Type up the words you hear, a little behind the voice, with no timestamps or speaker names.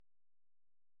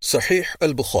Sahih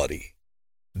al-Bukhari.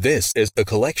 This is a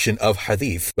collection of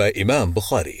Hadith by Imam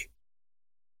Bukhari.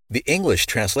 The English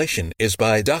translation is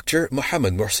by Dr.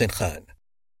 Muhammad Muhsin Khan.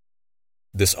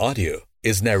 This audio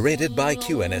is narrated by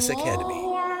qnsacademy.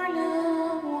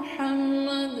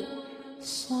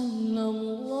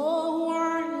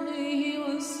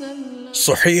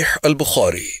 Sahih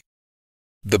al-Bukhari,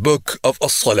 the book of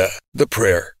As-Salat, the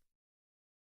prayer.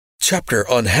 Chapter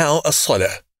on how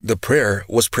As-Salat, the prayer,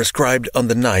 was prescribed on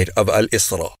the night of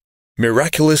Al-Isra,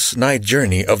 miraculous night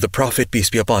journey of the Prophet, peace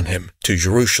be upon him, to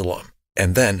Jerusalem,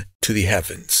 and then to the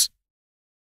heavens.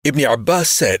 Ibn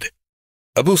Abbas said,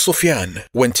 Abu Sufyan,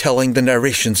 when telling the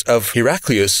narrations of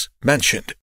Heraclius,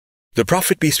 mentioned, the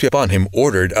Prophet, peace be upon him,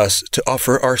 ordered us to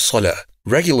offer our salah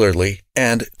regularly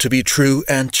and to be true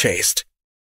and chaste.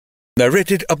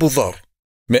 Narrated Abu Dharr,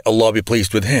 may Allah be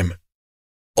pleased with him,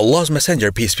 Allah's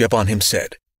Messenger, peace be upon him,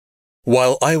 said,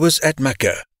 while I was at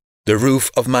Mecca, the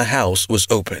roof of my house was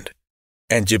opened,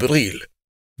 and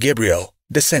Gabriel,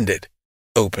 descended,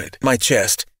 opened my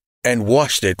chest, and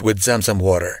washed it with Zamzam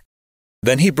water.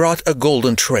 Then he brought a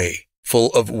golden tray, full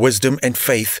of wisdom and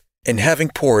faith, and having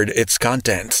poured its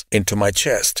contents into my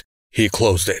chest, he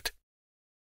closed it.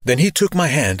 Then he took my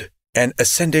hand, and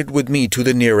ascended with me to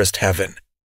the nearest heaven.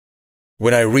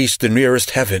 When I reached the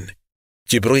nearest heaven,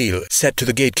 Jibreel said to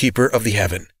the gatekeeper of the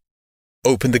heaven,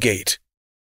 open the gate.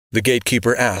 The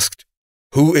gatekeeper asked,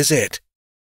 who is it?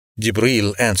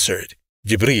 Jibreel answered,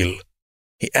 Jibreel.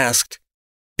 He asked,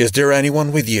 is there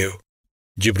anyone with you?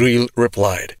 Jibreel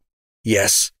replied,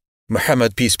 yes,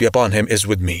 Muhammad, peace be upon him, is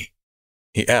with me.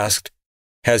 He asked,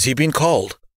 has he been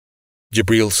called?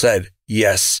 Jibreel said,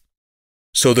 yes.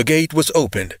 So the gate was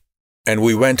opened, and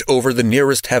we went over the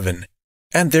nearest heaven,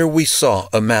 and there we saw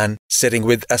a man sitting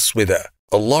with Aswida,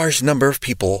 a large number of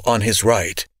people on his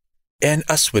right, and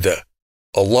Aswida,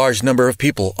 a large number of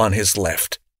people on his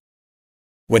left.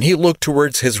 When he looked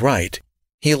towards his right,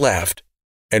 he laughed,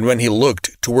 and when he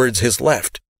looked towards his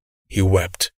left, he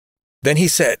wept. Then he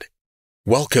said,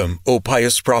 welcome, O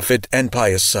pious Prophet and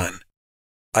pious son.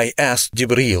 I asked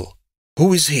Jibreel,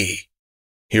 who is he?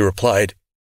 He replied,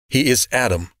 he is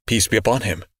Adam, peace be upon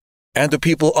him, and the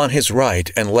people on his right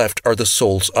and left are the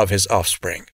souls of his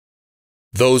offspring.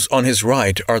 Those on his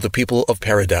right are the people of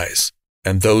paradise,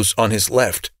 and those on his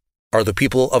left are the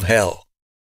people of hell.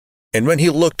 And when he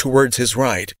looked towards his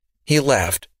right, he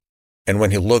laughed, and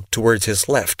when he looked towards his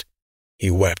left,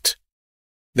 he wept.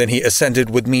 Then he ascended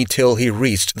with me till he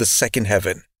reached the second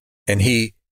heaven, and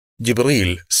he,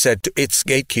 Jibreel, said to its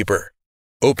gatekeeper,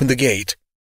 open the gate.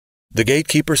 The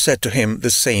gatekeeper said to him the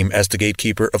same as the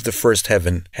gatekeeper of the first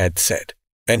heaven had said,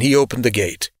 and he opened the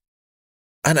gate.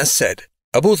 Anas said,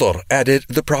 Abu Dharr added,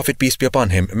 the Prophet, peace be upon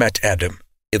him, met Adam,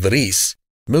 Idris,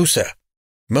 Musa,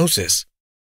 Moses,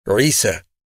 Isa,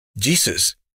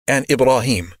 Jesus, and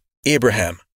Ibrahim,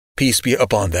 Abraham, peace be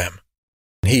upon them.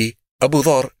 He, Abu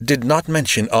Dharr, did not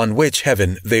mention on which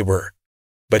heaven they were,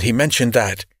 but he mentioned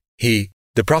that he,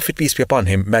 the Prophet, peace be upon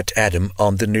him, met Adam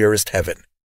on the nearest heaven,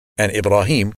 and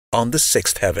Ibrahim on the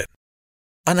sixth heaven.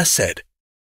 Anas said,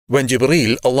 when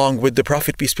Jibreel, along with the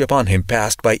Prophet, peace be upon him,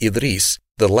 passed by Idris,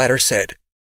 the latter said,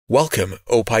 welcome,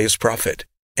 O pious Prophet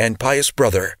and pious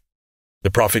brother.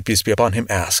 The Prophet, peace be upon him,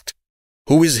 asked,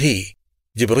 who is he?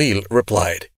 Jibreel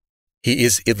replied, he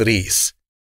is Idris.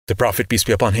 The Prophet, peace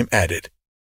be upon him, added,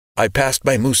 I passed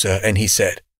by Musa, and he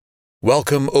said,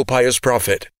 welcome, O pious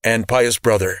Prophet and pious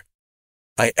brother.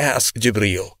 I asked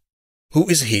Jibreel, who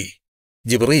is he?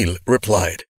 Jibreel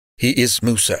replied, he is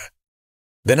Musa.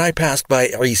 Then I passed by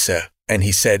Isa, and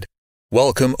he said,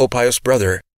 welcome, O pious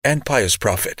brother and pious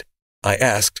Prophet. I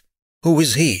asked, who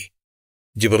is he?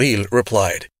 Jibreel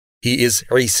replied, he is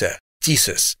Isa,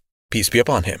 Jesus, peace be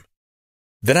upon him.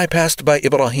 Then I passed by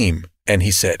Ibrahim, and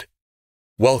he said,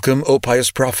 welcome, O pious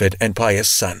Prophet and pious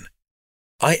son.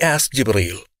 I asked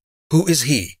Jibreel, who is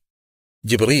he?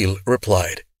 Jibreel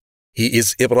replied, he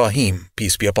is Ibrahim,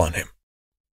 peace be upon him.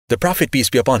 The Prophet, peace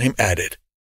be upon him, added,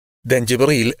 then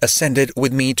Jibreel ascended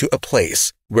with me to a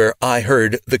place where I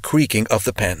heard the creaking of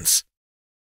the pens.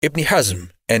 Ibn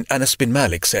Hazm and Anas bin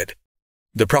Malik said,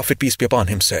 the Prophet, peace be upon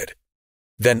him, said,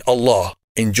 then Allah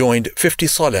enjoined 50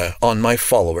 salah on my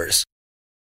followers.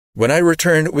 When I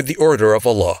returned with the order of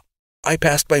Allah, I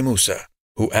passed by Musa,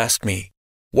 who asked me,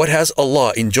 what has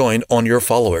Allah enjoined on your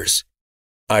followers?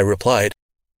 I replied,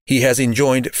 he has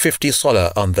enjoined 50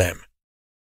 salah on them.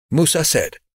 Musa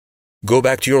said, go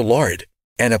back to your Lord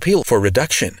and appeal for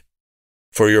reduction,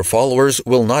 for your followers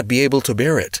will not be able to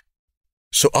bear it.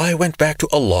 So I went back to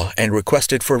Allah and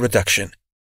requested for reduction,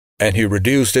 and he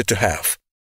reduced it to half.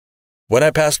 When I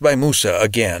passed by Musa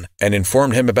again and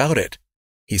informed him about it,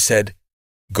 he said,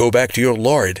 "Go back to your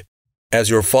Lord, as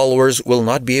your followers will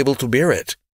not be able to bear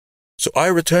it." So I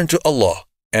returned to Allah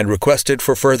and requested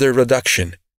for further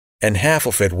reduction, and half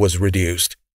of it was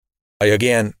reduced. I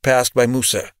again passed by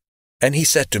Musa, and he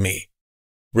said to me,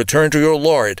 "Return to your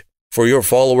Lord, for your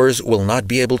followers will not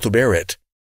be able to bear it."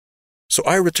 So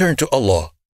I returned to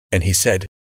Allah, and he said,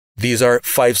 "These are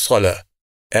 5 salah,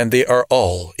 and they are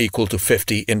all equal to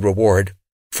 50 in reward,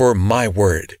 for my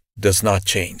word does not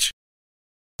change."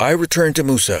 I returned to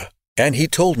Musa, and he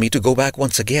told me to go back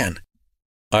once again.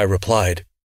 I replied,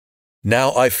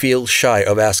 "Now I feel shy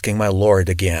of asking my Lord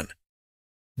again."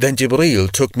 Then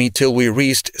Jibreel took me till we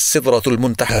reached Sidratul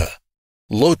Muntaha,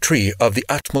 low tree of the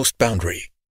utmost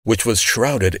boundary, which was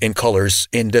shrouded in colors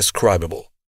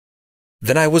indescribable.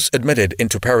 Then I was admitted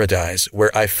into paradise,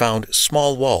 where I found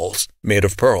small walls made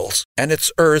of pearls, and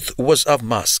its earth was of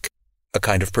musk, a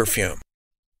kind of perfume.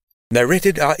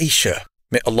 Narrated Aisha,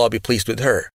 may Allah be pleased with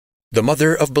her, the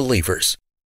mother of believers.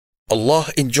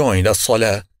 Allah enjoined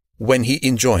as-Salat when He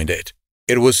enjoined it.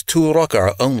 It was 2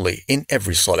 rak'ah only in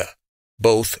every salah,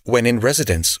 both when in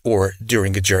residence or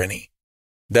during a journey.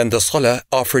 Then the salah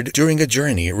offered during a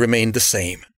journey remained the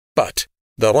same, but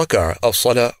the rak'ah of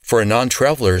salah for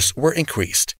non-travelers were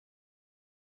increased.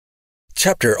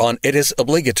 Chapter on It is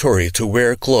obligatory to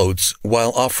wear clothes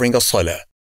while offering a salah,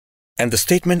 and the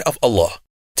statement of Allah,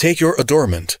 "Take your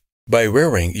adornment by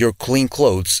wearing your clean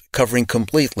clothes covering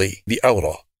completely the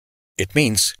awrah." It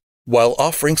means, while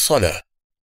offering salah,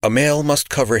 a male must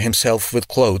cover himself with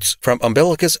clothes from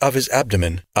umbilicus of his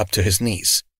abdomen up to his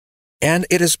knees, and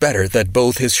it is better that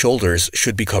both his shoulders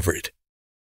should be covered.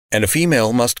 And a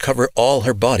female must cover all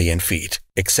her body and feet,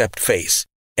 except face,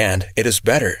 and it is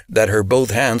better that her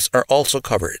both hands are also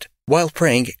covered, while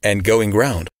praying and going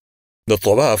round the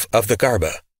tawaf of the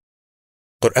Kaaba.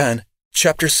 Quran,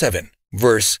 chapter 7,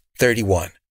 verse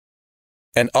 31.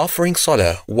 And offering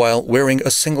salah while wearing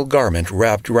a single garment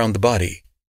wrapped round the body.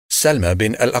 Salma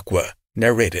bin al-Aqwa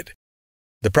narrated,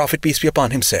 the Prophet, peace be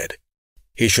upon him, said,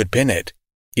 "He should pin it,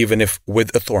 even if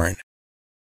with a thorn."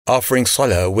 Offering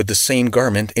salah with the same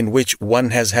garment in which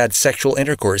one has had sexual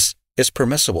intercourse is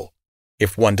permissible,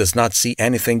 if one does not see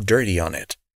anything dirty on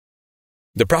it.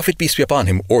 The Prophet, peace be upon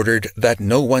him, ordered that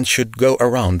no one should go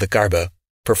around the Kaaba,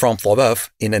 perform tawaf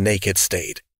in a naked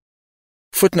state.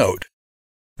 Footnote: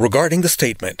 regarding the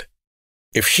statement,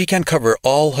 "If she can cover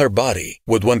all her body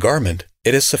with one garment,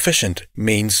 it is sufficient,"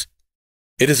 means,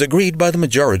 it is agreed by the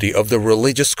majority of the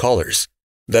religious scholars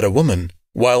that a woman,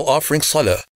 while offering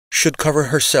salah, should cover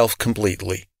herself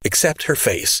completely, except her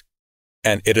face,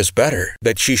 and it is better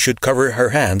that she should cover her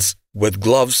hands with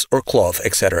gloves or cloth,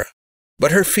 etc.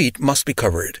 But her feet must be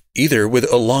covered, either with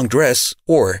a long dress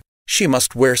or she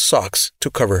must wear socks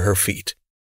to cover her feet.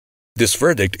 This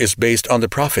verdict is based on the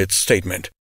Prophet's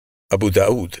statement. Abu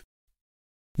Dawood.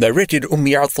 Narrated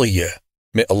Atiyya,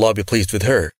 may Allah be pleased with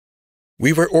her,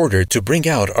 we were ordered to bring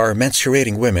out our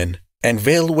menstruating women and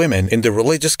veiled women in the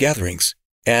religious gatherings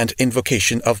and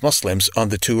invocation of Muslims on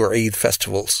the 2 Eid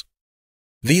festivals.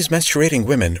 These menstruating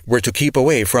women were to keep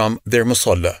away from their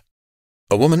musalla.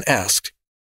 A woman asked,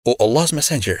 "O Allah's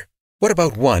Messenger, what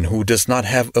about one who does not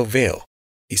have a veil?"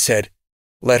 He said,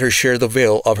 "Let her share the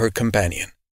veil of her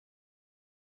companion."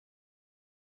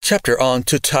 Chapter on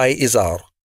to tie izar,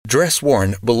 dress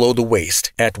worn below the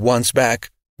waist at one's back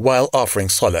while offering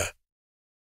salah.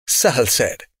 Sahal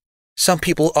said, some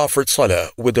people offered salah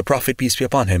with the Prophet, peace be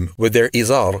upon him, with their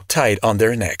izar tied on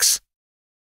their necks.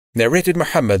 Narrated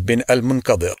Muhammad bin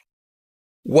al-Munkadir.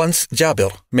 Once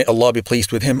Jabir, may Allah be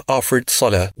pleased with him, offered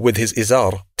salah with his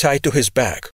izar tied to his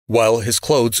back while his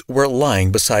clothes were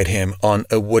lying beside him on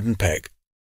a wooden peg.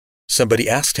 Somebody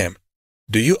asked him,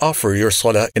 "Do you offer your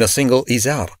salah in a single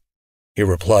izar?" He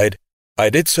replied, "I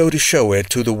did so to show it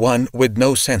to the one with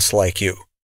no sense like you.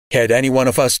 Had any one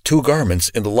of us 2 garments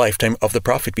in the lifetime of the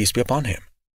Prophet, peace be upon him?"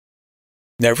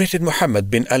 Narrated Muhammad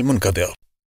bin al-Munkadir.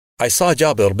 I saw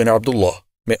Jabir bin Abdullah,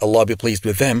 may Allah be pleased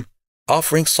with them,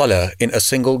 offering salah in a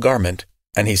single garment,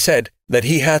 and he said that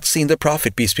he had seen the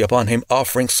Prophet, peace be upon him,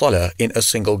 offering salah in a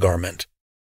single garment.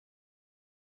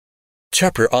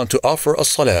 Chapter on to offer a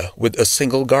salah with a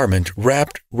single garment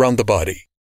wrapped round the body.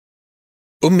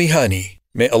 Hani,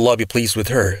 may Allah be pleased with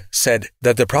her, said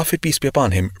that the Prophet, peace be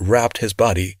upon him, wrapped his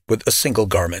body with a single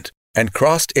garment and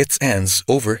crossed its ends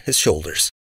over his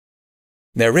shoulders.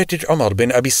 Narrated Umar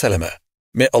bin Abi Salama,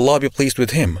 may Allah be pleased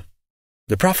with him,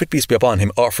 the Prophet, peace be upon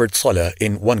him, offered salah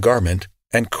in one garment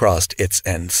and crossed its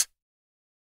ends.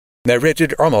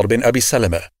 Narrated Umar bin Abi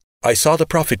Salama, I saw the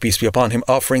Prophet, peace be upon him,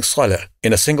 offering salah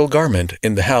in a single garment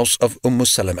in the house of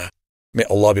Salama, may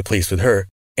Allah be pleased with her,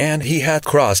 and he had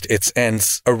crossed its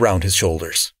ends around his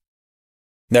shoulders.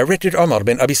 Narrated Umar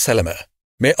bin Abi Salama,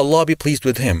 may Allah be pleased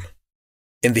with him.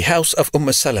 In the house of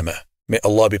Salama, may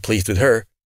Allah be pleased with her,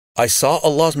 I saw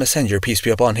Allah's Messenger, peace be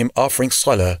upon him, offering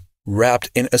salah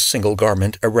wrapped in a single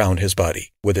garment around his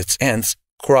body, with its ends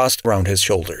crossed around his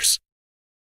shoulders.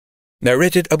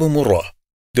 Narrated Abu Murrah,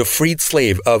 the freed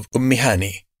slave of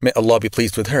Hani, may Allah be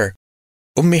pleased with her.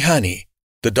 Hani,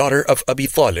 the daughter of Abi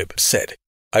Talib, said,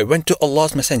 I went to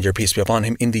Allah's Messenger, peace be upon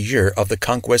him, in the year of the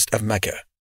conquest of Mecca,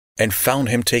 and found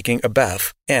him taking a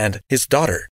bath, and his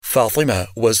daughter, Fatima,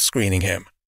 was screening him.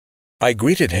 I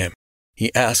greeted him.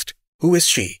 He asked, Who is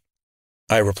she?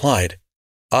 I replied,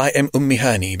 I am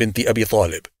Hani binti Abi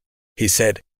Talib. He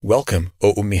said, Welcome,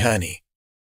 O Hani.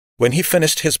 When he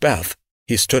finished his bath,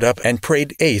 he stood up and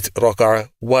prayed 8 rak'ah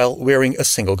while wearing a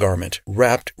single garment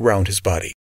wrapped round his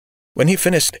body. When he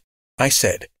finished, I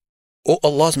said, O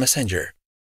Allah's Messenger,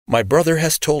 my brother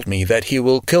has told me that he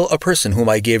will kill a person whom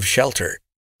I gave shelter,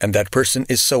 and that person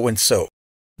is so-and-so,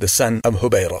 the son of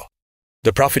Hubayra.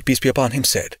 The Prophet, peace be upon him,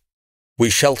 said, We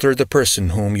shelter the person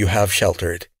whom you have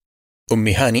sheltered.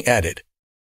 Hani added,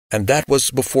 and that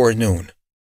was before noon,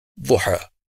 Dhuha.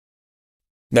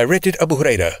 Narrated Abu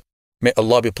Hurairah, may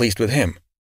Allah be pleased with him.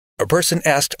 A person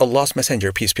asked Allah's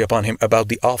Messenger, peace be upon him, about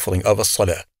the offering of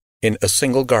As-Salat in a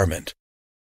single garment.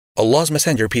 Allah's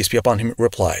Messenger, peace be upon him,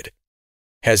 replied,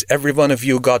 Has every one of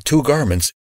you got 2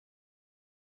 garments?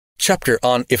 Chapter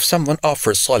on if someone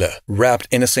offers Salah wrapped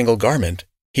in a single garment,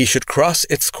 he should cross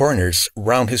its corners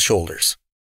round his shoulders.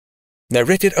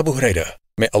 Narrated Abu Hurairah,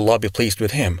 may Allah be pleased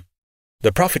with him.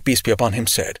 The Prophet, peace be upon him,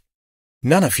 said,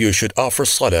 None of you should offer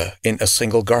Salah in a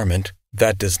single garment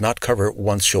that does not cover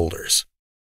one's shoulders.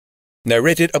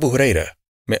 Narrated Abu Hurairah,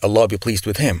 may Allah be pleased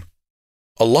with him.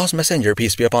 Allah's Messenger,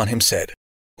 peace be upon him, said,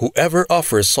 Whoever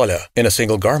offers Salah in a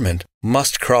single garment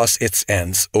must cross its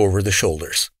ends over the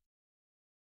shoulders.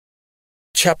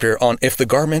 Chapter on if the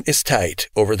garment is tight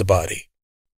over the body.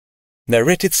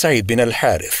 Narrated Sa'id bin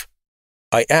al-Harith,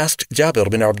 I asked Jabir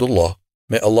bin Abdullah,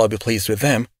 may Allah be pleased with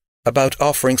them, about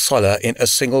offering Salah in a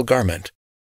single garment.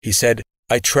 He said,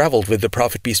 I traveled with the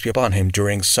Prophet, peace be upon him,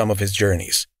 during some of his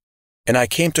journeys, and I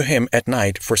came to him at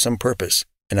night for some purpose,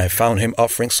 and I found him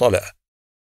offering Salah.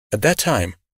 At that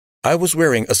time, I was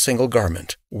wearing a single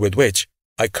garment, with which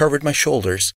I covered my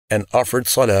shoulders and offered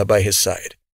Salah by his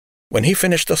side. When he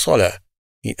finished the Salah,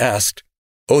 he asked,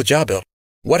 O Jabir,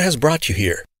 what has brought you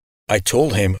here? I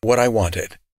told him what I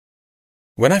wanted.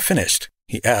 When I finished,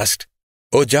 he asked,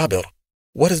 O Jabir,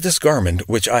 what is this garment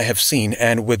which I have seen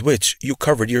and with which you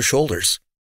covered your shoulders?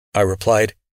 I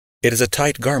replied, It is a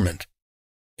tight garment.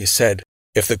 He said,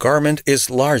 If the garment is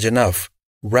large enough,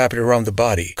 wrap it around the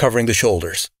body, covering the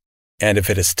shoulders. And if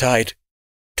it is tight,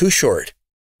 too short,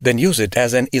 then use it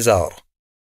as an izar.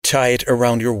 Tie it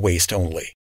around your waist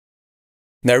only.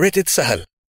 Narrated Sahal,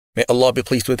 may Allah be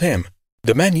pleased with him.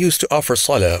 The men used to offer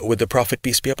Salah with the Prophet,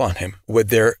 peace be upon him, with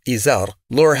their izar,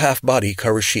 lower half body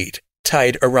cover sheet,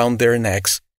 tied around their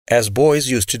necks, as boys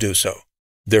used to do so.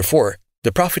 Therefore,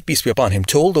 the Prophet, peace be upon him,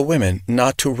 told the women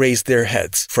not to raise their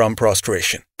heads from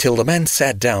prostration, till the men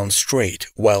sat down straight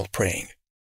while praying.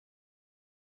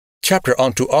 Chapter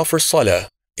on to offer Salah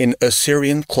in a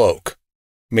Syrian cloak,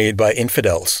 made by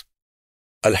infidels.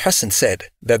 Al-Hasan said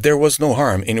that there was no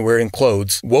harm in wearing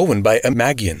clothes woven by a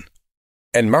Magian.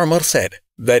 And Marmar said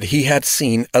that he had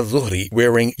seen Al-Zuhri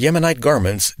wearing Yemenite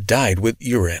garments dyed with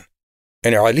urine.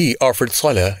 And Ali offered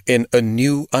Salah in a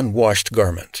new unwashed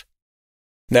garment.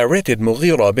 Narrated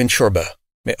Mughira bin Shurba,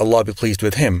 may Allah be pleased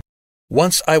with him.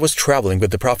 Once I was traveling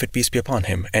with the Prophet, peace be upon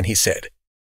him, and he said,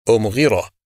 O Mughira,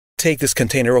 take this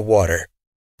container of water.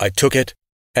 I took it,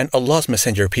 and Allah's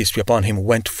Messenger, peace be upon him,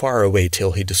 went far away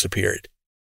till he disappeared.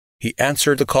 He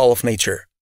answered the call of nature,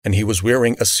 and he was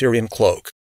wearing a Syrian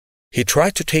cloak. He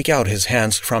tried to take out his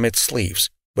hands from its sleeves,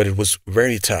 but it was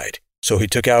very tight, so he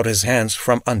took out his hands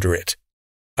from under it.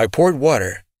 I poured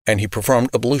water, and he performed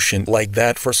ablution like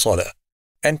that for Salah,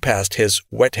 and passed his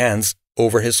wet hands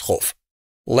over his khuf,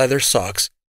 leather socks,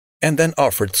 and then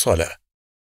offered Salah.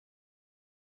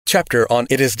 Chapter on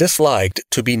it is disliked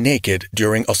to be naked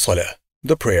during As-Salah,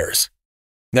 the prayers.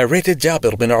 Narrated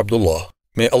Jabir bin Abdullah,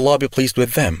 may Allah be pleased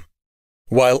with them.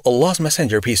 While Allah's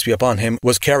Messenger, peace be upon him,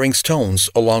 was carrying stones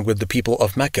along with the people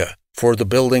of Mecca for the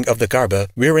building of the Kaaba,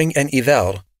 wearing an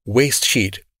idhar, waist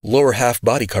sheet, lower half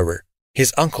body cover,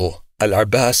 his uncle,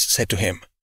 Al-Abbas, said to him,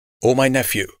 O my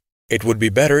nephew, it would be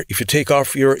better if you take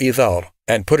off your idhar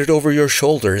and put it over your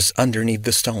shoulders underneath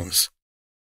the stones.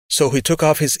 So he took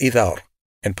off his idhar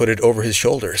and put it over his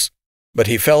shoulders, but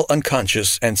he fell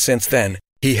unconscious, and since then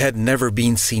he had never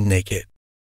been seen naked.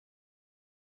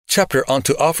 Chapter on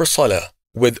to offer Salah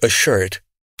with a shirt,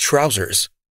 trousers,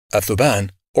 a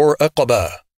thuban, or a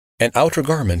qaba, an outer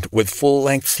garment with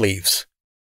full-length sleeves.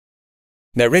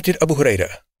 Narrated Abu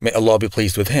Hurairah, may Allah be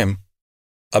pleased with him,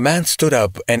 a man stood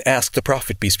up and asked the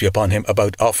Prophet, peace be upon him,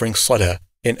 about offering salah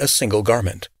in a single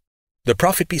garment. The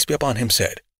Prophet, peace be upon him,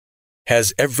 said,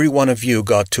 "Has every one of you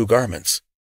got 2 garments?"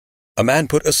 A man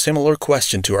put a similar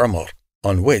question to Umar,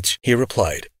 on which he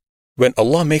replied, "When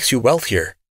Allah makes you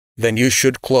wealthier, then you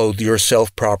should clothe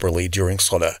yourself properly during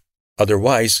salah.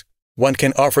 Otherwise, one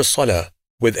can offer salah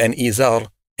with an izar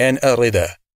and a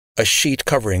rida, a sheet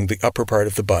covering the upper part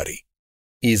of the body,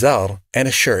 izar and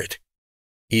a shirt,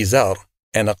 izar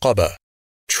and a qaba,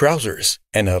 trousers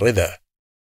and a rida,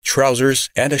 trousers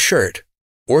and a shirt,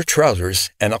 or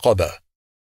trousers and a qaba,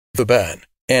 thuban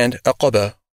and a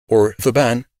qaba, or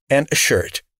thuban and a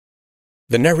shirt."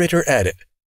 The narrator added,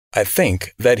 "I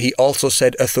think that he also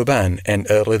said a thuban and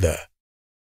a rida."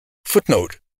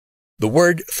 Footnote: the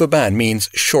word thuban means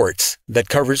shorts that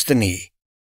covers the knee.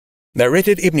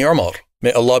 Narrated Ibn Umar,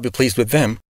 may Allah be pleased with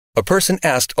them, a person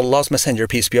asked Allah's Messenger,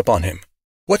 peace be upon him,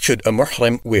 "What should a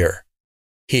muhrim wear?"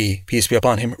 He, peace be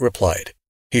upon him, replied,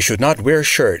 "He should not wear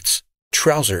shirts,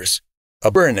 trousers,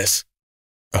 a burnous,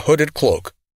 a hooded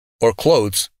cloak, or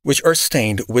clothes which are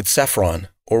stained with saffron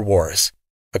or wars,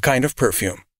 a kind of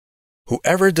perfume.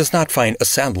 Whoever does not find a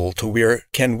sandal to wear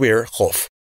can wear khuf,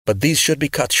 but these should be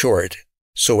cut short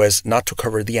so as not to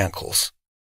cover the ankles."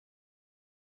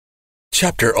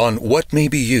 Chapter on what may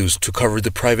be used to cover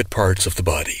the private parts of the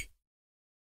body.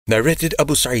 Narrated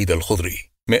Abu Sa'id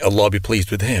al-Khudri, may Allah be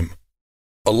pleased with him,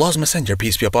 Allah's Messenger,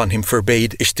 peace be upon him,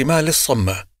 forbade ishtimal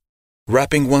as-samma,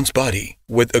 wrapping one's body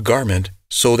with a garment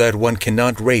so that one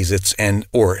cannot raise its end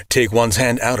or take one's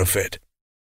hand out of it.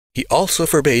 He also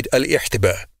forbade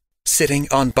al-ihtiba, sitting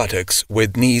on buttocks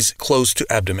with knees close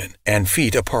to abdomen and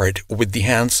feet apart with the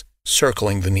hands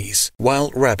circling the knees,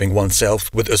 while wrapping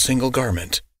oneself with a single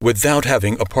garment, without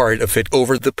having a part of it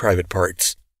over the private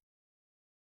parts.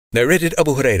 Narrated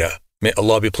Abu Hurairah, may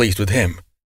Allah be pleased with him,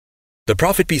 the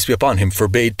Prophet, peace be upon him,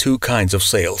 forbade 2 kinds of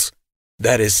sales,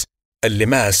 that is,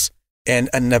 al-limas and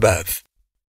al-nabath.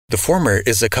 The former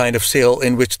is a kind of sale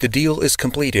in which the deal is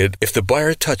completed if the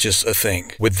buyer touches a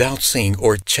thing without seeing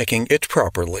or checking it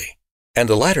properly, and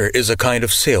the latter is a kind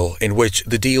of sale in which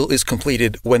the deal is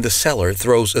completed when the seller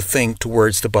throws a thing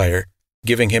towards the buyer,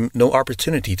 giving him no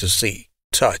opportunity to see,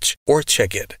 touch, or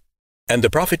check it. And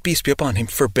the Prophet, peace be upon him,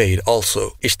 forbade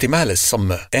also ishtimal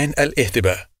as-samma and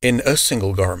al-ihtiba in a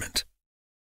single garment.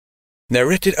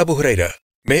 Narrated Abu Hurairah,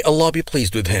 may Allah be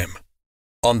pleased with him,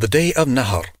 on the day of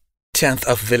Nahar, 10th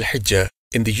of Dhul Hijjah,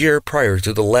 in the year prior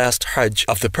to the last Hajj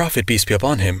of the Prophet, peace be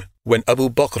upon him, when Abu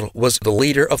Bakr was the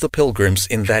leader of the pilgrims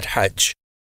in that Hajj,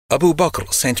 Abu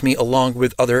Bakr sent me along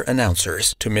with other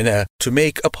announcers to Mina to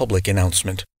make a public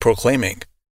announcement, proclaiming,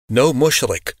 "No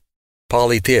mushrik,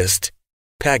 polytheist,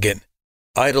 pagan,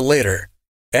 idolater,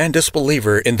 and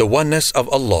disbeliever in the oneness of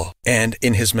Allah and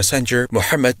in His Messenger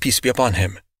Muhammad, peace be upon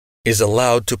him, is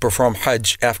allowed to perform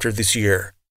Hajj after this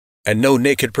year, and no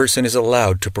naked person is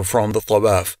allowed to perform the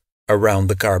tawaf around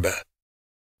the Kaaba."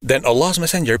 Then Allah's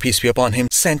Messenger, peace be upon him,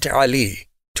 sent Ali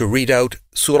to read out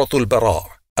Surah Al-Bara,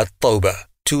 At-Tawbah,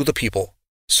 to the people.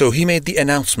 So he made the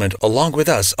announcement along with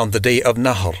us on the day of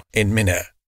Nahr in Mina.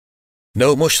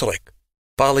 No mushrik,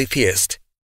 polytheist,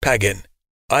 pagan,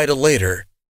 idolater,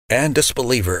 and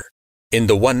disbeliever in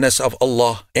the oneness of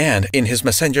Allah and in His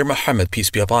Messenger Muhammad,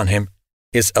 peace be upon him,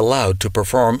 is allowed to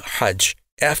perform Hajj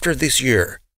after this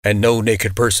year, and no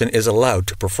naked person is allowed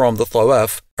to perform the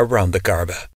tawaf around the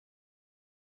Kaaba.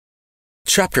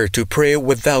 Chapter to pray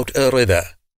without a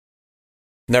rida.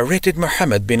 Narrated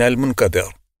Muhammad bin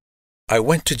al-Munkadir, I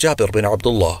went to Jabir bin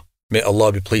Abdullah, may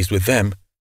Allah be pleased with them,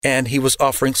 and he was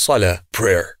offering salah,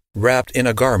 prayer, wrapped in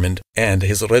a garment, and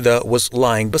his rida was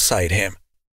lying beside him.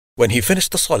 When he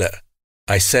finished the salah,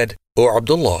 I said, "O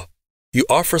Abdullah, you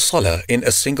offer salah in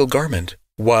a single garment,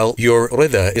 while your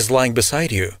rida is lying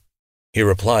beside you." He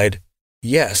replied,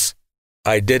 "Yes,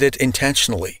 I did it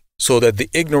intentionally, so that the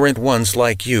ignorant ones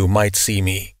like you might see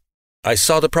me. I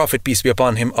saw the Prophet, peace be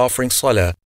upon him, offering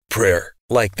salah, prayer,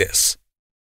 like this."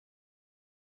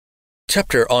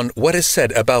 Chapter on what is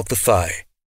said about the thigh.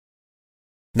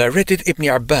 Narrated Ibn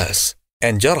Abbas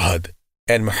and Jarhad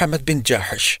and Muhammad bin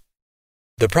Jahash.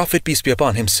 The Prophet, peace be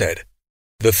upon him, said,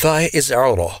 "The thigh is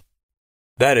awrah.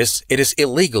 That is, it is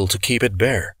illegal to keep it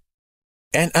bare."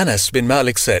 And Anas bin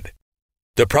Malik said,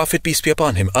 "The Prophet, peace be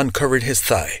upon him, uncovered his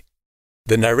thigh."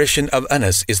 The narration of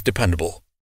Anas is dependable,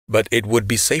 but it would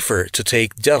be safer to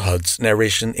take Jarhad's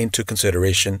narration into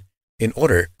consideration in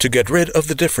order to get rid of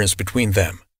the difference between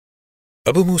them.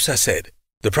 Abu Musa said,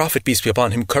 "The Prophet, peace be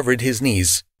upon him, covered his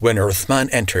knees when Uthman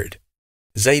entered."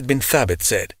 Zayd bin Thabit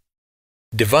said,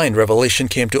 Divine revelation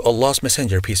came to Allah's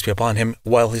Messenger, peace be upon him,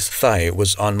 while his thigh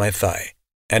was on my thigh,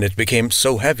 and it became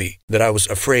so heavy that I was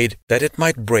afraid that it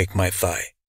might break my thigh.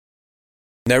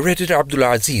 Narrated Abdul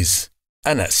Aziz,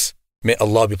 Anas, may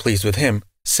Allah be pleased with him,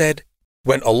 said,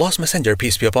 when Allah's Messenger,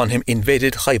 peace be upon him,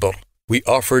 invaded Khaybar, we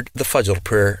offered the Fajr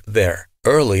prayer there,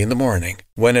 early in the morning,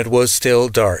 when it was still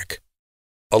dark.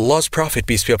 Allah's Prophet,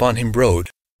 peace be upon him, rode,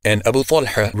 and Abu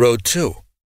Talha rode too,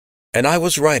 and I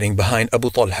was riding behind Abu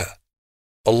Talha.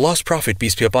 Allah's Prophet,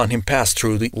 peace be upon him, passed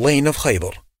through the lane of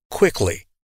Khaybar, quickly,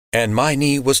 and my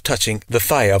knee was touching the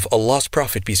thigh of Allah's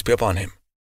Prophet, peace be upon him.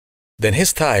 Then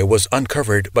his thigh was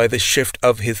uncovered by the shift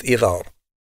of his idar,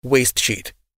 waist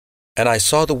sheet, and I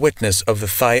saw the witness of the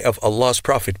thigh of Allah's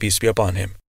Prophet, peace be upon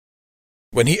him.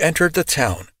 When he entered the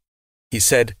town, he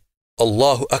said,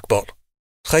 Allahu Akbar,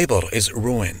 Khaybar is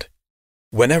ruined.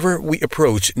 Whenever we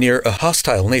approach near a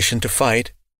hostile nation to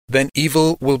fight, then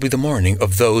evil will be the morning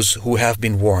of those who have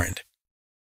been warned.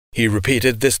 He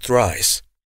repeated this thrice.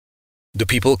 The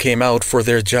people came out for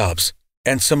their jobs,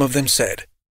 and some of them said,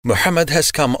 Muhammad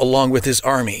has come along with his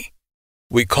army.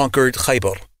 We conquered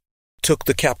Khaybar, took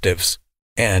the captives,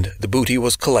 and the booty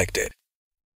was collected.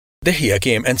 Dihya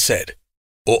came and said,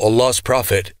 O Allah's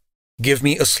Prophet, give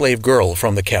me a slave girl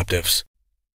from the captives.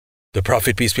 The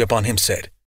Prophet, peace be upon him, said,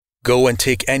 Go and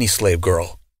take any slave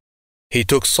girl. He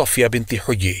took Safia binti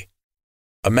Huyyi.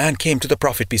 A man came to the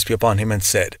Prophet, peace be upon him, and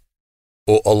said,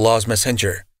 O Allah's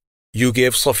Messenger, you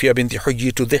gave Safia binti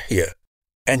Huyyi to Dihya,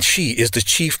 and she is the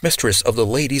chief mistress of the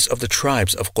ladies of the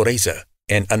tribes of Qurayza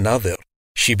and An-Nadir.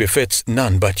 She befits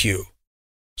none but you.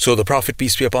 So the Prophet,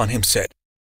 peace be upon him, said,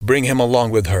 Bring him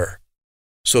along with her.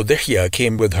 So Dihya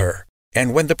came with her,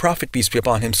 and when the Prophet, peace be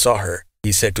upon him, saw her,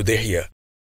 he said to Dihya,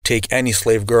 Take any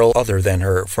slave girl other than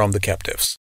her from the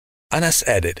captives. Anas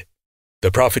added,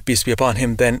 The Prophet, peace be upon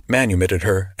him, then manumitted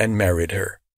her and married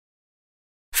her.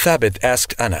 Thabit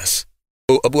asked Anas,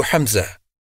 O Abu Hamza,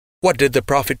 what did the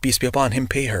Prophet, peace be upon him,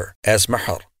 pay her as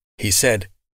mahar? He said,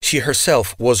 She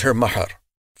herself was her mahar,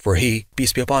 for he,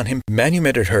 peace be upon him,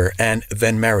 manumitted her and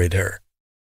then married her.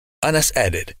 Anas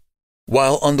added,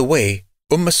 While on the way,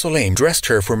 Sulaim dressed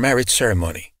her for marriage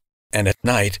ceremony, and at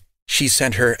night she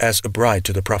sent her as a bride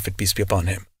to the Prophet, peace be upon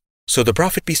him. So the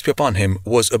Prophet, peace be upon him,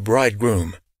 was a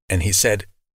bridegroom, and he said,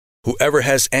 Whoever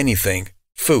has anything,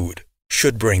 food,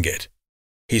 should bring it.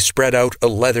 He spread out a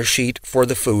leather sheet for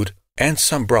the food, and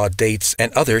some brought dates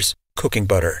and others cooking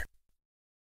butter.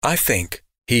 I think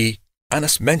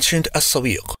Anas mentioned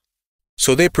as-sawiq.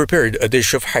 So they prepared a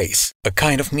dish of hais, a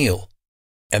kind of meal,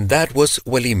 and that was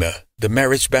walima, the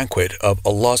marriage banquet of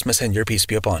Allah's Messenger, peace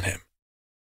be upon him.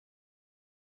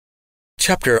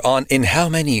 Chapter on in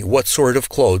what sort of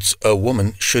clothes a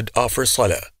woman should offer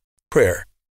salah, prayer.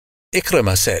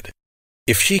 Ikrimah said,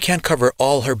 If she can cover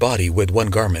all her body with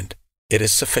one garment, it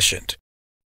is sufficient.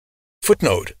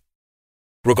 Footnote.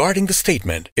 Regarding the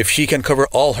statement, if she can cover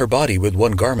all her body with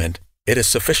one garment, it is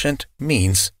sufficient,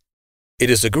 means, it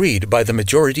is agreed by the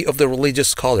majority of the religious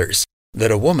scholars that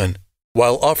a woman,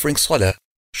 while offering salah,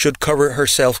 should cover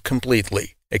herself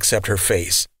completely, except her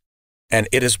face, and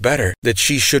it is better that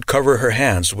she should cover her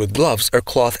hands with gloves or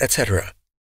cloth, etc.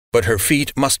 But her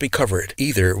feet must be covered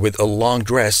either with a long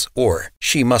dress or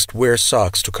she must wear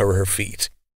socks to cover her feet.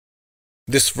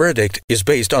 This verdict is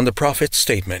based on the Prophet's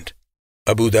statement.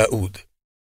 Abu Dawood.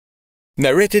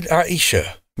 Narrated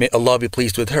Aisha, may Allah be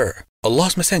pleased with her,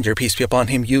 Allah's Messenger, peace be upon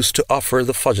him, used to offer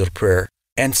the Fajr prayer,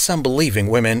 and some believing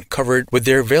women covered with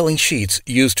their veiling sheets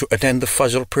used to attend the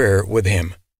Fajr prayer with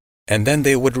him, and then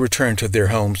they would return to their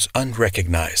homes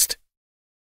unrecognized.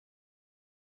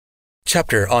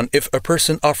 Chapter on if a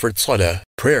person offered salah,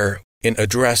 prayer, in a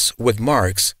dress with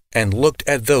marks and looked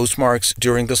at those marks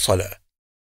during the salah.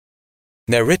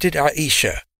 Narrated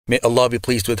Aisha, may Allah be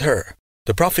pleased with her,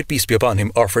 the Prophet, peace be upon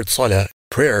him, offered salah,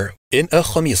 prayer, in a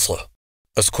khamisah,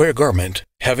 a square garment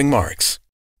having marks.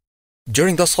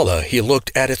 During the salah, he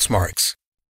looked at its marks.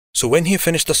 So when he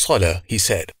finished the salah, he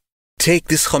said, Take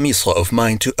this khamisah of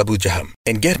mine to Abu Jaham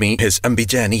and get me his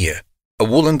ambijaniyah, a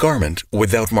woolen garment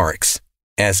without marks,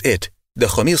 as the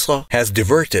khamisah, has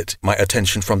diverted my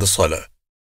attention from the salah.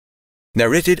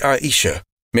 Narrated Aisha,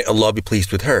 may Allah be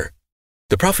pleased with her,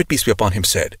 the Prophet, peace be upon him,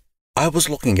 said, I was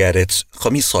looking at its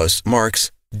khamisah's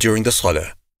marks during the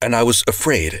salah, and I was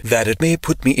afraid that it may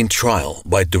put me in trial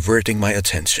by diverting my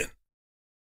attention.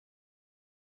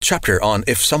 Chapter on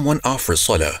if someone offers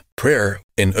salah, prayer,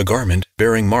 in a garment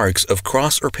bearing marks of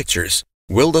cross or pictures,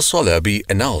 will the salah be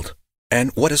annulled,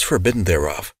 and what is forbidden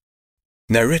thereof?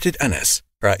 Narrated Anas,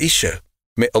 Aisha,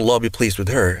 may Allah be pleased with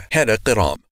her, had a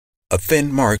qiram, a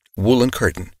thin marked woolen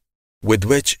curtain, with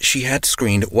which she had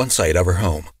screened one side of her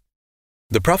home.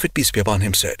 The Prophet, peace be upon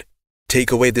him, said,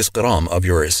 "Take away this qiram of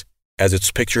yours, as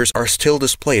its pictures are still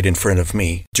displayed in front of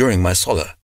me during my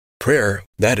salah. Prayer,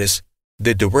 that is,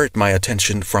 did divert my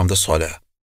attention from the salah."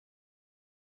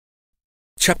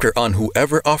 Chapter on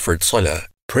whoever offered salah,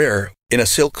 prayer, in a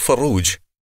silk farouj,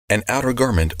 an outer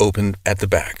garment opened at the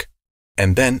back,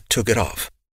 and then took it off.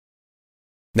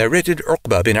 Narrated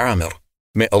Uqba bin Amir,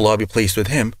 may Allah be pleased with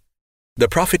him, the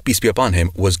Prophet, peace be upon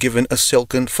him, was given a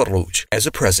silken farouj as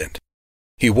a present.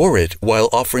 He wore it while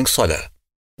offering salah.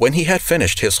 When he had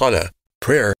finished his salah,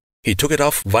 prayer, he took it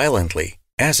off violently,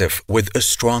 as if with a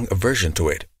strong aversion to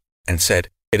it, and said,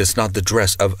 "It is not the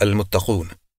dress of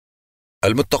al-muttaqun."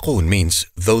 Al-muttaqun means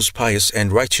those pious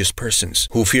and righteous persons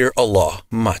who fear Allah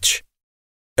much,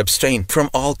 abstain from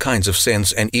all kinds of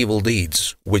sins and evil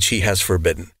deeds which He has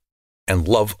forbidden, and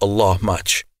love Allah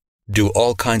much, do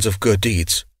all kinds of good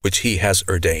deeds which He has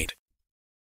ordained.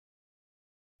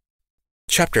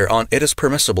 Chapter on it is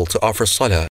permissible to offer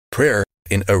salah, prayer,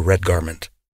 in a red garment.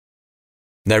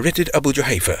 Narrated Abu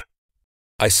Juhayfa,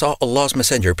 I saw Allah's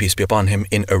Messenger, peace be upon him,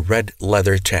 in a red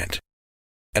leather tent.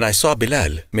 And I saw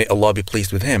Bilal, may Allah be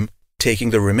pleased with him, taking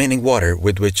the remaining water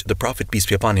with which the Prophet, peace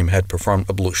be upon him, had performed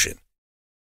ablution.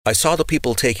 I saw the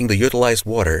people taking the utilized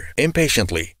water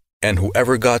impatiently, and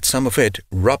whoever got some of it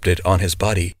rubbed it on his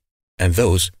body, and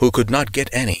those who could not get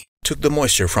any took the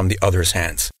moisture from the others'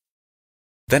 hands.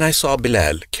 Then I saw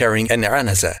Bilal carrying an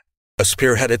anaza, a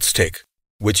spear-headed stick,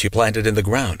 which he planted in the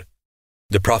ground.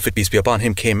 The Prophet, peace be upon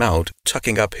him, came out,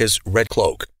 tucking up his red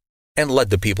cloak, and led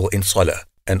the people in salah,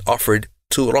 and offered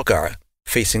 2 rak'ah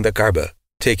facing the Kaaba,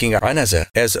 taking anaza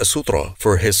as a sutra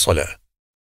for his salah.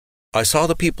 I saw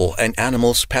the people and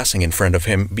animals passing in front of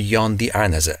him beyond the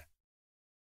anaza.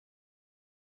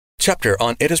 Chapter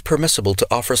on it is permissible to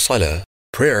offer salah,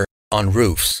 prayer, on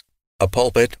roofs, a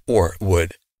pulpit, or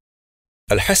wood.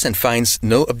 Al-Hasan finds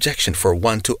no objection for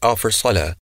one to offer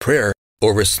salah, prayer,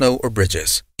 over snow or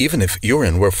bridges, even if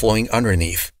urine were flowing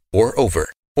underneath, or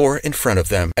over, or in front of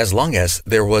them, as long as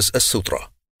there was a sutra,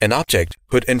 an object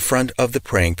put in front of the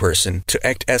praying person to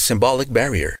act as symbolic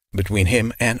barrier between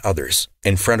him and others,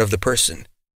 in front of the person.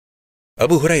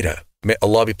 Abu Hurairah, may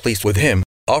Allah be pleased with him,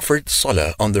 offered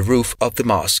salah on the roof of the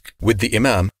mosque with the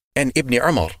Imam, and Ibn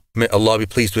Umar, may Allah be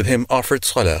pleased with him, offered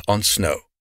salah on snow.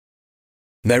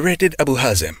 Narrated Abu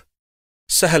Hazim,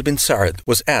 Sahal bin Sa'ad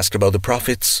was asked about the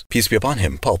Prophet's, peace be upon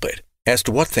him, pulpit, as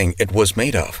to what thing it was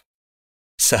made of.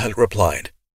 Sahal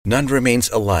replied, "None remains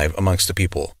alive amongst the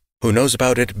people who knows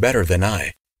about it better than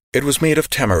I. It was made of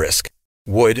tamarisk,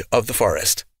 wood of the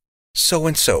forest.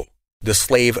 So-and-so, the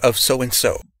slave of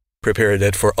so-and-so, prepared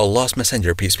it for Allah's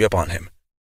Messenger, peace be upon him.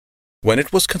 When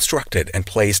it was constructed and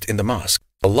placed in the mosque,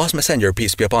 Allah's Messenger,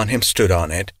 peace be upon him, stood on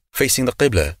it, facing the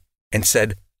Qibla, and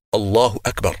said, 'Allahu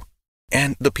Akbar,'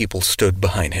 and the people stood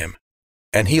behind him.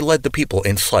 And he led the people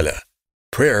in salah.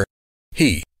 Prayer,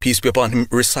 he, peace be upon him,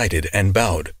 recited and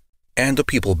bowed, and the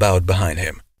people bowed behind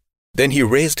him. Then he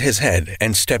raised his head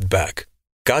and stepped back,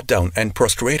 got down and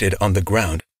prostrated on the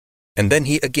ground, and then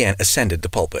he again ascended the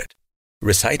pulpit,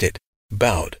 recited,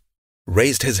 bowed,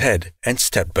 raised his head and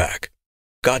stepped back,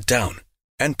 got down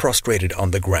and prostrated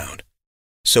on the ground.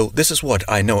 So this is what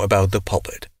I know about the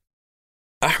pulpit."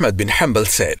 Ahmad bin Hanbal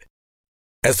said,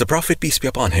 "As the Prophet, peace be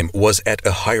upon him, was at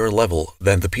a higher level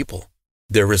than the people,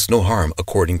 there is no harm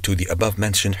according to the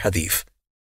above-mentioned hadith,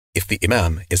 if the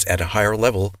Imam is at a higher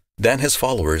level than his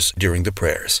followers during the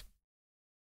prayers."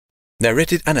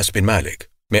 Narrated Anas bin Malik,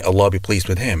 may Allah be pleased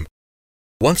with him,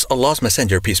 once Allah's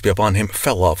Messenger, peace be upon him,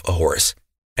 fell off a horse,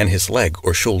 and his leg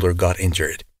or shoulder got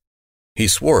injured. He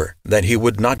swore that he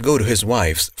would not go to his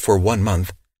wives for 1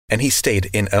 month, and he stayed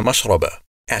in a mashraba,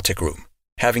 attic room,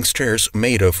 having stairs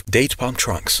made of date palm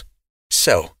trunks.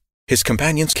 So his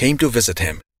companions came to visit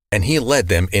him, and he led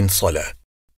them in salah,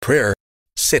 prayer,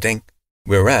 sitting,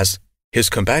 whereas his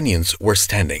companions were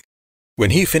standing.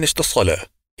 When he finished the salah,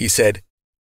 he said,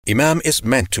 "Imam is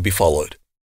meant to be followed.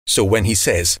 So when he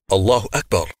says, 'Allahu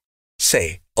Akbar,'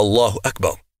 say, 'Allahu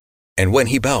Akbar.' And when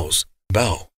he bows,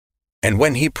 bow. And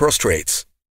when he prostrates,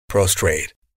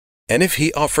 prostrate. And if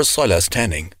he offers salah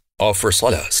standing, offer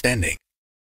salah standing."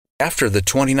 After the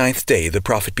 29th day, the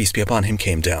Prophet, peace be upon him,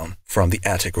 came down from the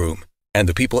attic room, and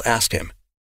the people asked him,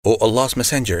 "O Allah's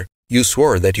Messenger, you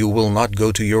swore that you will not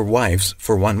go to your wives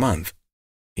for 1 month.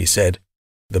 He said,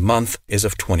 "The month is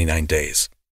of 29 days.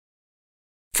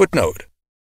 Footnote: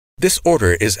 This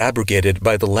order is abrogated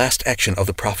by the last action of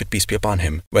the Prophet, peace be upon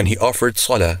him, when he offered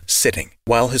salah sitting,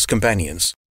 while his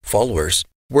companions, followers,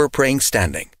 were praying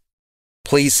standing.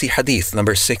 Please see Hadith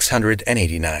number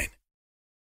 689.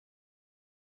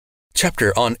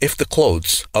 Chapter on if the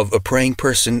clothes of a praying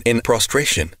person in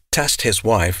prostration touched his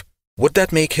wife, would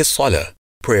that make his salah,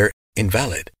 prayer,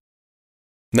 invalid?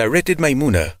 Narrated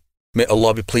Maymuna, may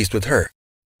Allah be pleased with her,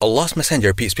 Allah's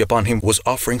Messenger, peace be upon him, was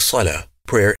offering salah,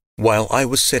 prayer, while I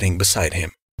was sitting beside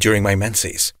him during my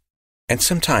menses, and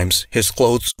sometimes his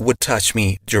clothes would touch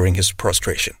me during his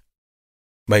prostration.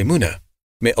 Maymuna,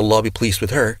 may Allah be pleased with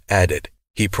her, added,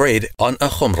 he prayed on a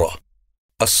khumrah,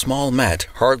 a small mat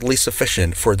hardly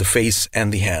sufficient for the face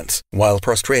and the hands, while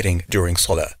prostrating during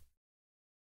salah.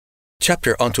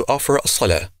 Chapter on to offer a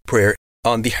salah, prayer,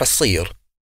 on the hasir,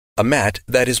 a mat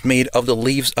that is made of the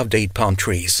leaves of date palm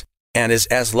trees, and is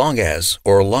as long as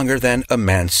or longer than a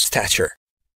man's stature.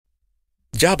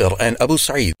 Jabir and Abu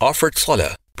Sa'id offered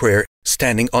salah, prayer,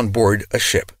 standing on board a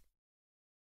ship.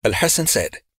 Al-Hasan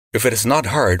said, if it is not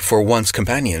hard for one's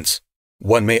companions,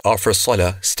 one may offer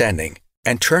salah standing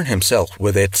and turn himself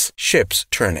with its ship's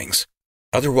turnings.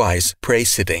 Otherwise, pray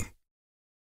sitting.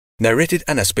 Narrated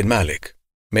Anas bin Malik,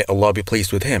 may Allah be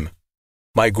pleased with him,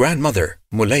 my grandmother,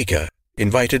 Mulaika,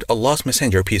 invited Allah's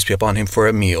Messenger, peace be upon him, for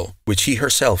a meal which he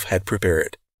herself had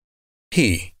prepared.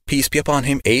 He, peace be upon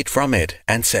him, ate from it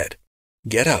and said,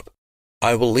 get up,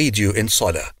 I will lead you in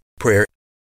salah, prayer.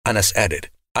 Anas added,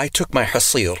 I took my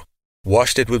hasir,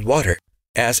 washed it with water,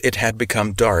 as it had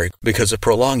become dark because of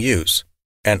prolonged use,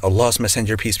 and Allah's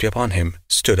Messenger, peace be upon him,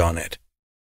 stood on it.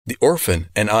 The orphan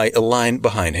and I aligned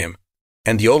behind him,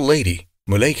 and the old lady,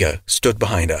 Mulaika, stood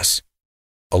behind us.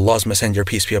 Allah's Messenger,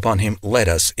 peace be upon him, led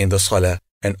us in the salah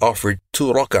and offered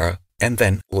 2 rak'ah and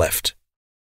then left.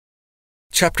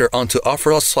 Chapter on to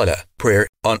offer a salah, prayer,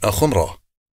 on a khumrah,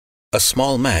 a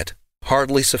small mat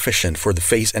hardly sufficient for the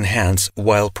face and hands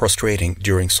while prostrating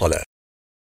during salah.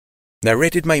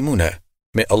 Narrated Maymuna,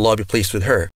 may Allah be pleased with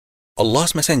her,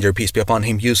 Allah's Messenger, peace be upon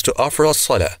him, used to offer a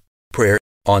salah, prayer,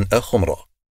 on a khumrah.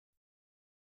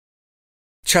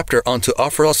 Chapter on to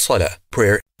offer a salah,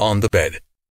 prayer, on the bed.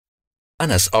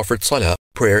 Anas offered salah,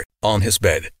 prayer, on his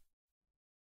bed.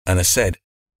 Anas said,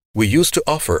 we used to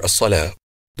offer a salah,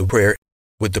 the prayer,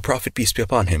 with the Prophet, peace be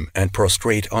upon him, and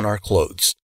prostrate on our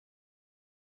clothes.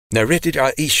 Narrated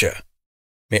Aisha,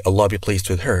 may Allah be pleased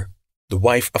with her, the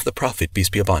wife of the Prophet, peace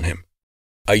be upon him,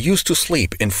 I used to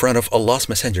sleep in front of Allah's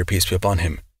Messenger, peace be upon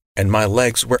him, and my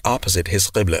legs were opposite his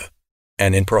qibla,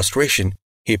 and in prostration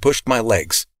he pushed my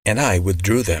legs, and I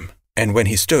withdrew them, and when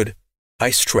he stood, I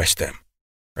stretched them.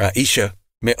 Aisha,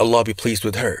 may Allah be pleased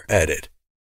with her, added,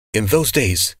 in those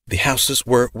days the houses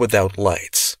were without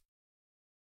lights.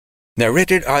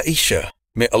 Narrated Aisha,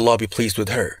 may Allah be pleased with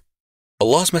her,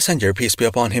 Allah's Messenger, peace be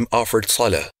upon him, offered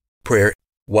salah, prayer,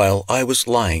 while I was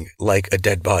lying like a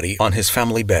dead body on his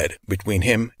family bed between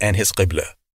him and his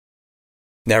qibla.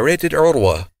 Narrated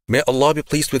Urwa, may Allah be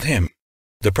pleased with him,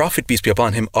 the Prophet, peace be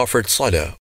upon him, offered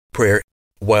salah, prayer,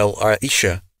 while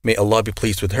Aisha, may Allah be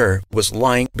pleased with her, was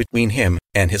lying between him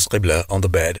and his qibla on the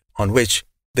bed on which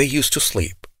they used to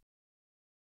sleep.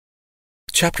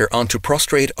 Chapter on to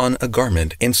prostrate on a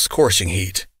garment in scorching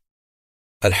heat.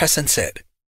 Al-Hasan said,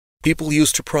 people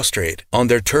used to prostrate on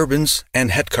their turbans and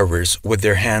head covers with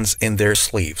their hands in their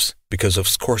sleeves because of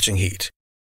scorching heat.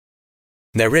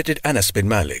 Narrated Anas bin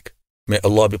Malik, may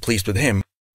Allah be pleased with him,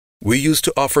 we used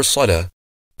to offer salah,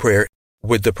 prayer,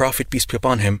 with the Prophet, peace be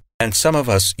upon him, and some of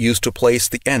us used to place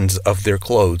the ends of their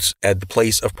clothes at the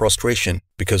place of prostration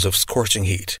because of scorching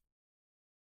heat.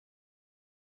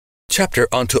 Chapter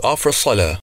on to offer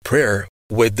salah, prayer,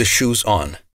 with the shoes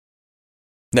on.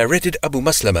 Narrated Abu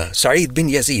Maslama Sa'id bin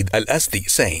Yazid al-Asdi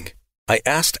saying, I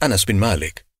asked Anas bin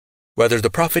Malik whether the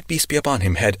Prophet, peace be upon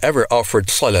him, had ever offered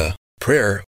salah,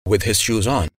 prayer, with his shoes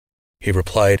on. He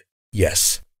replied,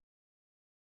 yes.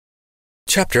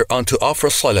 Chapter on to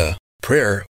offer salah,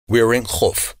 prayer, wearing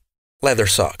khuf, leather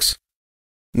socks.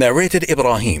 Narrated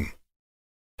Ibrahim,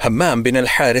 Hammam bin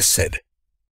al-Haris said,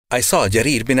 I saw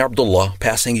Jarir bin Abdullah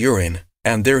passing urine,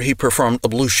 and there he performed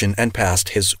ablution and passed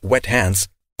his wet hands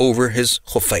over his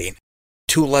khuffayn,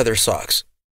 2 leather socks,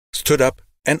 stood up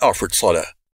and offered salah,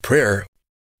 prayer.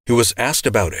 He was asked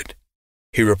about it.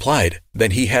 He replied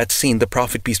that he had seen the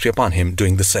Prophet, peace be upon him,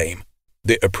 doing the same.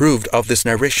 They approved of this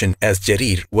narration as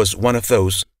Jarir was one of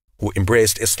those who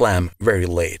embraced Islam very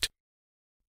late.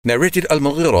 Narrated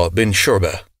Al-Mughira bin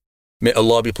Shurba, may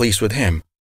Allah be pleased with him,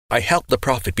 I helped the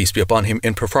Prophet, peace be upon him,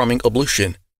 in performing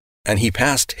ablution, and he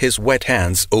passed his wet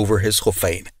hands over his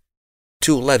khuffayn,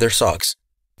 2 leather socks,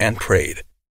 and prayed.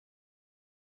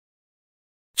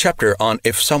 Chapter on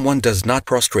if someone does not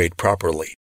prostrate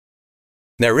properly.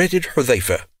 Narrated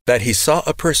Hudhayfa that he saw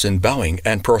a person bowing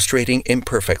and prostrating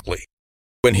imperfectly.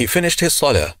 When he finished his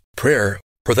salah, prayer,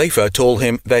 Hudhayfa told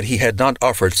him that he had not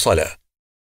offered salah.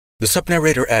 The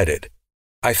sub-narrator added,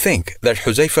 I think that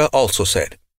Hudhayfa also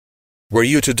said, were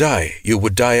you to die, you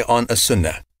would die on a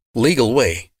sunnah, legal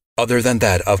way other than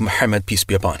that of Muhammad, peace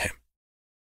be upon him.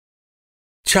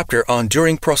 Chapter on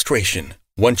during prostration,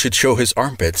 one should show his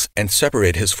armpits and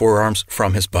separate his forearms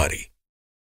from his body.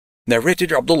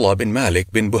 Narrated Abdullah bin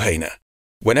Malik bin Buhayna.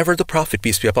 Whenever the Prophet,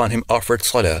 peace be upon him, offered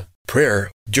salah,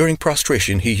 prayer, during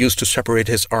prostration he used to separate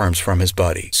his arms from his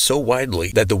body so widely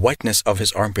that the whiteness of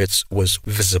his armpits was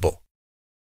visible.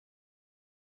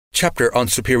 Chapter on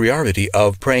superiority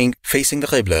of praying facing the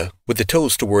Qibla with the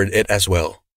toes toward it as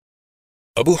well.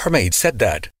 Abu Humayd said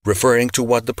that, referring to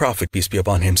what the Prophet, peace be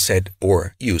upon him, said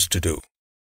or used to do.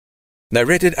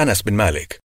 Narrated Anas bin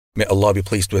Malik, may Allah be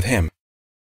pleased with him.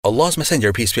 Allah's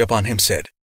Messenger, peace be upon him, said,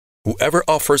 whoever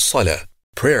offers salah,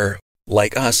 prayer,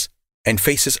 like us, and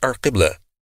faces our Qibla,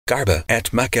 Kaaba,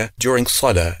 at Mecca during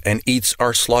salah and eats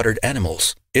our slaughtered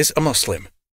animals, is a Muslim,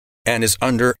 and is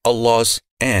under Allah's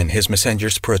and His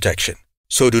Messenger's protection.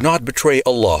 So do not betray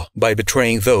Allah by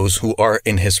betraying those who are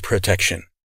in His protection.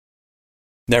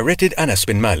 Narrated Anas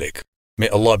bin Malik, may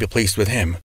Allah be pleased with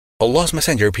him, Allah's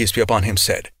Messenger, peace be upon him,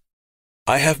 said,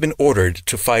 I have been ordered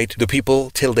to fight the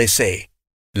people till they say,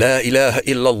 La ilaha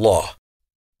illallah.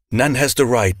 None has the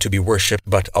right to be worshipped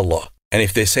but Allah. And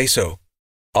if they say so,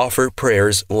 offer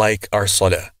prayers like our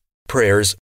salah,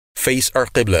 prayers, face our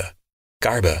Qibla,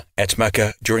 Kaaba, at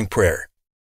Mecca during prayer,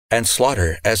 and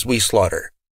slaughter as we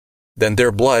slaughter. Then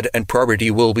their blood and property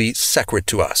will be sacred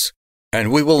to us, and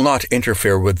we will not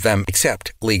interfere with them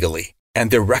except legally,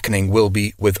 and their reckoning will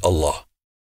be with Allah.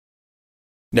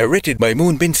 Narrated by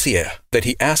Maymun bin Siyah that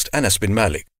he asked Anas bin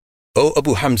Malik, O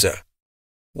Abu Hamza,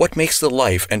 what makes the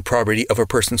life and property of a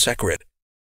person sacred?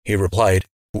 He replied,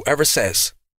 whoever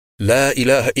says, La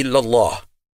ilaha illallah,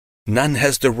 none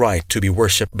has the right to be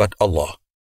worshipped but Allah,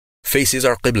 faces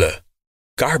our Qibla,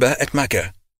 Kaaba at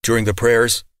Mecca, during the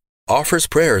prayers, offers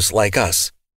prayers like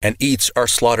us, and eats our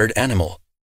slaughtered animal,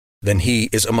 then he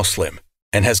is a Muslim,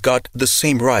 and has got the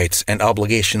same rights and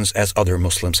obligations as other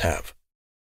Muslims have.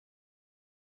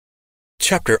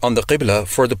 Chapter on the Qibla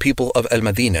for the people of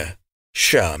Al-Madinah,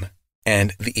 Sham,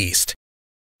 and the East.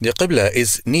 The Qibla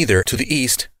is neither to the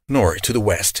east nor to the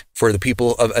west for the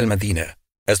people of Al-Madinah,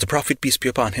 as the Prophet, peace be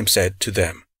upon him, said to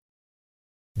them,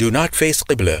 do not face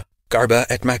Qibla, Kaaba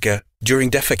at Mecca,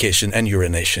 during defecation and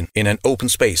urination in an open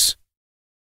space.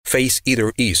 Face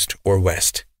either east or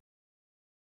west.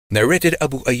 Narrated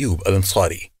Abu Ayyub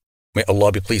al-Ansari, may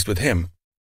Allah be pleased with him,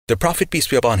 the Prophet, peace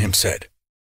be upon him, said,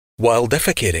 while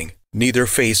defecating, neither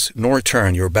face nor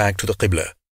turn your back to the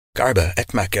Qibla, Kaaba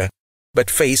at Mecca, but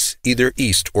face either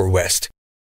east or west.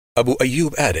 Abu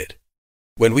Ayyub added,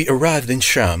 when we arrived in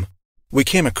Sham, we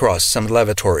came across some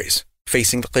lavatories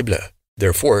facing the Qibla.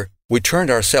 Therefore, we turned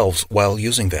ourselves while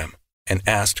using them and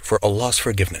asked for Allah's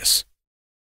forgiveness.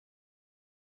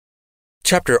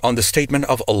 Chapter on the statement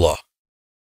of Allah.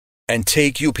 And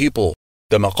take you people,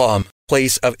 the maqam,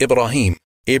 place of Ibrahim,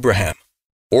 Abraham,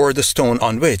 or the stone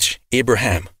on which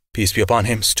Abraham, peace be upon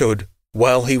him, stood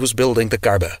while he was building the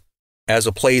Kaaba, as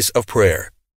a place of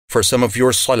prayer for some of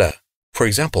your salah, for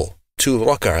example, 2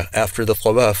 rak'ah after the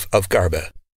tawaf of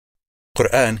Kaaba.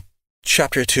 Quran,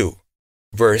 chapter 2,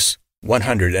 verse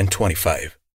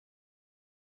 125.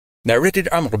 Narrated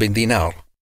Amr bin Dinar,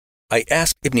 I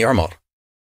asked Ibn Umar,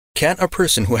 can a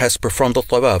person who has performed the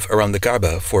tawaf around the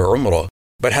Kaaba for Umrah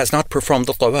but has not performed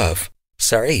the tawaf,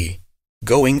 sa'i,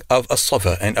 going of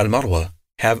As-Safa and Al-Marwa,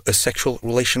 have a sexual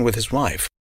relation with his wife?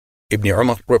 Ibn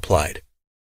Umar replied,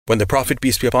 when the Prophet,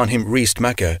 peace be upon him, reached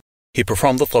Mecca, he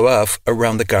performed the tawaf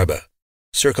around the Kaaba,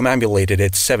 circumambulated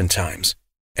it 7 times,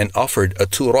 and offered a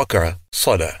 2 rak'ah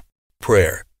salah,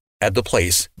 prayer, at the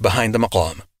place behind the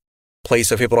maqam,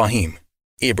 place of Ibrahim,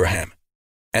 Abraham,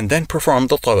 and then performed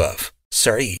the tawaf,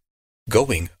 sa'i,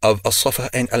 going of As-Safa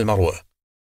and Al-Marwa.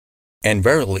 And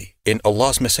verily, in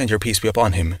Allah's Messenger, peace be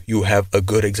upon him, you have a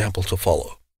good example to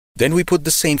follow. Then we put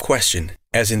the same question,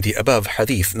 as in the above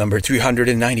Hadith number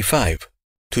 395,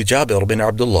 to Jabir bin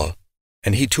Abdullah,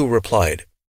 and he too replied,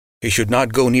 he should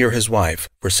not go near his wife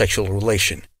for sexual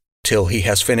relation till he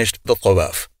has finished the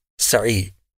tawaf,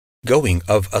 sa'i, going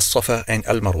of As-Safa and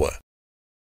Al-Marwa.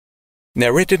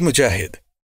 Narrated Mujahid,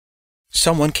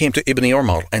 someone came to Ibn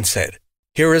Umar and said,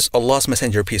 here is Allah's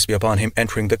Messenger, peace be upon him,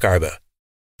 entering the Kaaba.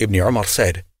 Ibn Umar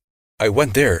said, I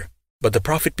went there, but the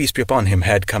Prophet, peace be upon him,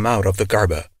 had come out of the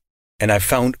Kaaba, and I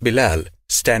found Bilal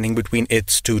standing between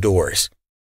its 2 doors.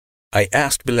 I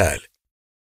asked Bilal,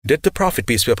 did the Prophet,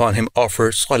 peace be upon him,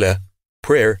 offer salah,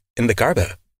 prayer, in the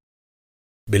Kaaba?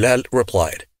 Bilal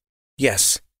replied,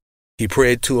 yes. He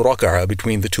prayed 2 rak'ah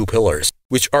between the 2 pillars,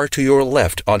 which are to your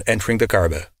left on entering the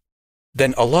Kaaba.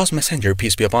 Then Allah's Messenger,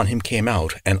 peace be upon him, came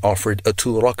out and offered a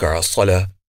 2 rak'ah salah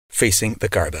facing the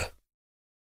Kaaba.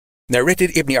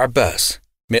 Narrated Ibn Abbas,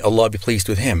 may Allah be pleased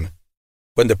with him,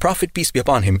 when the Prophet, peace be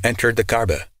upon him, entered the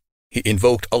Kaaba, he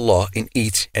invoked Allah in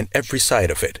each and every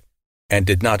side of it, and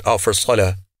did not offer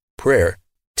salah, prayer,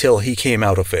 till he came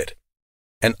out of it,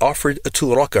 and offered a 2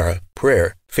 rak'ah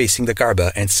prayer facing the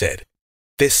Kaaba and said,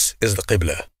 "This is the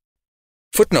Qibla."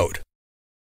 Footnote: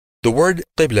 the word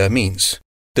Qibla means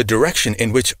the direction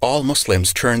in which all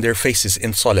Muslims turn their faces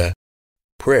in salah,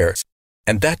 prayers,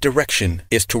 and that direction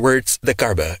is towards the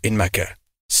Kaaba in Mecca,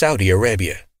 Saudi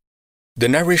Arabia. The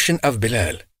narration of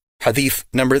Bilal, Hadith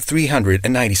number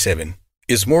 397,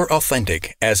 is more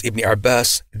authentic, as Ibn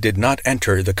Abbas did not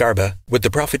enter the Kaaba with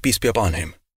the Prophet, peace be upon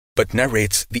him, but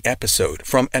narrates the episode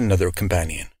from another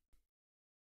companion.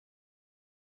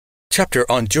 Chapter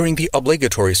on during the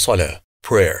obligatory salah,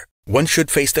 prayer, one should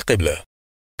face the Qibla,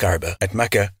 Kaaba at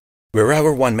Mecca,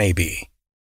 wherever one may be.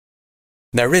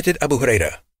 Narrated Abu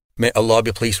Hurairah, may Allah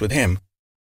be pleased with him,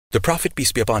 the Prophet,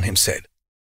 peace be upon him, said,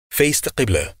 "Face the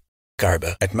Qibla,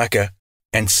 Kaaba at Mecca,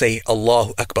 and say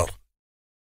Allahu Akbar."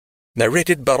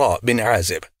 Narrated Bara bin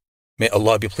Azib, may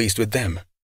Allah be pleased with them,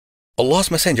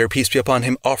 Allah's Messenger, peace be upon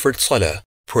him, offered salah,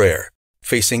 prayer,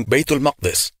 facing Baytul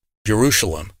Maqdis,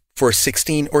 Jerusalem, for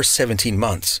 16 or 17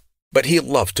 months, but he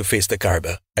loved to face the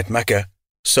Kaaba at Mecca,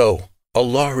 so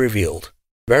Allah revealed,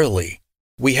 "Verily,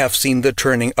 we have seen the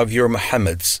turning of your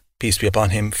Muhammad's, peace be upon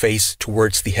him, face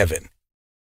towards the heaven."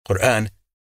 Quran,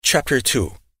 chapter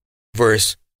 2,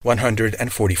 verse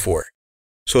 144.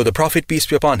 So the Prophet, peace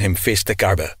be upon him, faced the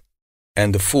Kaaba,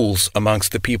 and the fools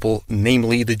amongst the people,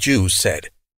 namely the Jews,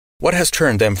 said, "What has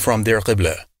turned them from their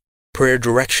Qibla, prayer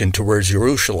direction towards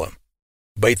Jerusalem,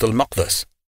 Bayt al-Maqdis,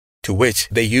 to which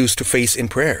they used to face in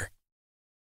prayer?"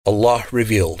 Allah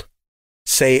revealed,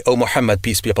 "Say, O Muhammad,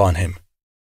 peace be upon him,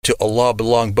 to Allah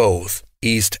belong both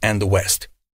east and the west.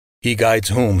 He guides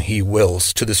whom He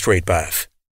wills to the straight path."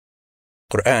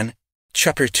 Quran,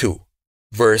 chapter 2,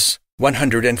 verse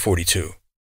 142.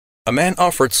 A man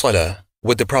offered salah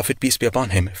with the Prophet, peace be upon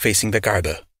him, facing the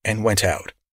Kaaba, and went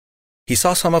out. He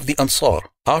saw some of the Ansar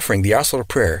offering the Asr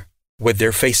prayer with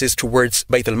their faces towards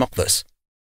Bayt al-Maqdis.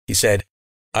 He said,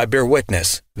 "I bear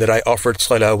witness that I offered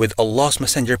salah with Allah's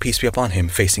Messenger, peace be upon him,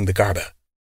 facing the Kaaba."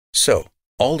 So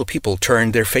all the people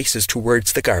turned their faces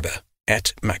towards the Kaaba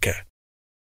at Mecca.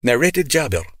 Narrated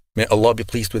Jabir, may Allah be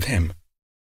pleased with him,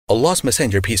 Allah's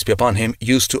Messenger, peace be upon him,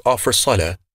 used to offer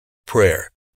salah,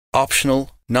 prayer,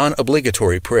 optional,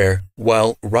 non-obligatory prayer,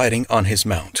 while riding on his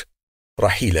mount,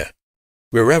 Rahila,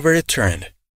 wherever it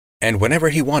turned, and whenever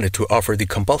he wanted to offer the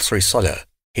compulsory salah,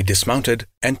 he dismounted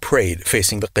and prayed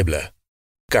facing the Qibla,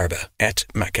 Kaaba at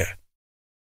Mecca.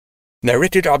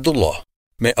 Narrated Abdullah,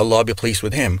 may Allah be pleased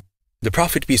with him, the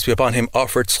Prophet, peace be upon him,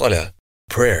 offered salah,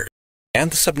 prayer,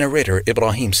 and the sub-narrator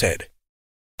Ibrahim said,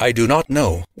 "I do not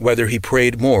know whether he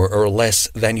prayed more or less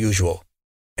than usual.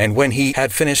 And when he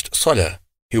had finished salah,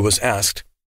 he was asked,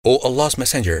 'O Allah's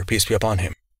Messenger, peace be upon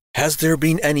him, has there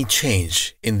been any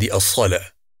change in the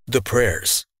As-Salat, the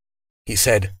prayers?' He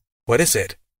said, 'What is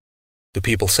it?' The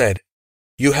people said,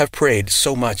 'You have prayed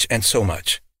so much and so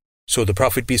much.' So the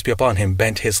Prophet, peace be upon him,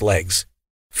 bent his legs,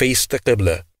 faced the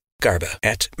Qibla, Kaaba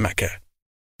at Mecca,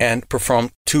 and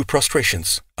performed 2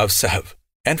 prostrations of sahv,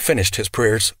 and finished his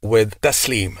prayers with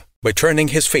taslim by turning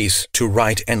his face to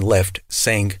right and left,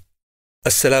 saying,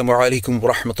 'Assalamu alaikum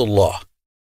wa rahmatullah.'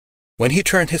 When he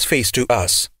turned his face to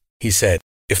us, he said,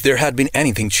 'If there had been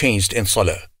anything changed in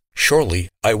salah, surely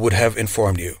I would have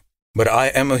informed you. But I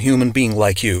am a human being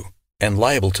like you, and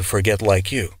liable to forget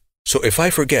like you. So if I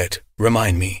forget,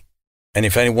 remind me. And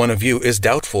if any one of you is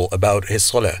doubtful about his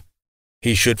salah,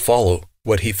 he should follow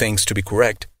what he thinks to be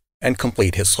correct, and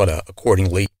complete his salah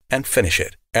accordingly, and finish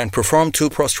it, and perform 2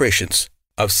 prostrations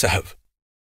of sahv."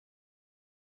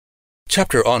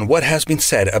 Chapter on what has been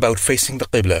said about facing the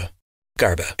Qibla,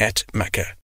 Kaaba at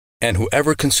Mecca, and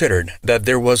whoever considered that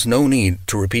there was no need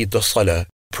to repeat the salah,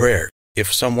 prayer,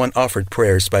 if someone offered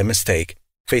prayers by mistake,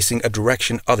 facing a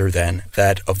direction other than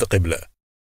that of the Qibla.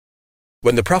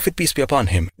 When the Prophet, peace be upon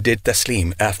him, did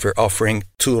taslim after offering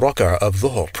 2 rak'ah of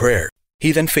dhuhr prayer,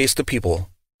 he then faced the people,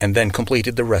 and then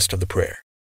completed the rest of the prayer.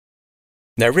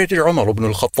 Narrated Umar ibn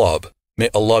al-Khattab, may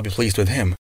Allah be pleased with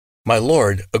him, "My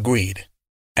Lord agreed,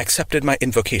 accepted my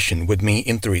invocation with me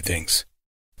in 3 things.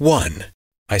 1.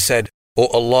 I said, 'O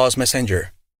Allah's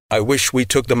Messenger, I wish we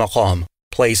took the maqam,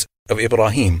 place of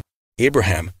Abraham,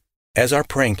 as our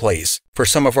praying place for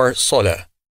some of our salah,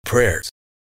 prayers.'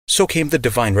 So came the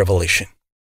divine revelation.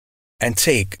 'And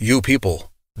take, you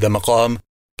people, the maqam,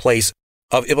 place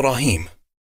of Ibrahim,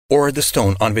 or the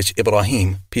stone on which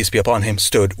Ibrahim, peace be upon him,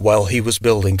 stood while he was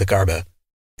building the Kaaba,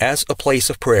 as a place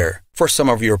of prayer for some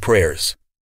of your prayers.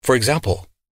 For example,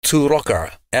 2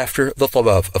 rak'ah after the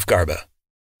tawaf of Kaaba,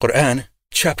 Quran,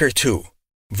 chapter 2,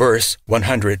 verse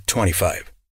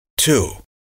 125. 2.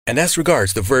 And as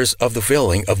regards the verse of the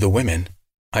veiling of the women,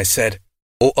 I said,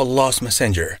 O Allah's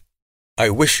Messenger,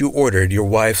 I wish you ordered your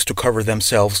wives to cover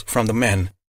themselves from the men,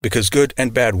 because good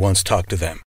and bad ones talk to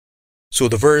them. So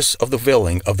the verse of the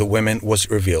veiling of the women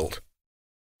was revealed.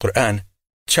 Quran,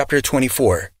 chapter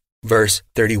 24, verse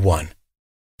 31,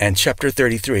 and chapter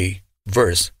 33,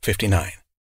 verse 59.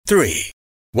 3.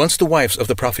 Once the wives of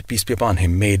the Prophet peace be upon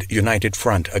him made united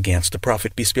front against the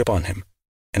Prophet peace be upon him,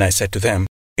 and I said to them,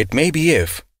 it may be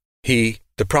if he,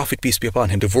 the Prophet peace be upon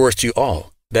him, divorced you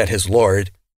all, that his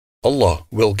Lord, Allah,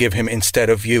 will give him instead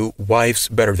of you wives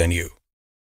better than you.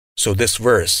 So this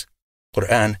verse,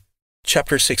 Quran,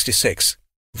 chapter 66,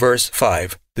 verse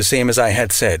 5, the same as I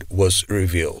had said, was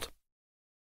revealed.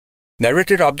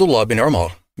 Narrated Abdullah bin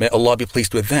Umar, may Allah be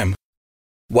pleased with them,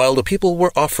 while the people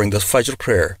were offering the Fajr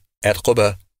prayer at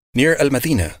Quba, near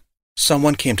Al-Madinah,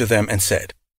 someone came to them and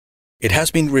said, it has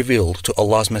been revealed to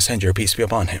Allah's Messenger, peace be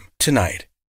upon him, tonight,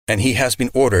 and he has been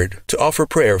ordered to offer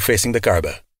prayer facing the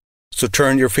Kaaba. So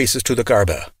turn your faces to the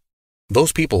Kaaba.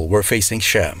 Those people were facing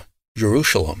Sham,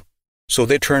 Jerusalem, so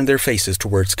they turned their faces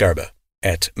towards Kaaba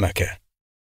at Mecca.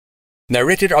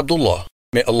 Narrated Abdullah,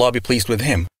 may Allah be pleased with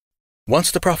him,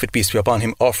 once the Prophet peace be upon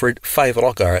him offered 5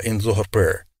 rak'ah in Zuhr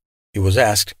prayer. He was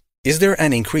asked, is there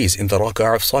an increase in the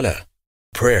rak'ah of Salah,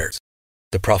 prayers?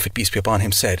 The Prophet peace be upon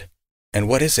him said, and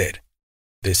what is it?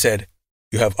 They said,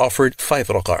 you have offered 5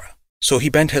 rak'ah. So he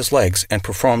bent his legs and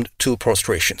performed 2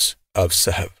 prostrations of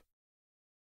sahv.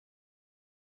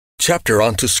 Chapter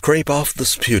on to scrape off the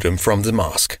sputum from the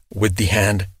mosque with the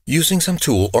hand using some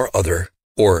tool or other,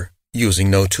 or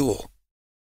using no tool.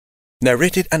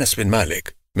 Narrated Anas bin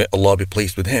Malik, may Allah be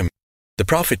pleased with him, the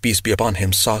Prophet peace be upon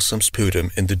him saw some sputum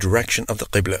in the direction of the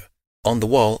Qibla, on the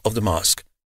wall of the mosque,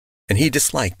 and he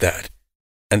disliked that,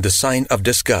 and the sign of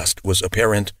disgust was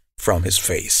apparent from his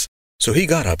face. So he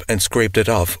got up and scraped it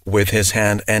off with his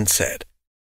hand and said,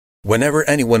 whenever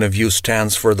any one of you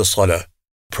stands for the Salah,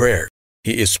 prayer,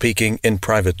 he is speaking in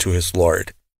private to his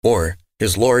Lord, or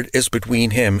his Lord is between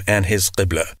him and his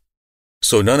Qibla.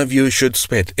 So none of you should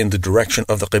spit in the direction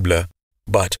of the Qibla,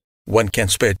 but one can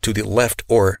spit to the left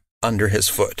or under his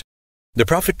foot. The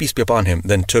Prophet peace be upon him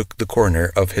then took the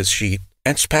corner of his sheet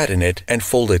and spat in it and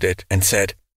folded it and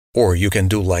said, or you can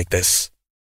do like this.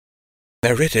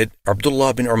 Narrated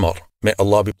Abdullah bin Umar, may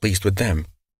Allah be pleased with them,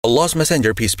 Allah's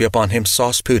Messenger peace be upon him saw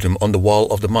sputum on the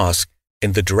wall of the mosque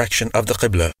in the direction of the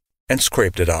Qibla and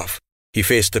scraped it off. He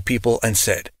faced the people and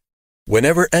said,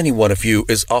 whenever any one of you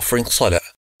is offering Salah,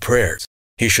 prayers,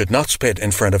 he should not spit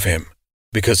in front of him,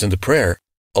 because in the prayer,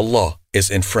 Allah is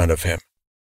in front of him.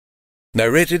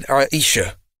 Narrated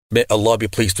Aisha, may Allah be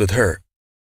pleased with her,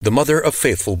 the mother of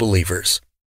faithful believers.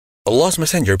 Allah's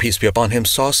Messenger peace be upon him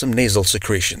saw some nasal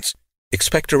secretions,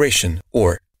 expectoration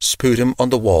or sputum on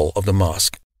the wall of the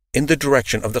mosque in the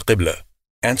direction of the Qibla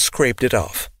and scraped it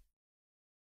off.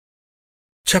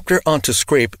 Chapter on to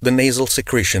scrape the nasal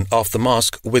secretion off the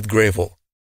mosque with gravel.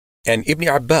 And Ibn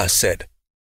Abbas said,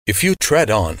 if you tread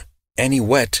on any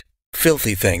wet,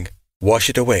 filthy thing, wash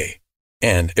it away,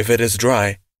 and if it is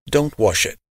dry, don't wash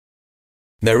it.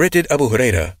 Narrated Abu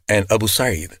Hurairah and Abu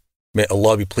Sa'id, may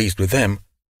Allah be pleased with them,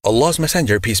 Allah's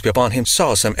Messenger peace be upon him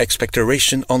saw some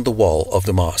expectoration on the wall of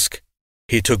the mosque.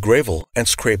 He took gravel and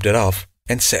scraped it off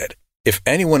and said, if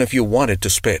any one of you wanted to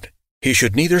spit, he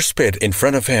should neither spit in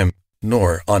front of him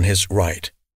nor on his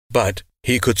right, but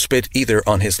he could spit either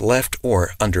on his left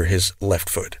or under his left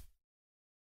foot.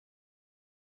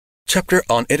 Chapter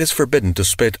on it is forbidden to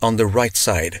spit on the right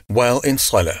side while in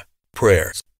Salah,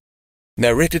 prayers.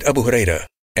 Narrated Abu Hurairah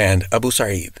and Abu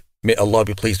Sa'id, may Allah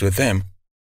be pleased with them,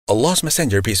 Allah's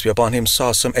Messenger peace be upon him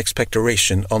saw some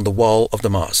expectoration on the wall of the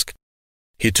mosque.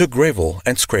 He took gravel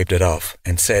and scraped it off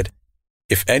and said,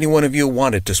 if any one of you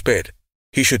wanted to spit,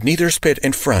 he should neither spit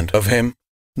in front of him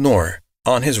nor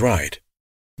on his right,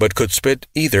 but could spit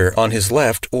either on his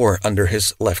left or under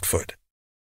his left foot.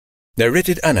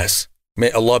 Narrated Anas, may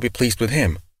Allah be pleased with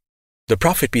him, the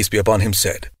Prophet peace be upon him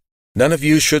said, none of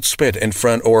you should spit in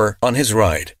front or on his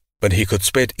right, but he could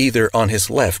spit either on his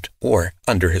left or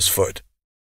under his foot.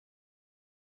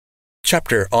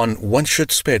 Chapter on one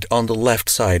should spit on the left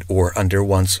side or under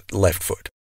one's left foot.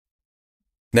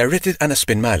 Narrated Anas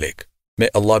bin Malik, may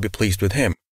Allah be pleased with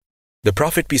him, the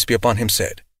Prophet peace be upon him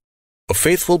said, a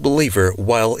faithful believer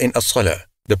while in As-Salat,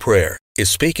 the prayer, is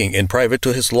speaking in private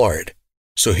to his Lord,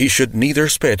 so he should neither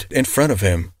spit in front of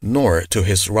him nor to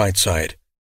his right side,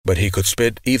 but he could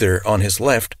spit either on his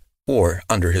left or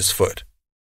under his foot.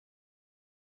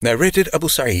 Narrated Abu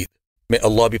Sa'id, may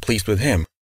Allah be pleased with him,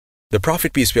 The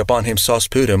Prophet, peace be upon him, saw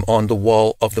sputum on the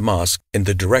wall of the mosque in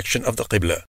the direction of the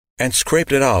Qibla and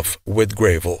scraped it off with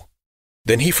gravel.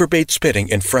 Then he forbade spitting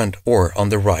in front or on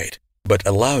the right, but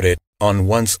allowed it on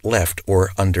one's left or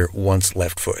under one's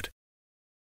left foot.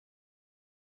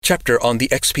 Chapter on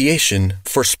the expiation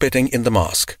for spitting in the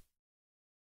mosque.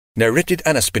 Narrated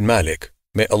Anas bin Malik,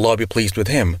 may Allah be pleased with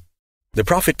him, the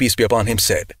Prophet, peace be upon him,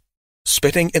 said,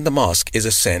 "Spitting in the mosque is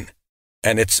a sin,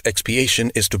 and its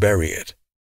expiation is to bury it."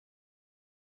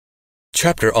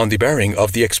 Chapter on the burying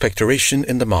of the expectoration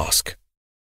in the mosque.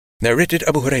 Narrated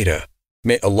Abu Huraira,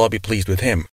 may Allah be pleased with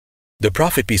him, the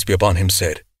Prophet, peace be upon him,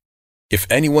 said, "If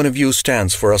any one of you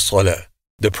stands for As-Salat,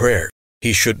 the prayer,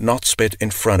 he should not spit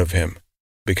in front of him,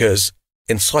 because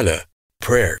in Salah,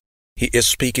 prayer, he is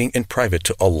speaking in private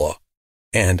to Allah,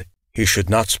 and he should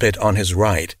not spit on his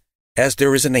right, as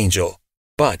there is an angel,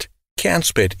 but can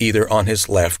spit either on his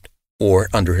left or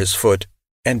under his foot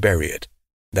and bury it.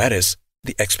 That is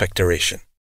the expectoration.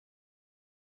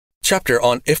 Chapter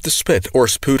on if the spit or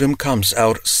sputum comes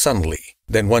out suddenly,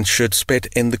 then one should spit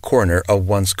in the corner of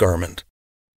one's garment.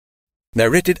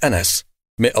 Narrated Anas,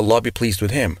 may Allah be pleased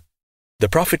with him, the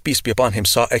Prophet, peace be upon him,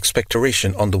 saw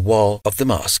expectoration on the wall of the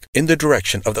mosque in the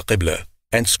direction of the Qibla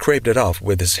and scraped it off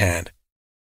with his hand.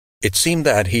 It seemed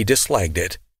that he disliked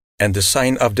it, and the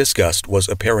sign of disgust was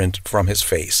apparent from his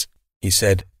face. He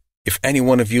said, "If any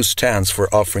one of you stands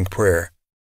for offering prayer,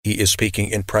 he is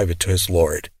speaking in private to his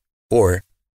Lord, or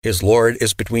his Lord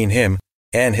is between him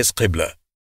and his Qibla.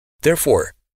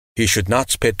 Therefore, he should not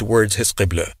spit towards his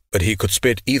Qibla, but he could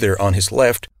spit either on his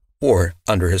left or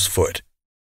under his foot."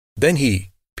 Then he,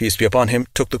 peace be upon him,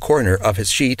 took the corner of his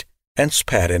sheet and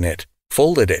spat in it,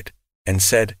 folded it, and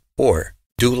said, or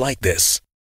do like this.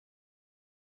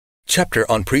 Chapter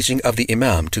on preaching of the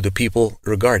Imam to the people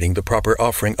regarding the proper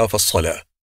offering of As-Salat,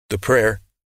 the prayer,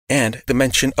 and the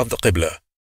mention of the Qibla,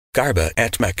 Kaaba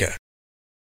at Mecca.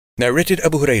 Narrated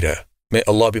Abu Huraira, may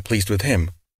Allah be pleased with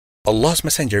him, Allah's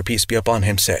Messenger, peace be upon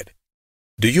him, said,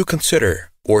 "Do you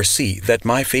consider or see that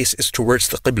my face is towards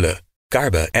the Qibla,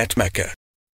 Kaaba at Mecca?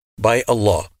 By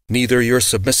Allah, neither your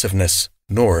submissiveness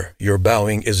nor your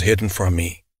bowing is hidden from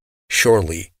me.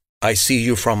 Surely, I see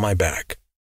you from my back."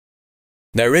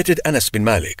 Narrated Anas bin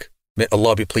Malik, may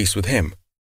Allah be pleased with him,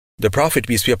 the Prophet,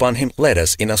 peace be upon him, led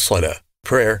us in a salah,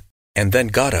 prayer, and then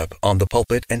got up on the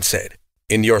pulpit and said,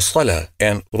 "In your salah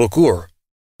and ruku',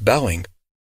 bowing,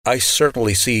 I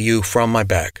certainly see you from my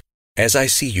back, as I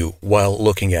see you while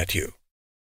looking at you."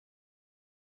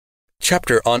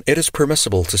 Chapter on it is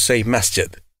permissible to say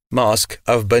masjid, mosque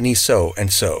of Bani so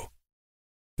and so.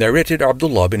 Narrated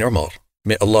Abdullah bin Umar,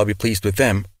 may Allah be pleased with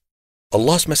them,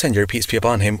 Allah's Messenger, peace be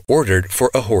upon him, ordered for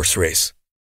a horse race.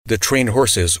 The trained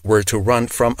horses were to run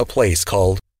from a place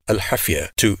called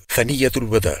Al-Hafya to Thaniyatul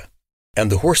Wada,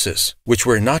 and the horses which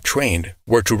were not trained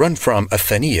were to run from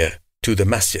Al-Thaniya to the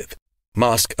masjid,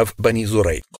 mosque of Bani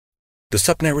Zurayq. The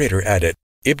sub-narrator added,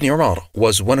 Ibn Umar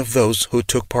was one of those who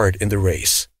took part in the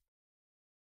race.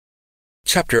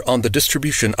 Chapter on the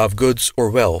distribution of goods or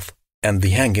wealth and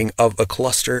the hanging of a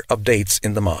cluster of dates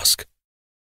in the mosque.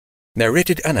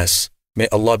 Narrated Anas, may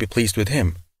Allah be pleased with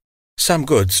him, some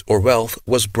goods or wealth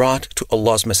was brought to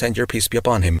Allah's Messenger, peace be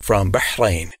upon him, from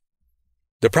Bahrain.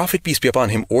 The Prophet, peace be upon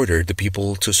him, ordered the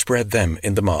people to spread them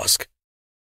in the mosque.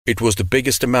 It was the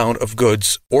biggest amount of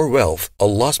goods or wealth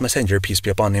Allah's Messenger, peace be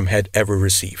upon him, had ever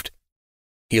received.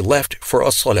 He left for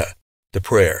As-Salat, the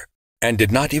prayer, and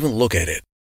did not even look at it.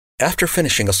 After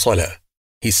finishing As-Salat,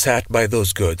 he sat by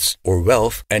those goods or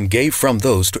wealth and gave from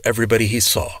those to everybody he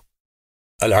saw.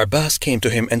 Al-Abbas came to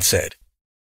him and said,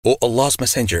 "O Allah's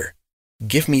Messenger,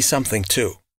 give me something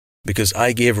too, because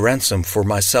I gave ransom for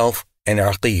myself and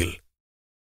Aqil."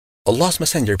 Allah's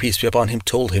Messenger, peace be upon him,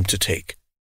 told him to take.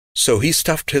 So he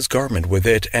stuffed his garment with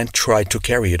it and tried to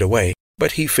carry it away,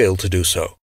 but he failed to do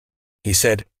so. He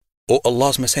said, "O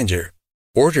Allah's Messenger,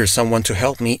 order someone to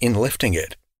help me in lifting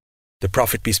it." The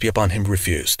Prophet, peace be upon him,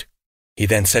 refused. He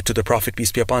then said to the Prophet,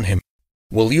 peace be upon him,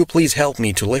 "Will you please help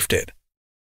me to lift it?"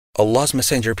 Allah's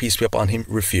Messenger, peace be upon him,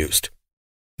 refused.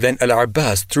 Then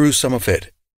Al-Abbas threw some of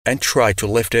it and tried to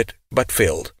lift it, but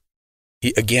failed.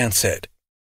 He again said,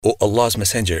 "O Allah's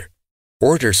Messenger,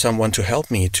 order someone to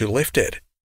help me to lift it."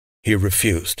 He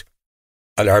refused.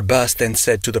 Al-Abbas then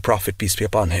said to the Prophet, peace be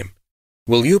upon him,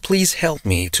 "Will you please help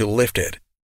me to lift it?"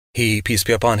 He, peace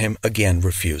be upon him, again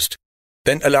refused.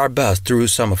 Then Al-Abbas threw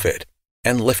some of it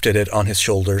and lifted it on his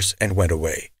shoulders and went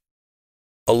away.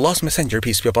 Allah's Messenger,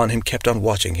 peace be upon him, kept on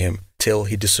watching him till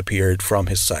he disappeared from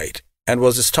his sight and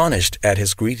was astonished at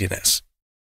his greediness.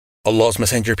 Allah's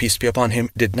Messenger, peace be upon him,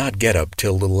 did not get up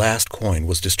till the last coin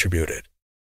was distributed.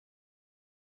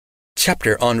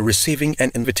 Chapter on receiving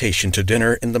an invitation to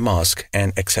dinner in the mosque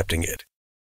and accepting it.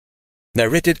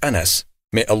 Narrated Anas,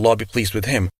 may Allah be pleased with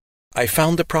him, I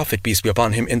found the Prophet, peace be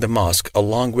upon him, in the mosque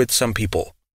along with some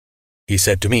people. He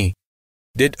said to me,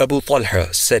 "Did Abu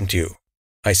Talha send you?"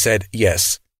 I said,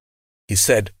 "Yes." He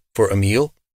said, "For a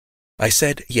meal?" I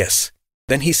said, "Yes."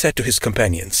 Then he said to his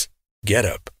companions, "Get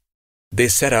up." They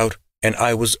set out, and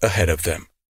I was ahead of them.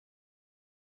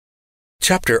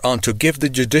 Chapter on to give the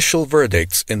judicial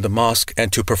verdicts in the mosque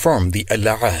and to perform the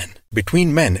al-la'an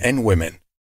between men and women,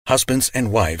 husbands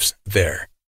and wives there.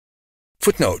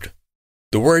 Footnote: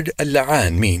 the word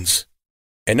al-la'an means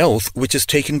an oath which is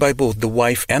taken by both the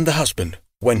wife and the husband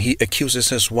when he accuses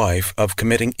his wife of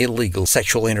committing illegal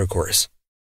sexual intercourse.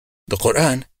 The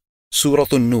Quran, Surah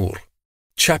An-Nur,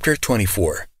 Chapter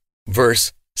 24,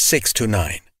 verse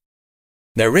 6-9.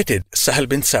 Narrated Sahal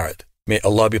bin Sa'd, may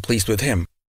Allah be pleased with him,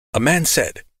 a man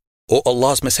said, "O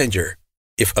Allah's Messenger,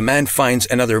 if a man finds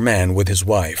another man with his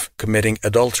wife committing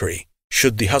adultery,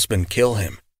 should the husband kill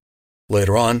him?"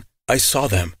 Later on, I saw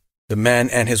them, the man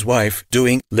and his wife,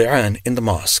 doing li'an in the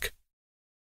mosque.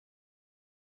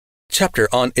 Chapter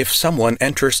on if someone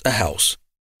enters a house,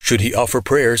 should he offer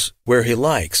prayers where he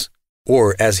likes,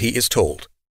 or as he is told,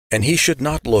 and he should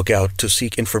not look out to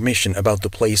seek information about the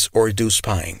place or do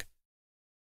spying.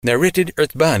 Narrated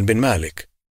Utban bin Malik,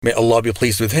 may Allah be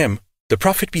pleased with him, the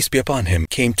Prophet, peace be upon him,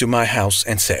 came to my house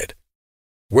and said,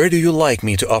 "Where do you like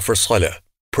me to offer salah,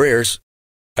 prayers?"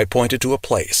 I pointed to a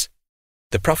place.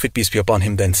 The Prophet, peace be upon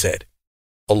him, then said,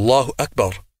 "Allahu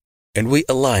Akbar," and we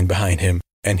aligned behind him,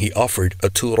 and he offered a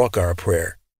 2-rak'ah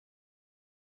prayer.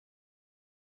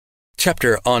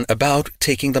 Chapter on about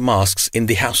taking the mosques in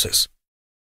the houses.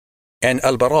 And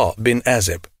Al-Bara bin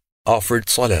Azib offered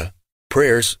salah,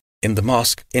 prayers, in the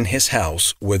mosque in his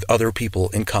house with other people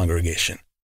in congregation.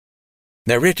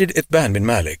 Narrated Itban bin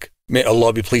Malik, may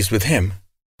Allah be pleased with him,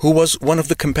 who was one of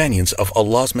the companions of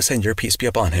Allah's Messenger, peace be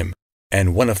upon him,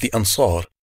 and one of the Ansar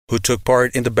who took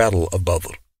part in the battle of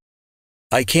Badr.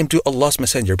 I came to Allah's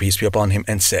Messenger, peace be upon him,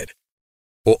 and said,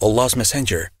 "O Allah's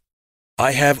Messenger,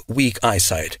 I have weak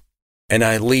eyesight, and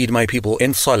I lead my people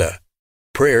in salah,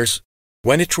 prayers.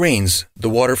 When it rains, the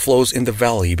water flows in the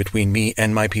valley between me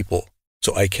and my people,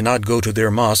 so I cannot go to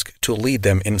their mosque to lead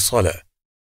them in salah.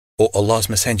 O Allah's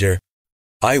Messenger,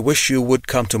 I wish you would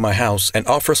come to my house and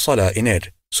offer salah in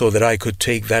it, so that I could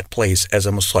take that place as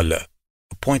a musalla,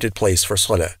 appointed place for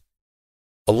salah."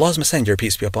 Allah's Messenger,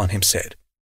 peace be upon him, said,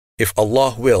 "If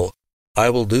Allah will,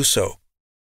 I will do so."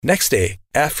 Next day,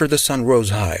 after the sun rose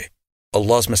high,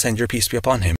 Allah's Messenger, peace be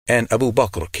upon him, and Abu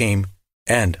Bakr came,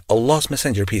 and Allah's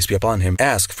Messenger, peace be upon him,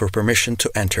 asked for permission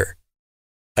to enter.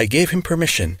 I gave him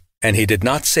permission, and he did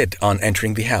not sit on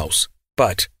entering the house,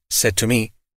 but said to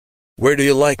me, "Where do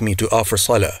you like me to offer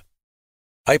salah?"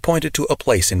 I pointed to a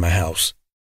place in my house.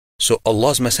 So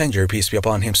Allah's Messenger, peace be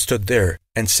upon him, stood there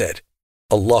and said,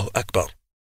 "Allahu Akbar."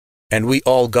 And we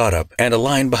all got up and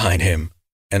aligned behind him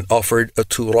and offered a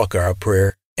 2-rak'ah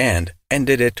prayer and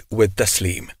ended it with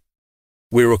taslim.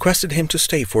 We requested him to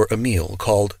stay for a meal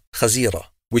called khazira,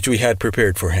 which we had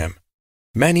prepared for him.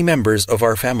 Many members of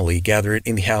our family gathered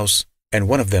in the house, and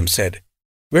one of them said,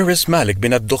 "Where is Malik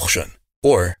bin ad-Dukhshan,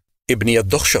 or Ibn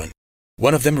ad-Dukhshan?"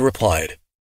 One of them replied,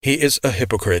 "He is a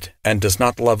hypocrite and does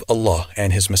not love Allah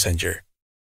and His Messenger."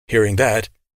 Hearing that,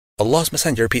 Allah's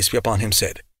Messenger, peace be upon him,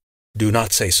 said, "Do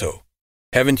not say so.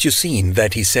 Haven't you seen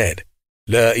that he said,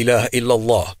 'La ilaha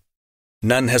illallah,'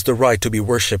 none has the right to be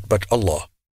worshipped but Allah,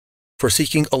 for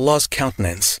seeking Allah's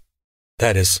countenance,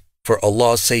 that is, for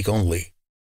Allah's sake only.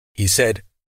 He said,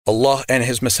 'Allah and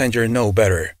His Messenger know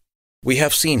better. We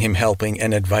have seen him helping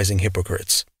and advising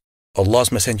hypocrites.'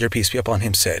 Allah's Messenger, peace be upon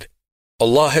him, said,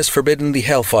 'Allah has forbidden the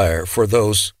hellfire for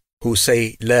those who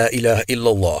say, La ilaha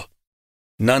illallah.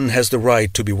 None has the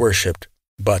right to be worshipped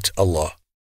but Allah,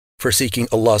 for seeking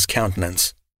Allah's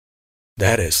countenance,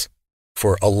 that is,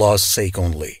 for Allah's sake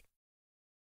only."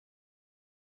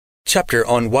 Chapter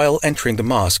on while entering the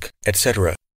mosque,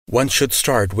 etc., one should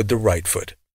start with the right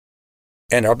foot.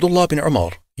 And Abdullah bin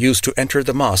Umar used to enter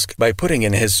the mosque by putting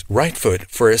in his right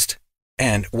foot first,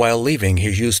 and while leaving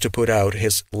he used to put out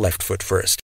his left foot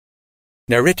first.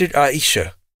 Narrated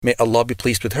Aisha, may Allah be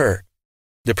pleased with her,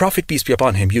 the Prophet, peace be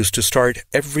upon him, used to start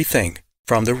everything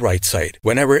from the right side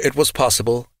whenever it was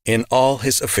possible in all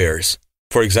his affairs,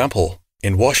 for example,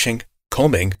 in washing,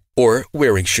 combing, or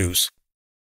wearing shoes.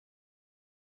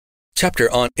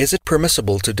 Chapter on is it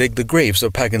permissible to dig the graves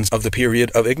of pagans of the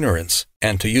period of ignorance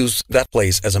and to use that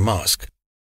place as a mosque?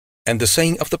 And the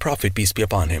saying of the Prophet, peace be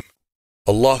upon him,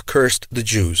 Allah cursed the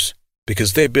Jews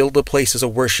because they build the places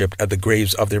of worship at the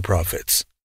graves of their prophets.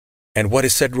 And what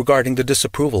is said regarding the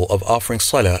disapproval of offering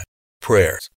salah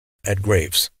prayer, at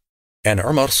graves. And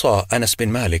Umar saw Anas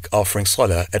bin Malik offering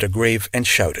salah at a grave and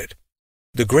shouted,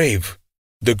 "The grave!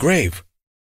 The grave!"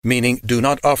 meaning do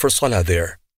not offer salah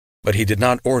there, but he did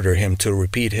not order him to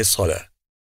repeat his salah.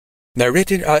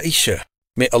 Narrated Aisha,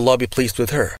 may Allah be pleased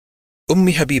with her,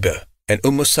 Habiba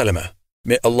and Salama,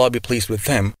 may Allah be pleased with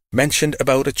them, mentioned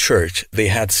about a church they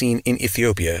had seen in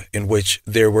Ethiopia in which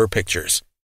there were pictures.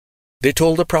 They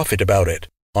told the Prophet about it,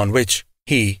 on which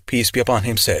he, peace be upon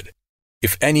him, said,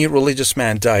 if any religious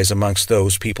man dies amongst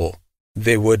those people,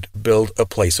 they would build a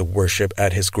place of worship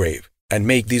at his grave and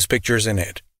make these pictures in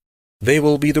it. They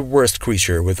will be the worst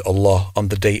creature with Allah on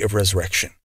the day of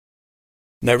resurrection.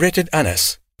 Narrated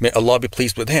Anas, may Allah be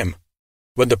pleased with him,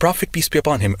 when the Prophet, peace be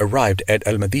upon him, arrived at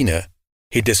Al-Madinah,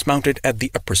 he dismounted at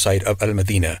the upper side of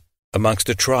Al-Madinah amongst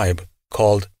a tribe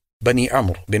called Bani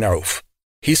Amr bin Auf.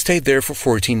 He stayed there for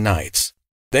 14 nights.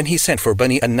 Then he sent for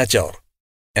Bani al-Najjar,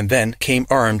 and then came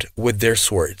armed with their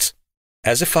swords.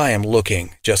 As if I am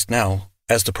looking just now,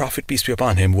 as the Prophet, peace be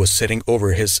upon him, was sitting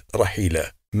over his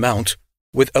rahila, mount,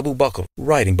 with Abu Bakr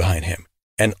riding behind him,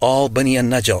 and all Bani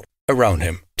al-Najjar around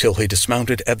him, till he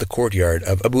dismounted at the courtyard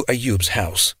of Abu Ayyub's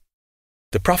house.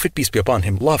 The Prophet, peace be upon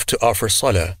him, loved to offer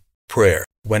salah, prayer,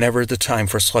 whenever the time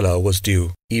for salah was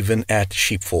due, even at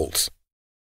sheepfolds.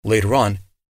 Later on,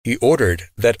 he ordered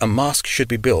that a mosque should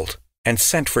be built, and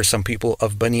sent for some people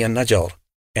of Bani al-Najjar,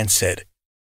 and said,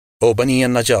 O Bani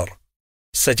al-Najjar,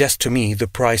 suggest to me the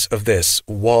price of this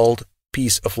walled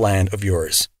piece of land of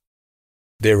yours.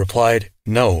 They replied,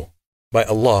 No, by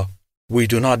Allah, we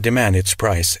do not demand its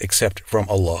price except from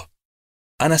Allah.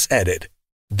 Anas added,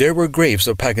 there were graves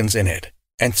of pagans in it,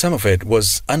 and some of it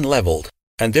was unleveled,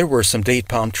 and there were some date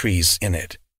palm trees in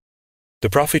it. The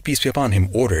Prophet, peace be upon him,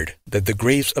 ordered that the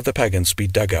graves of the pagans be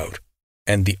dug out,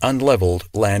 and the unleveled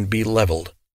land be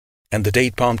leveled, and the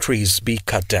date palm trees be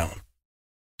cut down.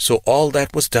 So all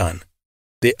that was done.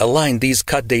 They aligned these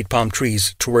cut date palm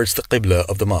trees towards the qibla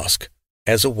of the mosque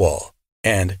as a wall,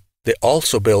 and they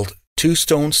also built 2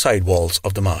 stone side walls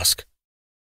of the mosque.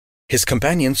 His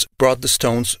companions brought the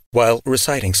stones while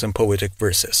reciting some poetic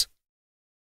verses.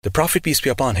 The Prophet, peace be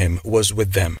upon him, was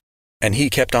with them, and he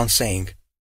kept on saying,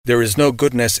 there is no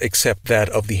goodness except that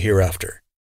of the hereafter.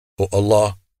 O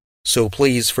Allah, so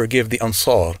please forgive the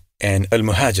Ansar and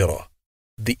Al-Muhajirah,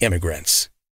 the immigrants.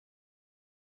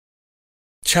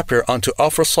 Chapter on to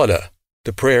offer salah,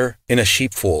 the prayer in a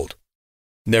sheepfold.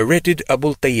 Narrated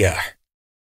Abu Tayyah.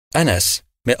 Anas,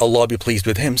 may Allah be pleased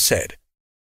with him, said,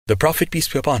 the Prophet, peace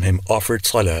be upon him, offered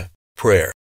salah,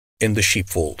 prayer, in the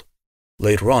sheepfold.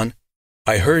 Later on,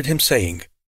 I heard him saying,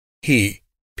 he,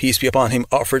 peace be upon him,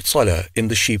 offered salah in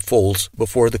the sheepfolds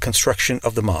before the construction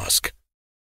of the mosque.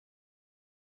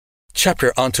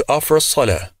 Chapter on to offer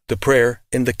salah, the prayer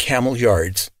in the camel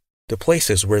yards, the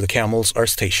places where the camels are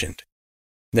stationed.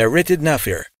 Narrated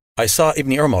Nafir, I saw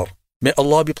Ibn Umar, may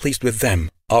Allah be pleased with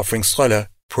them, offering salah,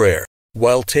 prayer,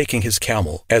 while taking his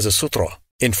camel as a sutra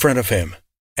in front of him.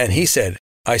 And he said,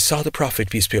 I saw the Prophet,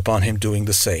 peace be upon him, doing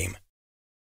the same.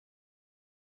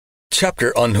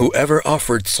 Chapter on whoever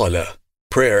offered salah,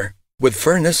 prayer, with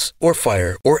furnace or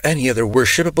fire or any other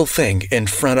worshipable thing in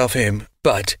front of him,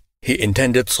 but he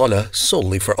intended salah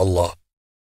solely for Allah.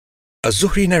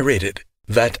 Az-Zuhri narrated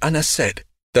that Anas said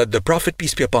that the Prophet,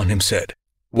 peace be upon him, said,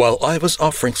 while I was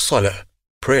offering salah,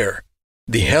 prayer,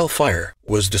 the hellfire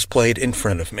was displayed in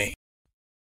front of me.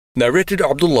 Narrated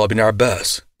Abdullah bin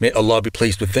Abbas, may Allah be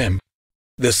pleased with them,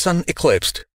 the sun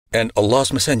eclipsed, and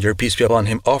Allah's Messenger, peace be upon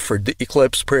him, offered the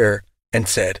eclipse prayer and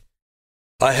said,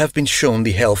 I have been shown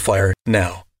the hellfire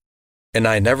now, and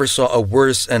I never saw a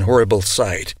worse and horrible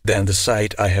sight than the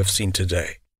sight I have seen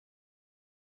today.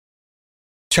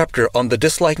 Chapter on the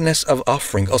dislikeness of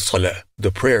offering as-salah,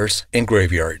 the prayers in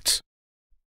graveyards.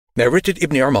 Narrated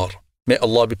Ibn Umar, may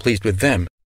Allah be pleased with them,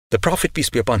 the Prophet, peace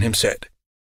be upon him, said,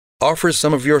 offer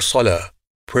some of your salah,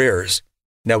 prayers,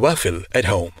 nawafil at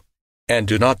home, and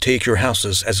do not take your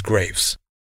houses as graves.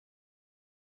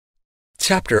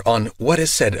 Chapter on what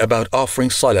is said about offering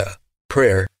salah,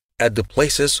 prayer, at the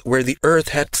places where the earth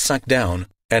had sunk down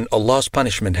and Allah's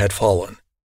punishment had fallen.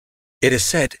 It is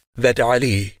said that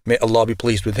Ali, may Allah be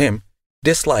pleased with him,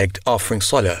 disliked offering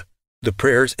salah, the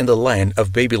prayers in the land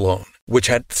of Babylon, which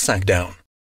had sunk down.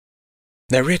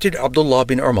 Narrated Abdullah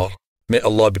bin Umar, may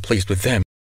Allah be pleased with them,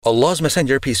 Allah's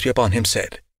Messenger, peace be upon him,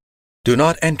 said, do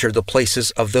not enter the places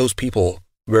of those people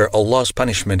where Allah's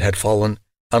punishment had fallen,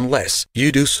 unless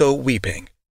you do so weeping.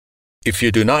 If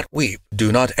you do not weep,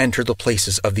 do not enter the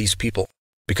places of these people,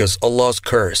 because Allah's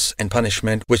curse and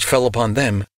punishment which fell upon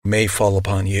them may fall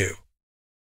upon you.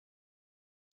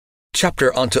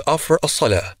 Chapter on to offer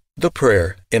as-salah, the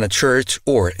prayer in a church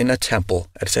or in a temple,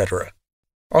 etc.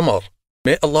 Umar,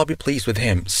 may Allah be pleased with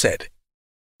him, said,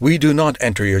 "We do not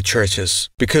enter your churches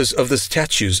because of the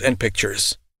statues and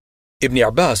pictures." Ibn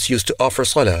Abbas used to offer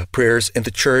salah prayers in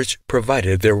the church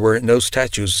provided there were no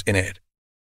statues in it.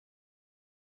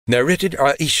 Narrated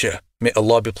Aisha, may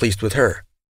Allah be pleased with her,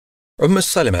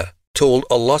 Salama told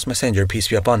Allah's Messenger, peace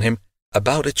be upon him,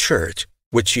 about a church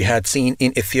which she had seen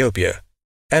in Ethiopia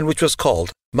and which was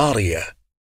called Maria.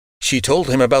 She told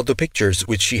him about the pictures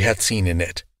which she had seen in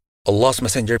it. Allah's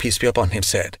Messenger, peace be upon him,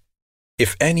 said,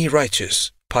 "If any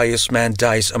righteous, pious man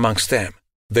dies amongst them,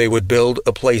 they would build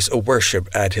a place of worship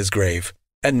at his grave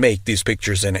and make these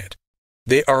pictures in it.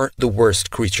 They are the worst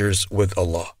creatures with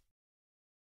Allah."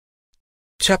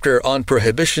 Chapter on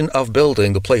Prohibition of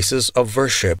Building the Places of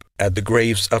Worship at the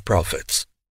Graves of Prophets.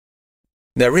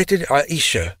 Narrated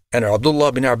Aisha and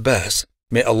Abdullah bin Abbas,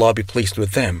 may Allah be pleased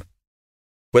with them.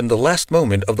 When the last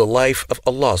moment of the life of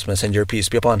Allah's Messenger, peace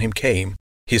be upon him, came,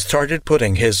 he started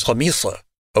putting his khamisa,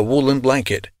 a woolen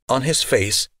blanket, on his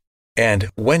face,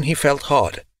 and when he felt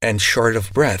hot and short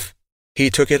of breath, he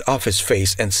took it off his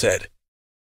face and said,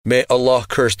 "May Allah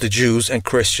curse the Jews and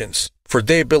Christians, for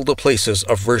they build the places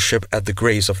of worship at the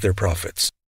graves of their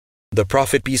prophets." The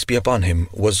Prophet, peace be upon him,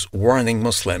 was warning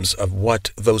Muslims of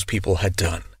what those people had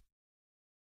done.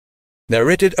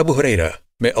 Narrated Abu Huraira,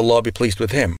 may Allah be pleased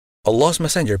with him, Allah's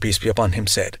Messenger, peace be upon him,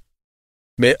 said,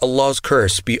 "May Allah's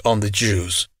curse be on the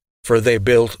Jews, for they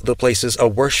built the places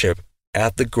of worship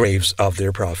at the graves of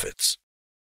their prophets."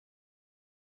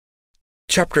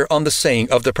 Chapter on the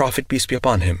saying of the Prophet, peace be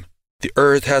upon him, "The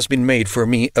earth has been made for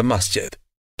me a masjid,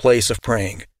 place of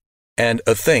praying, and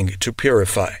a thing to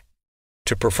purify,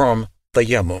 to perform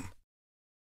tayammum."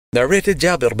 Narrated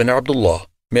Jabir bin Abdullah,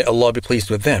 may Allah be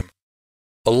pleased with them,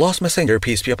 Allah's Messenger,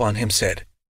 peace be upon him, said,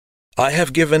 "I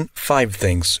have given 5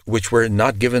 things which were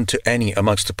not given to any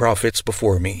amongst the prophets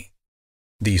before me.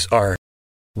 These are: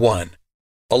 1.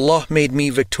 Allah made me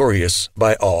victorious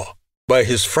by awe, by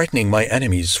his frightening my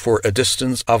enemies for a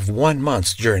distance of 1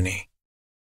 month's journey.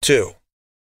 2.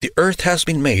 The earth has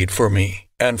been made for me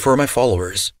and for my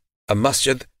followers, a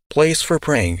masjid, place for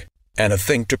praying, and a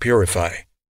thing to purify,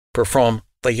 perform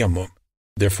tayammum.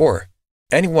 Therefore,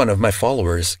 any one of my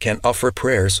followers can offer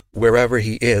prayers wherever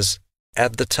he is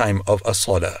at the time of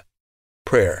As-Salat,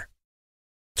 prayer.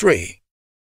 3.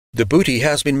 The booty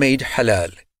has been made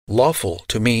halal, lawful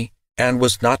to me, and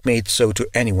was not made so to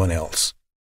anyone else.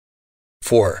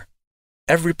 4.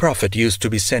 Every prophet used to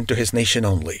be sent to his nation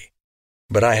only,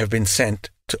 but I have been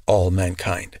sent to all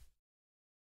mankind.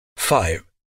 5.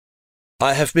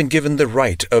 I have been given the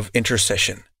right of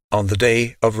intercession on the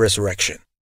day of resurrection."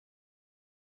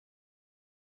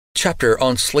 Chapter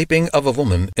on sleeping of a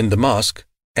woman in the mosque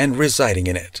and residing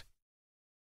in it.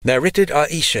 Narrated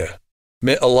Aisha,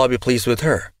 may Allah be pleased with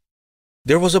her,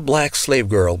 there was a black slave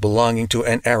girl belonging to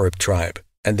an Arab tribe,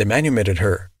 and they manumitted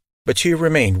her, but she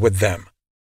remained with them.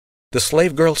 The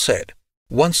slave girl said,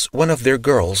 once one of their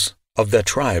girls of that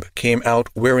tribe came out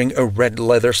wearing a red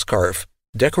leather scarf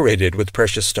decorated with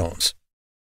precious stones.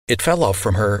 It fell off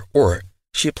from her, or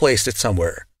she placed it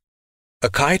somewhere. A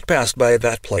kite passed by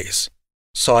that place,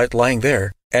 saw it lying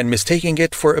there, and mistaking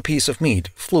it for a piece of meat,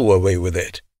 flew away with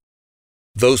it.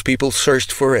 Those people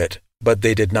searched for it, but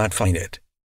they did not find it.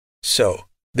 So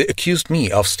they accused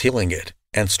me of stealing it,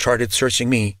 and started searching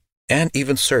me, and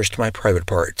even searched my private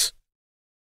parts.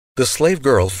 The slave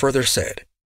girl further said,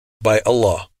 "By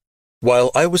Allah,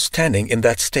 while I was standing in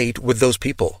that state with those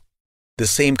people, the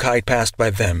same kite passed by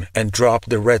them and dropped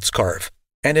the red scarf,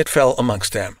 and it fell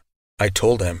amongst them. I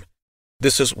told them,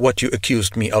 'This is what you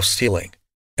accused me of stealing,'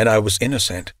 and I was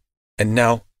innocent, and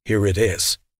now here it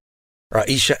is."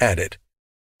 Aisha added,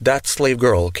 "That slave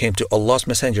girl came to Allah's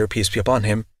Messenger, peace be upon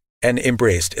him, and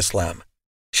embraced Islam.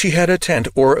 She had a tent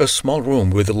or a small room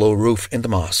with a low roof in the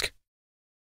mosque.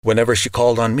 Whenever she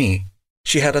called on me,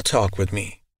 she had a talk with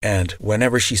me, and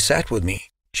whenever she sat with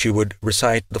me, she would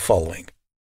recite the following: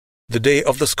 The day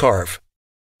of the scarf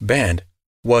band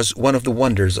was one of the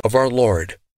wonders of our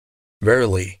Lord.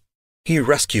 Verily, he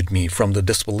rescued me from the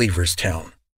disbelievers'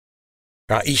 town."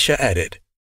 Aisha added,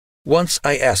 "Once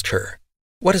I asked her,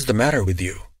 'What is the matter with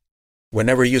you?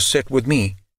 Whenever you sit with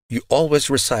me, you always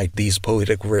recite these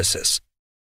poetic verses.'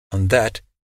 On that,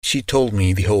 she told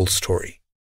me the whole story."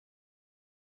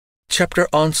 Chapter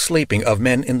on sleeping of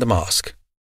men in the mosque.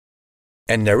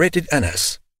 And narrated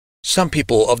Anas, some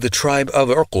people of the tribe of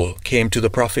Urqul came to the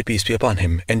Prophet, peace be upon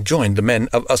him, and joined the men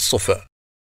of As-Sufa.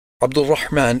 Abdul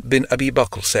Rahman bin Abi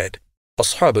Bakr said,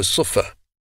 "Ashab as-Sufa,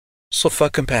 Sufa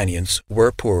companions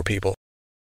were poor people."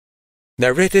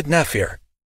 Narrated Nafir,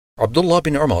 Abdullah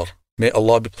bin Umar, may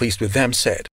Allah be pleased with them,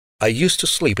 said, I used to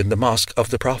sleep in the mosque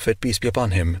of the Prophet, peace be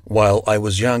upon him, while I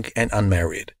was young and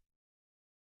unmarried.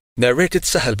 Narrated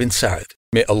Sahal bin Sa'd,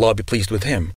 may Allah be pleased with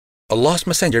him, Allah's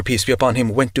Messenger, peace be upon him,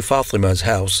 went to Fatima's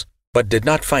house, but did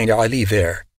not find Ali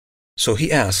there. So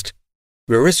he asked,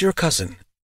 "Where is your cousin?"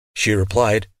 She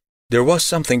replied, "There was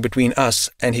something between us,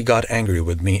 and he got angry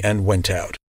with me and went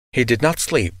out. He did not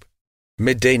sleep.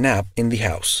 Midday nap in the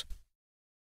house."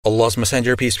 Allah's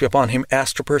Messenger, peace be upon him,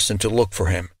 asked a person to look for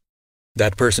him.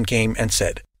 That person came and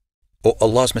said, "O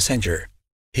Allah's Messenger,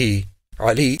 he,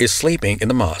 Ali, is sleeping in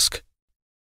the mosque."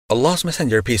 Allah's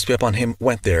Messenger, peace be upon him,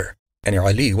 went there, and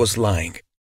Ali was lying.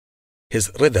 His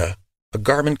rida, a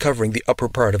garment covering the upper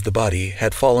part of the body,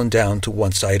 had fallen down to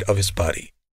one side of his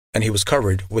body, and he was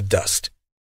covered with dust.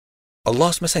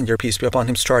 Allah's Messenger, peace be upon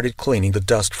him, started cleaning the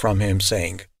dust from him,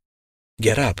 saying,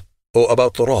 "Get up, O Aba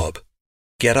Turab.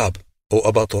 Get up, O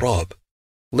Aba Turab."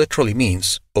 Literally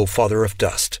means, "O father of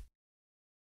dust."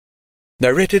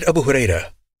 Narrated Abu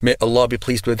Huraira, may Allah be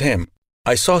pleased with him,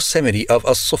 I saw 70 of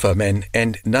As-Sufa men,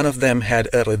 and none of them had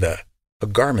a rida, a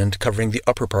garment covering the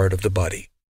upper part of the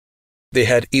body. They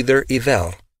had either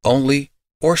idhar only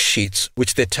or sheets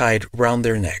which they tied round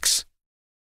their necks.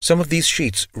 Some of these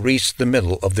sheets reached the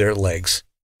middle of their legs,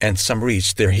 and some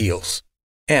reached their heels,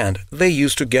 and they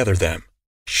used to gather them,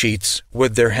 sheets,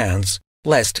 with their hands,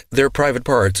 lest their private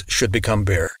parts should become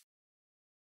bare.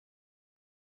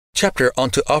 Chapter on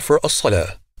to offer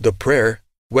as-Salat, the prayer,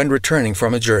 when returning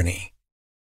from a journey.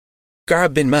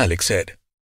 Ka'b bin Malik said,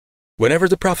 "Whenever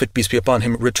the Prophet, peace be upon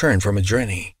him, returned from a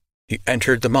journey, he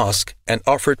entered the mosque and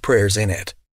offered prayers in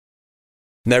it."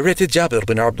 Narrated Jabir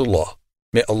bin Abdullah,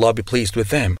 may Allah be pleased with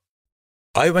them,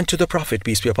 I went to the Prophet,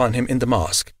 peace be upon him, in the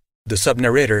mosque. The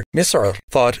sub-narrator, Mis'ar,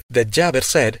 thought that Jabir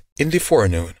said, "in the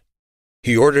forenoon."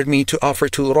 He ordered me to offer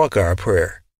 2 rak'ah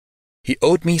prayer. He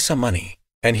owed me some money,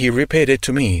 and he repaid it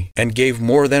to me and gave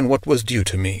more than what was due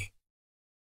to me.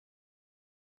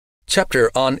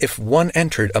 Chapter on if one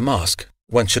entered a mosque,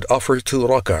 one should offer 2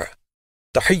 rak'ah,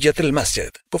 tahiyyat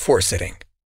al-masjid, before sitting.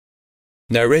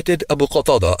 Narrated Abu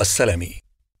Qatada as-Salami,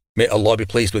 may Allah be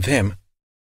pleased with him,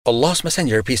 Allah's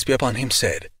Messenger, peace be upon him,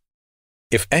 said,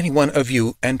 "If any one of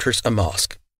you enters a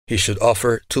mosque, he should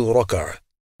offer 2 rak'ah,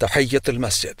 tahiyyat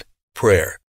al-masjid,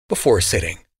 prayer, before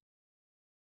sitting."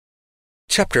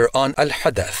 Chapter on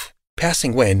al-Hadath,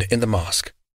 passing wind in the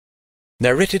mosque.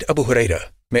 Narrated Abu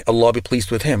Huraira, may Allah be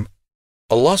pleased with him,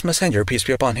 Allah's Messenger, peace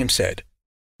be upon him, said,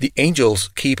 "The angels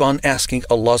keep on asking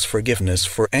Allah's forgiveness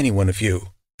for any one of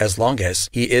you, as long as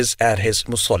he is at his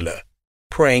musalla,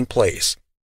 praying place,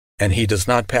 and he does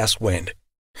not pass wind,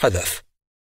 hadath.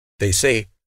 They say,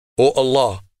 'O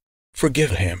Allah,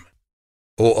 forgive him.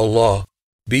 O Allah,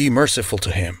 be merciful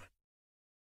to him.'"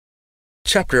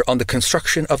 Chapter on the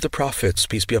construction of the Prophet's,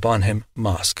 peace be upon him,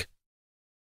 mosque.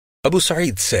 Abu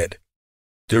Sa'id said,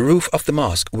 "The roof of the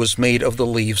mosque was made of the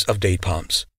leaves of date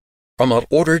palms. Umar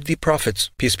ordered the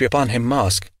Prophet's, peace be upon him,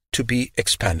 mosque to be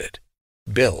expanded,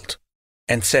 built,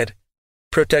 and said,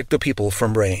 'Protect the people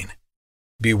from rain.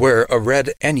 Beware of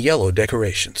red and yellow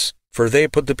decorations, for they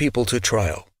put the people to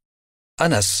trial.'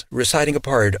 Anas, reciting a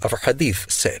part of a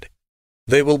Hadith, said,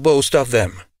 'They will boast of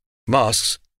them,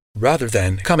 mosques, rather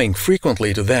than coming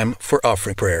frequently to them for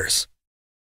offering prayers.'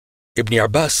 Ibn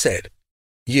Abbas said,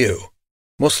 'You,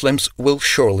 Muslims, will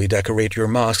surely decorate your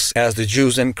mosques as the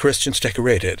Jews and Christians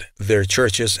decorated their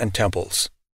churches and temples.'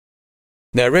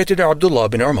 Narrated Abdullah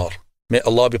bin Umar, may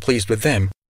Allah be pleased with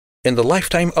them, in the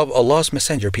lifetime of Allah's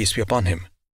Messenger, peace be upon him,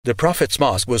 the Prophet's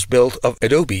mosque was built of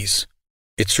adobes,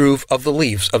 its roof of the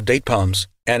leaves of date palms,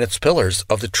 and its pillars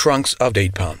of the trunks of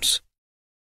date palms.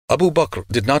 Abu Bakr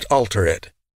did not alter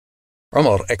it.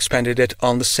 Umar expanded it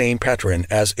on the same pattern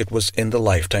as it was in the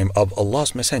lifetime of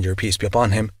Allah's Messenger, peace be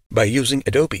upon him, by using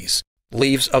adobes,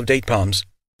 leaves of date palms,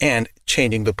 and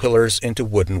changing the pillars into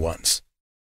wooden ones.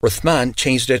 Uthman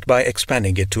changed it by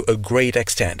expanding it to a great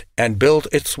extent, and built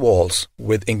its walls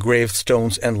with engraved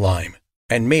stones and lime,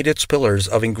 and made its pillars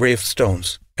of engraved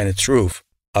stones, and its roof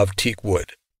of teak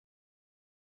wood.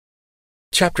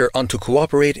 Chapter on to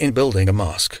cooperate in building a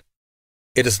mosque.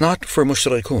 It is not for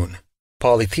mushrikun,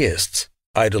 polytheists,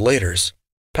 idolaters,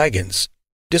 pagans,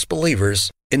 disbelievers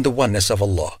in the oneness of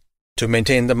Allah, to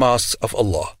maintain the mosques of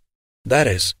Allah, that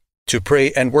is, to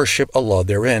pray and worship Allah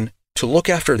therein, to look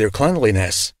after their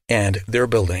cleanliness and their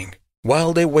building,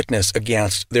 while they witness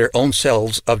against their own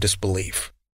selves of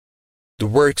disbelief. The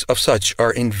works of such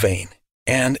are in vain,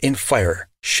 and in fire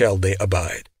shall they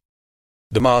abide.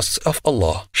 The mosques of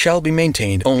Allah shall be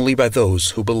maintained only by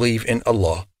those who believe in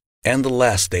Allah and the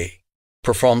last day,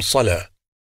 perform salah,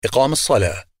 iqam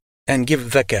as-salah, and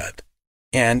give zakat,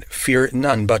 and fear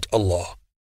none but Allah.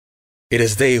 It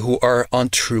is they who are on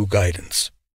true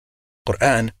guidance.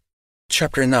 Quran,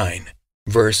 chapter 9,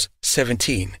 verse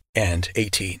 17 and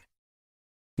 18.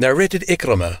 Narrated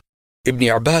Ikramah, Ibn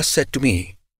Abbas said to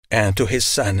me and to his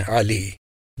son Ali,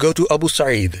 "Go to Abu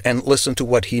Sa'id and listen to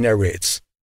what he narrates."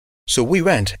 So we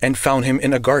went and found him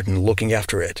in a garden looking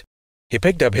after it. He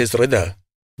picked up his rida,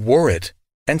 wore it,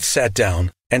 and sat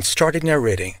down and started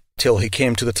narrating till he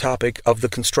came to the topic of the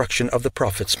construction of the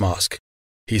Prophet's mosque.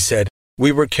 He said,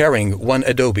 "We were carrying one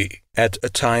adobe at a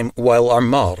time while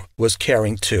Ammar was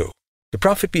carrying two. The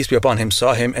Prophet, peace be upon him,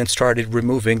 saw him and started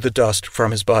removing the dust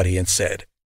from his body and said,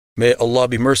 'May Allah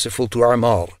be merciful to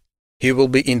Ammar. He will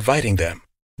be inviting them,'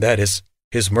 that is,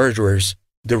 his murderers,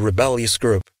 the rebellious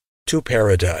group, to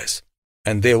paradise,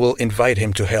 and they will invite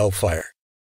him to hellfire."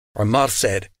 Ammar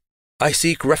said, "I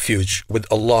seek refuge with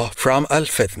Allah from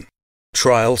al-fitn,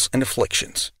 trials and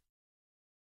afflictions."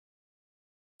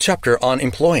 Chapter on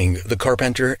employing the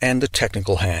carpenter and the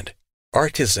technical hand,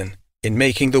 artisan, in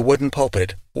making the wooden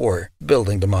pulpit or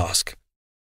building the mosque.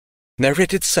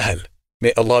 Narrated Sahal,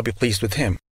 may Allah be pleased with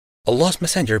him, Allah's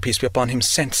Messenger, peace be upon him,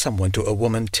 sent someone to a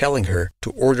woman telling her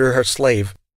to order her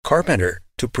slave, carpenter,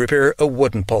 to prepare a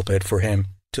wooden pulpit for him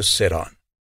to sit on.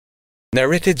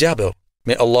 Narrated Jabir,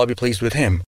 may Allah be pleased with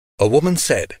him, a woman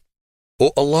said,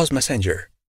 "O Allah's Messenger,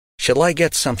 shall I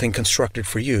get something constructed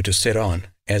for you to sit on,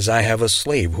 as I have a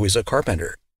slave who is a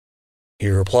carpenter?" He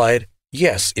replied,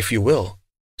 "Yes, if you will."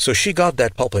 So she got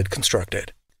that pulpit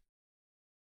constructed.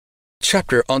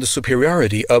 Chapter on the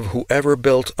superiority of whoever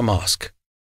built a mosque.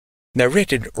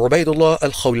 Narrated Ubaydullah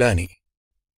al-Khawlani,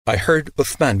 I heard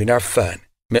Uthman bin Affan,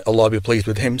 may Allah be pleased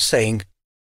with him, saying,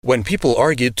 when people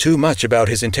argued too much about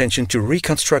his intention to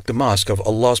reconstruct the mosque of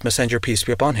Allah's Messenger, peace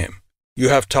be upon him, "You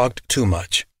have talked too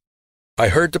much." I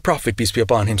heard the Prophet, peace be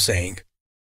upon him, saying,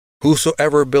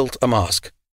 "Whosoever built a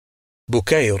mosque."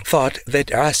 Bukayr thought that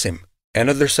Asim,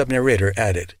 another sub-narrator,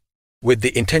 added, "with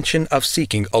the intention of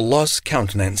seeking Allah's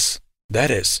countenance,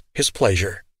 that is, His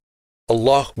pleasure,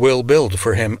 Allah will build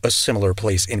for him a similar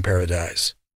place in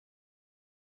paradise."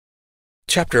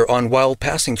 Chapter on while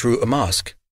passing through a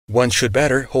mosque, one should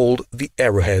better hold the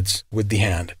arrowheads with the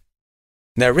hand.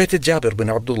 Narrated Jabir bin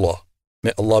Abdullah,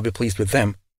 may Allah be pleased with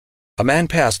them, a man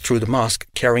passed through the mosque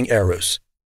carrying arrows.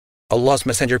 Allah's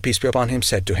Messenger, peace be upon him,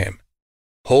 said to him,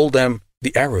 "Hold them,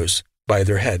 the arrows, by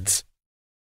their heads."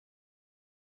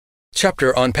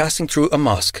 Chapter on passing through a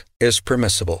mosque is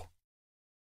permissible.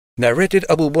 Narrated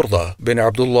Abu Burda bin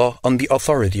Abdullah on the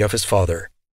authority of his father.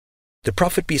 The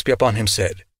Prophet, peace be upon him,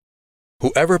 said,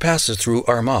 "Whoever passes through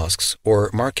our mosques or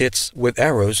markets with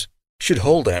arrows should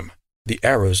hold them, the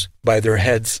arrows, by their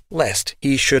heads, lest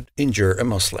he should injure a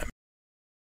Muslim."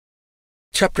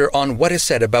 Chapter on what is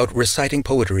said about reciting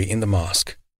poetry in the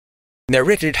mosque.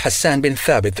 Narrated Hassan bin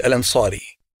Thabit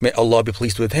al-Ansari, may Allah be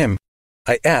pleased with him,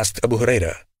 I asked Abu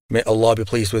Hurairah, may Allah be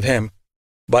pleased with him,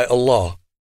 "By Allah,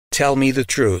 tell me the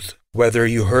truth, whether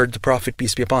you heard the Prophet,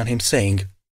 peace be upon him, saying,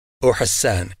 'O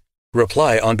Hassan,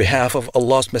 reply on behalf of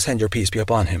Allah's Messenger, peace be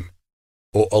upon him,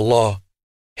 O Allah,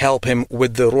 help him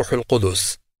with the Ruh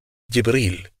al-Qudus,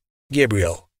 Jibreel,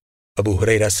 Gabriel.'" Abu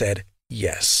Hurairah said,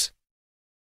 "Yes."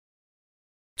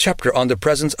 Chapter on the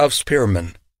presence of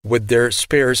spearmen with their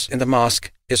spears in the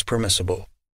mosque is permissible.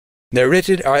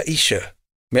 Narrated Aisha,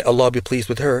 may Allah be pleased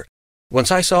with her,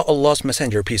 once I saw Allah's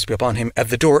Messenger, peace be upon him, at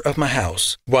the door of my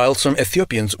house, while some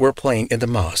Ethiopians were playing in the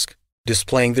mosque,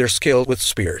 displaying their skill with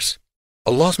spears.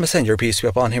 Allah's Messenger, peace be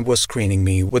upon him, was screening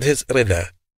me with his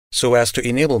rida, so as to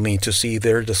enable me to see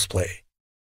their display.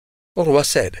 Urwa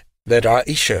said that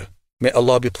Aisha, may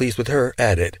Allah be pleased with her,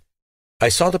 added, I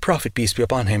saw the Prophet, peace be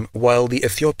upon him, while the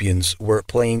Ethiopians were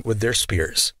playing with their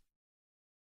spears.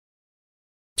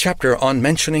 Chapter on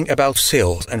mentioning about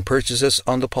sales and purchases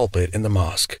on the pulpit in the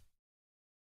mosque.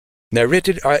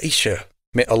 Narrated Aisha,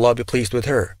 may Allah be pleased with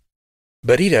her,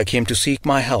 Barida came to seek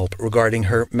my help regarding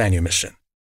her manumission.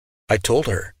 I told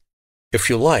her, "If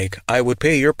you like, I would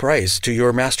pay your price to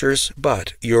your masters,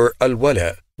 but your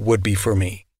al-wala would be for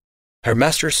me." Her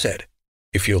master said,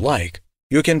 "If you like,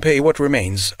 you can pay what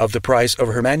remains of the price of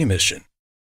her manumission."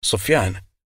 Sufyan,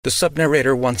 the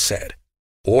sub-narrator, once said,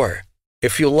 "Or,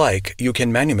 if you like, you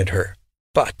can manumit her,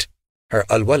 but her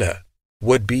al-wala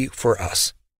would be for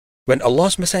us." When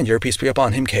Allah's Messenger, peace be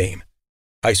upon him, came,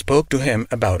 I spoke to him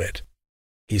about it.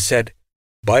 He said,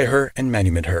 "Buy her and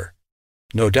manumit her.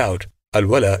 No doubt,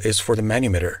 al-wala is for the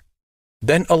manumitter."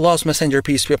 Then Allah's Messenger,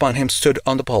 peace be upon him, stood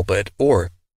on the pulpit,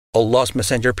 or Allah's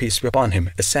Messenger, peace be upon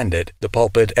him, ascended the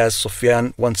pulpit, as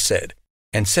Sufyan once said,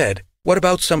 and said, "What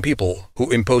about some people who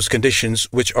impose conditions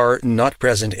which are not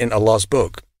present in Allah's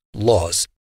book, laws?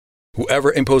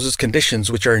 Whoever imposes conditions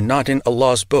which are not in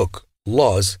Allah's book,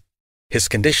 laws, his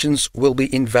conditions will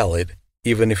be invalid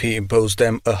even if he imposed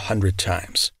them 100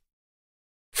 times.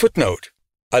 Footnote: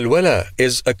 Al-Wala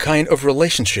is a kind of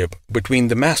relationship between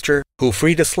the master who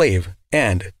freed a slave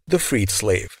and the freed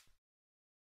slave.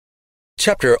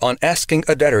 Chapter on asking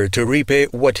a debtor to repay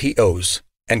what he owes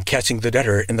and catching the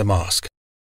debtor in the mosque.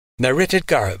 Narrated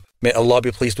Ka'b, may Allah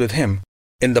be pleased with him,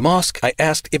 in the mosque I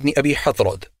asked Ibn Abi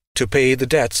Hadrad to pay the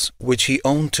debts which he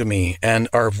owed to me, and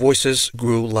our voices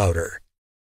grew louder.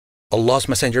 Allah's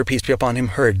Messenger, peace be upon him,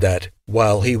 heard that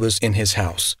while he was in his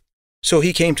house. So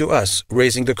he came to us,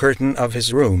 raising the curtain of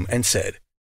his room, and said,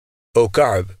 "O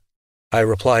Ka'b." I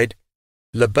replied,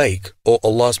 "Labbaik, O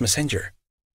Allah's Messenger."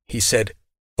 He said,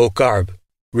 "O Ka'b,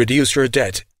 reduce your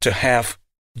debt to half,"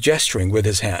 gesturing with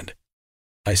his hand.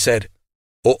 I said,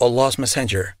 "O Allah's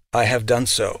Messenger, I have done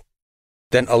so."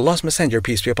 Then Allah's Messenger,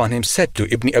 peace be upon him, said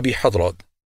to Ibn Abi Hadrad,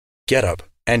 "Get up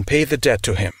and pay the debt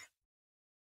to him."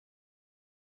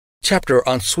 Chapter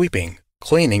on sweeping,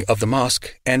 cleaning of the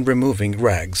mosque, and removing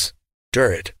rags,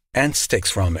 dirt, and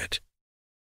sticks from it.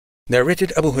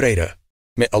 Narrated Abu Huraira,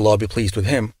 may Allah be pleased with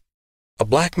him, a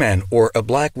black man or a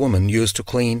black woman used to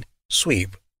clean,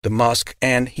 sweep the mosque,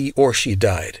 and he or she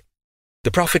died.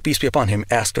 The Prophet, peace be upon him,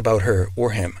 asked about her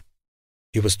or him.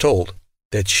 He was told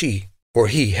that she or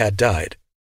he had died.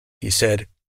 He said,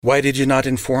 "Why did you not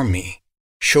inform me?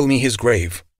 Show me his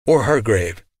grave or her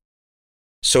grave."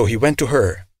 So he went to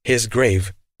her, his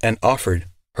grave, and offered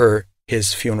her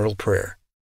his funeral prayer.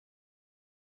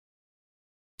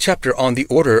 Chapter on the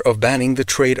order of banning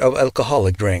the trade of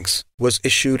alcoholic drinks was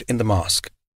issued in the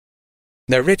mosque.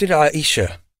 Narrated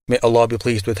Aisha, may Allah be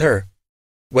pleased with her,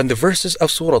 when the verses of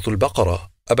Surah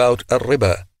al-Baqarah about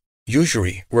al-riba,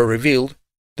 usury, were revealed,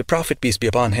 the Prophet, peace be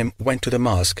upon him, went to the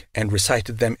mosque and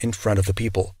recited them in front of the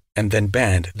people, and then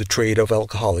banned the trade of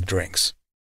alcoholic drinks.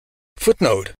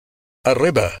 Footnote: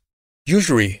 al-riba,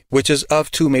 usury, which is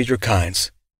of two major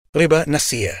kinds. Riba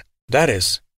nasiya, that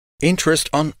is, interest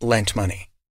on lent money.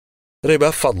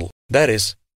 Riba fadl, that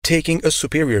is, taking a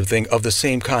superior thing of the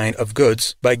same kind of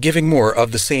goods by giving more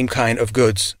of the same kind of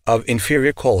goods of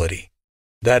inferior quality.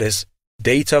 That is,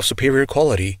 dates of superior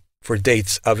quality for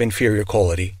dates of inferior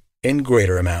quality in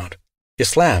greater amount.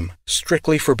 Islam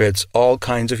strictly forbids all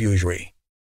kinds of usury.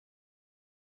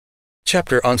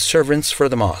 Chapter on servants for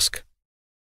the mosque.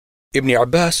 Ibn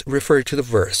Abbas referred to the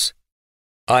verse,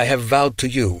 "I have vowed to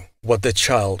you what the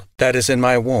child that is in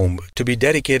my womb to be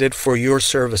dedicated for your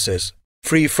services,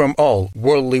 free from all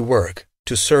worldly work,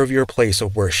 to serve your place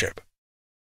of worship."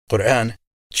 Quran,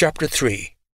 chapter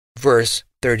 3, verse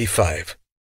 35.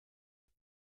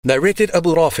 Narrated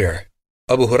Abu Rafi',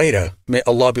 Abu Huraira, may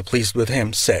Allah be pleased with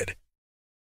him, said,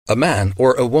 "A man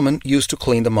or a woman used to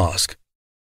clean the mosque."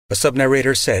 A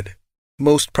sub-narrator said,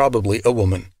 "Most probably a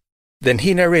woman." Then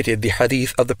he narrated the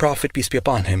Hadith of the Prophet, peace be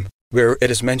upon him, where it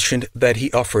is mentioned that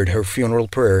he offered her funeral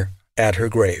prayer at her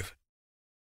grave.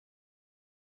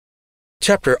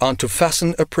 Chapter on to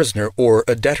fasten a prisoner or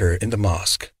a debtor in the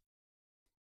mosque.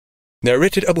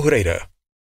 Narrated Abu Huraira,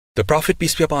 the Prophet,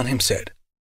 peace be upon him, said,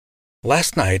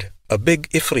 "Last night a big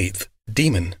ifrit,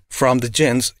 demon, from the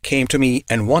jinns came to me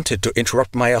and wanted to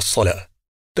interrupt my As-Salat,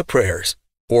 the prayers,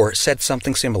 or said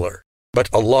something similar,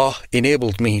 but Allah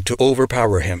enabled me to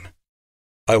overpower him.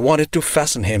 I wanted to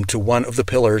fasten him to one of the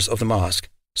pillars of the mosque,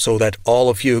 so that all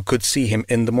of you could see him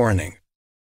in the morning.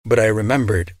 But I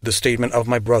remembered the statement of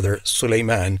my brother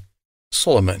Solomon,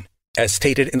 as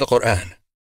stated in the Quran,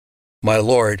 'My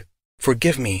Lord,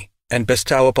 forgive me and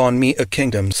bestow upon me a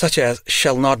kingdom such as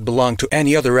shall not belong to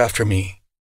any other after me.'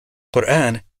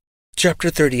 Quran, chapter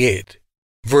 38,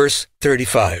 verse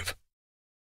 35.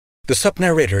 The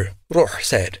sub-narrator, Ruh,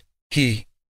 said,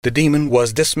 the demon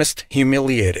was dismissed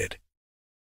humiliated.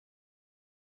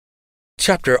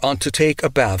 Chapter on to take a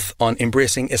bath on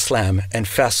embracing Islam and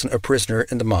fasten a prisoner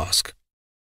in the mosque.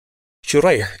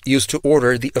 Shuraih used to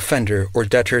order the offender or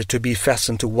debtor to be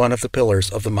fastened to one of the pillars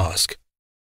of the mosque.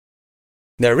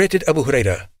 Narrated Abu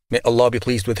Huraira, may Allah be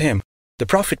pleased with him, the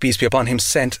Prophet, peace be upon him,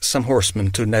 sent some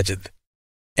horsemen to Najd,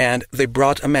 and they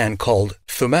brought a man called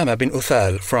Thumama bin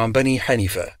Uthal from Bani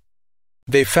Hanifa.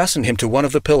 They fastened him to one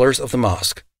of the pillars of the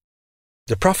mosque.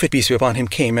 The Prophet, peace be upon him,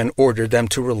 came and ordered them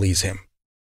to release him.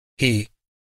 He,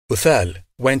 Uthal,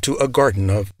 went to a garden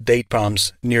of date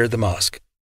palms near the mosque,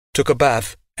 took a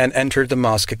bath, and entered the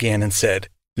mosque again and said,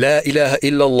 "La ilaha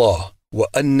illallah wa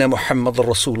anna Muhammad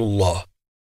Rasulullah."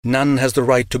 None has the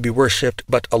right to be worshipped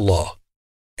but Allah,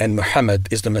 and Muhammad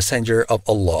is the messenger of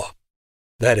Allah.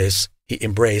 That is, he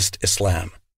embraced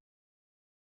Islam.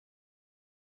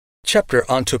 Chapter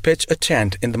on to pitch a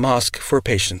tent in the mosque for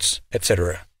patients,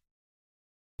 etc.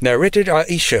 Narrated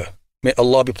Aisha, may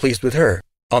Allah be pleased with her,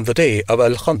 on the day of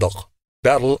Al-Khandaq,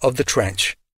 Battle of the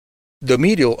Trench. The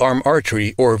medial arm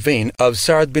artery or vein of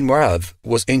Sa'd bin Mu'adh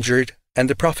was injured, and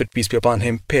the Prophet, peace be upon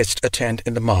him, pitched a tent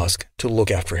in the mosque to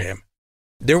look after him.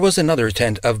 There was another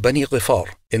tent of Bani Ghifar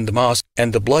in the mosque,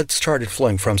 and the blood started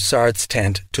flowing from Sa'd's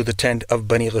tent to the tent of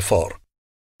Bani Ghifar.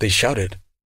 They shouted,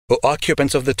 "O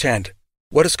occupants of the tent,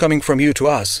 what is coming from you to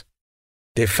us?"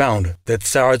 They found that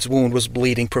Sa'd's wound was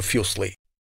bleeding profusely,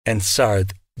 and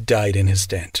Sa'd died in his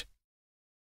tent.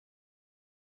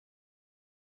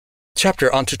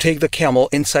 Chapter on to take the camel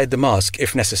inside the mosque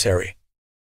if necessary.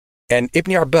 And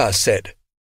Ibn Abbas said,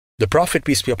 the Prophet,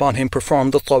 peace be upon him,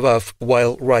 performed the tawaf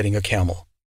while riding a camel.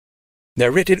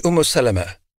 Narrated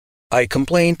Salama, I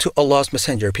complained to Allah's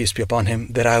Messenger, peace be upon him,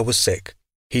 that I was sick.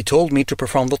 He told me to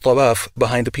perform the tawaf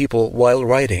behind the people while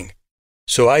riding.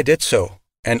 So I did so,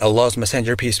 and Allah's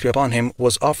Messenger, peace be upon him,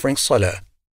 was offering salah,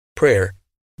 prayer,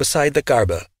 beside the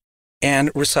Kaaba,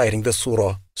 and reciting the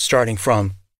surah, starting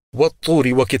from وَالطُّورِ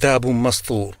وَكِتَابٌ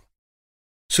مَسْطُورٌ.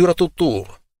 Surah Al-Tur,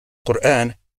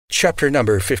 Quran, chapter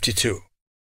number 52.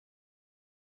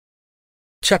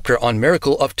 Chapter on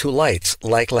Miracle of Two Lights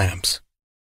like Lamps.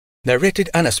 Narrated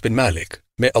Anas bin Malik,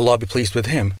 may Allah be pleased with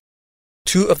him.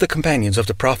 Two of the companions of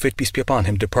the Prophet, peace be upon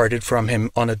him, departed from him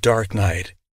on a dark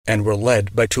night, and were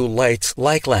led by two lights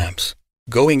like lamps,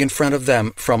 going in front of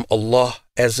them from Allah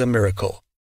as a miracle,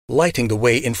 lighting the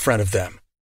way in front of them.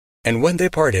 And when they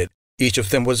parted, each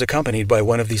of them was accompanied by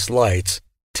one of these lights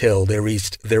till they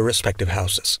reached their respective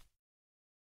houses.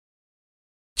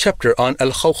 Chapter on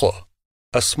Al-Khawqa,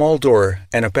 a small door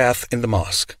and a path in the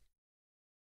mosque.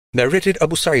 Narrated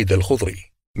Abu Sa'id al-Khudri,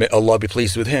 may Allah be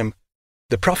pleased with him,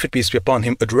 the Prophet, peace be upon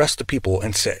him, addressed the people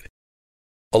and said,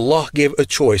 Allah gave a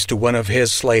choice to one of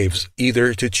his slaves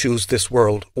either to choose this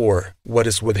world or what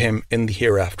is with him in the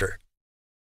hereafter.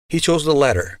 He chose the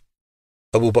latter.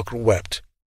 Abu Bakr wept.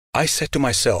 I said to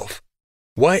myself,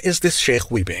 why is this sheikh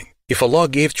weeping? If Allah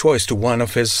gave choice to one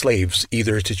of his slaves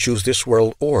either to choose this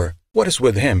world or what is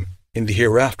with him in the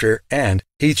hereafter, and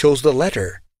he chose the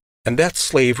latter, and that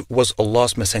slave was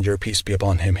Allah's Messenger, peace be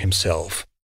upon him, himself.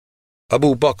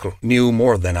 Abu Bakr knew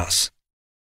more than us.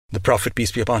 The Prophet,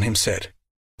 peace be upon him, said,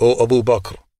 O Abu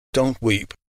Bakr, don't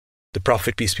weep. The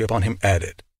Prophet, peace be upon him,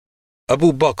 added,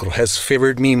 Abu Bakr has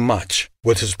favored me much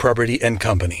with his property and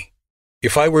company.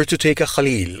 If I were to take a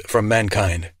Khalil from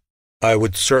mankind, I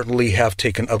would certainly have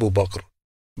taken Abu Bakr,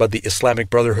 but the Islamic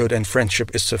brotherhood and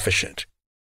friendship is sufficient.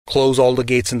 Close all the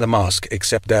gates in the mosque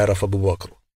except that of Abu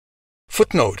Bakr.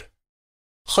 Footnote: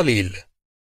 Khalil,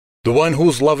 the one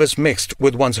whose love is mixed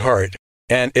with one's heart,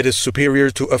 and it is superior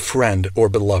to a friend or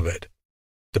beloved.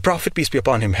 The Prophet, peace be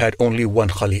upon him, had only one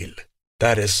Khalil,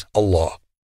 that is Allah,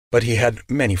 but he had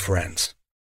many friends.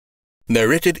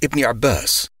 Narrated Ibn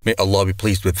Abbas, may Allah be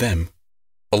pleased with them,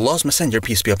 Allah's Messenger,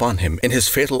 peace be upon him, in his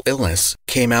fatal illness,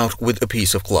 came out with a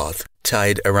piece of cloth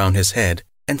tied around his head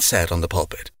and sat on the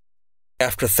pulpit.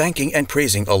 After thanking and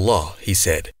praising Allah, he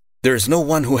said, there is no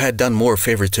one who had done more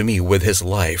favor to me with his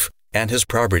life and his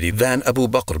property than Abu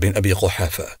Bakr bin Abi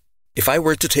Quhafa. If I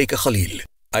were to take a Khalil,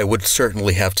 I would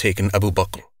certainly have taken Abu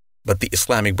Bakr, but the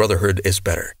Islamic brotherhood is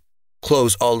better.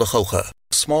 Close all the khawqa,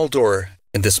 small door,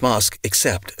 in this mosque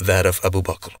except that of Abu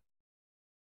Bakr.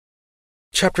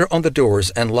 Chapter on the doors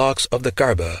and locks of the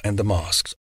Kaaba and the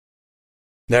mosques.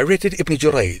 Narrated Ibn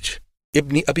Jurayj,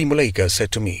 Ibn Abi Mulaika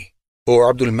said to me, O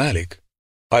Abdul Malik,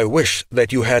 I wish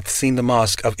that you had seen the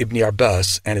mosque of Ibn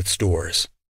Abbas and its doors.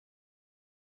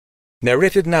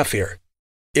 Narrated Nafir,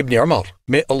 Ibn Umar,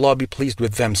 may Allah be pleased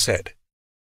with them, said,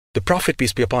 the Prophet,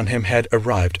 peace be upon him, had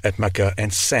arrived at Mecca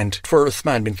and sent for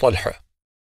Uthman bin Talha.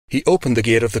 He opened the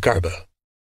gate of the Kaaba,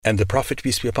 and the Prophet,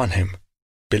 peace be upon him,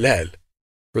 Bilal,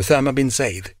 Uthama bin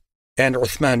Zayd, and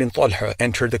Uthman bin Talha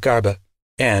entered the Kaaba,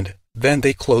 and then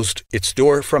they closed its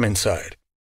door from inside.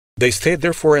 They stayed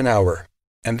there for an hour,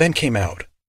 and then came out.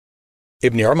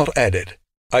 Ibn Umar added,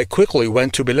 I quickly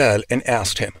went to Bilal and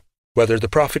asked him whether the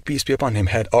Prophet, peace be upon him,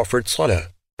 had offered salah,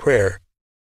 prayer.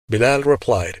 Bilal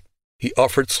replied, he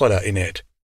offered salah in it.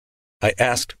 I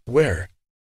asked, where?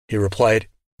 He replied,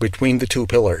 between the two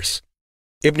pillars.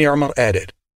 Ibn Umar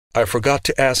added, I forgot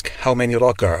to ask how many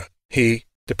rak'ah he,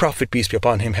 the Prophet, peace be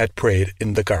upon him, had prayed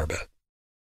in the Kaaba.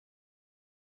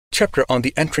 Chapter on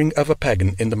the entering of a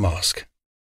pagan in the mosque.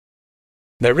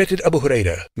 Narrated Abu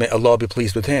Huraira, may Allah be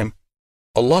pleased with him,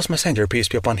 Allah's Messenger, peace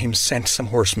be upon him, sent some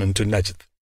horsemen to Najd,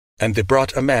 and they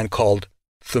brought a man called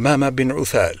Thumama bin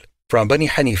Uthal from Bani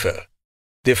Hanifa.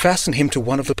 They fastened him to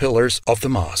one of the pillars of the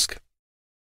mosque.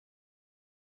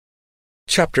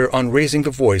 Chapter on raising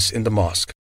the voice in the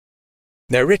mosque.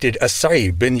 Narrated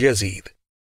As-Sa'ib bin Yazid,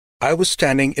 I was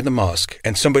standing in the mosque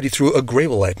and somebody threw a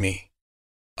gravel at me.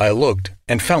 I looked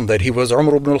and found that he was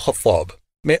Umar ibn al-Khattab.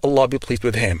 May Allah be pleased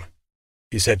with him.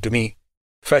 He said to me,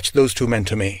 "Fetch those two men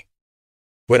to me."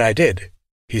 When I did,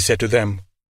 he said to them,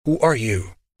 "Who are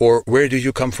you, or where do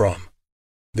you come from?"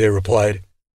 They replied,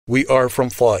 "We are from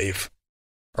Ta'if."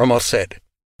 Umar said,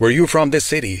 "Were you from this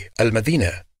city,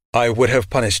 Al-Madinah, I would have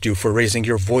punished you for raising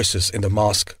your voices in the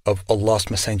mosque of Allah's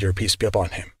Messenger, peace be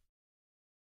upon him."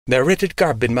 Narrated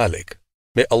Ka'b bin Malik,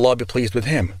 may Allah be pleased with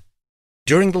him.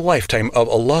 During the lifetime of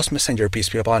Allah's Messenger, peace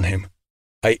be upon him,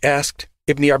 I asked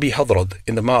Ibn Abi Hadrad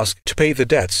in the mosque to pay the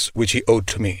debts which he owed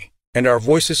to me, and our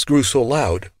voices grew so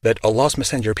loud that Allah's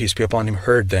Messenger, peace be upon him,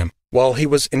 heard them while he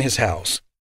was in his house.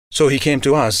 So he came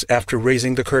to us after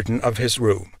raising the curtain of his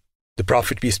room. The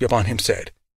Prophet, peace be upon him,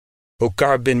 said, "O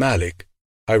Ka'b bin Malik."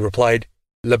 I replied,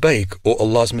 "Labayk, O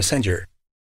Allah's Messenger."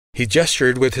 He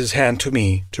gestured with his hand to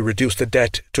me to reduce the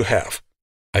debt to half.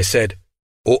 I said,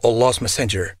 "O Allah's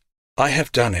Messenger, I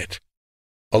have done it."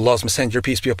 Allah's Messenger,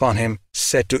 peace be upon him,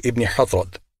 said to Ibn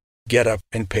Hadrad, "Get up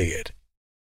and pay it."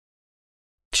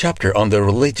 Chapter on the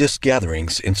religious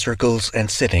gatherings in circles and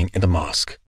sitting in the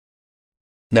mosque.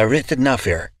 Narrated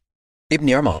Nafi', Ibn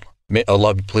Umar, may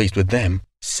Allah be pleased with them,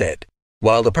 said,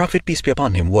 while the Prophet, peace be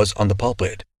upon him, was on the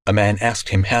pulpit, a man asked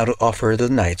him how to offer the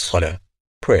night salah,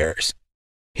 prayers.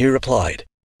 He replied,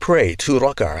 "Pray 2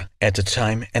 rak'ah at a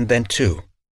time, and then 2,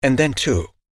 and then 2,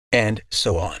 and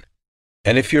so on.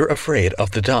 And if you're afraid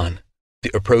of the dawn,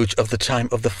 the approach of the time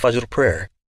of the Fajr prayer,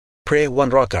 pray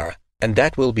 1 rak'ah, and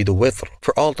that will be the witr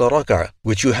for all the rak'ah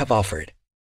which you have offered."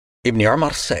 Ibn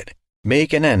Umar said,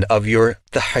 "Make an end of your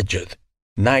tahajjud,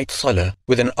 night salah,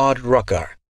 with an odd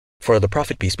rak'ah," for the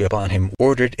Prophet, peace be upon him,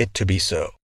 ordered it to be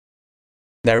so.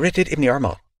 Narrated Ibn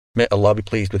Umar, may Allah be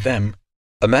pleased with them,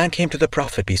 a man came to the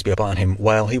Prophet, peace be upon him,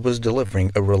 while he was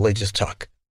delivering a religious talk,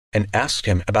 and asked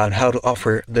him about how to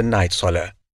offer the night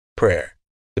salah, prayer.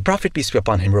 The Prophet, peace be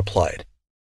upon him, replied,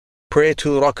 "Pray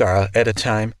 2 rak'ah at a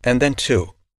time, and then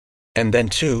 2, and then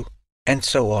 2, and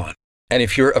so on. And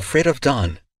if you're afraid of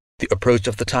dawn, the approach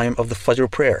of the time of the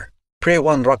Fajr prayer, pray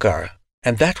 1 rak'ah,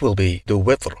 and that will be the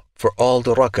witr for all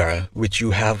the rak'ah which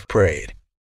you have prayed."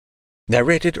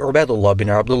 Narrated Ubaidullah bin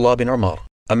Abdullah bin Umar,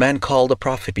 a man called the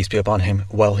Prophet, peace be upon him,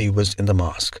 while he was in the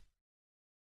mosque.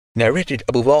 Narrated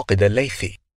Abu Waqid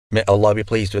al-Laythi, may Allah be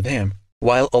pleased with him,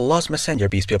 while Allah's Messenger,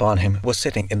 peace be upon him, was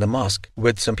sitting in the mosque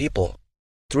with some people,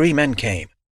 3 men came.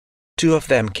 2 of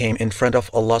them came in front of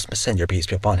Allah's Messenger, peace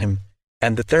be upon him,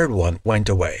 and the 3rd one went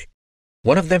away.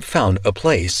 One of them found a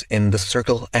place in the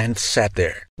circle and sat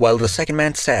there, while the 2nd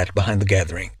man sat behind the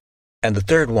gathering, and the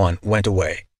 3rd one went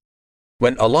away.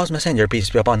 When Allah's Messenger,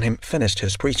 peace be upon him, finished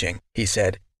his preaching, he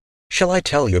said, "Shall I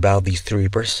tell you about these 3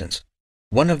 persons?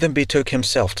 One of them betook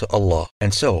himself to Allah,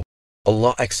 and so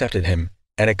Allah accepted him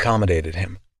and accommodated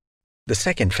him. The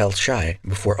 2nd felt shy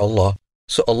before Allah,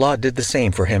 so Allah did the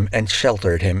same for him and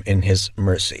sheltered him in His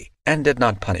mercy, and did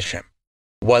not punish him.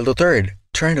 While the 3rd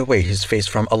turned away his face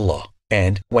from Allah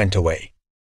and went away,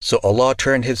 so Allah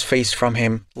turned His face from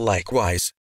him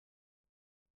likewise."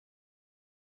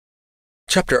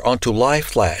 Chapter on to lie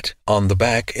flat on the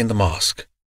back in the mosque.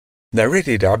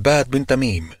 Narrated Abbad bin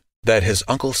Tamim, that his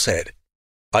uncle said,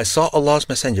 "I saw Allah's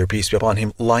Messenger, peace be upon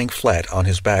him, lying flat on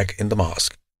his back in the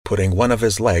mosque, putting one of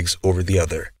his legs over the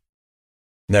other."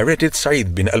 Narrated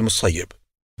Sa'id bin al-Musayyib,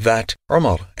 that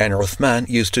Umar and Uthman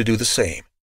used to do the same.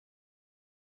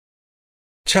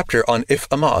 Chapter on if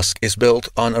a mosque is built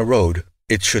on a road,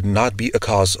 it should not be a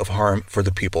cause of harm for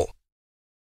the people.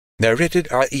 Narrated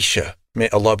Aisha, may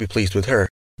Allah be pleased with her,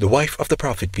 the wife of the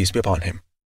Prophet, peace be upon him.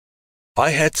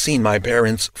 "I had seen my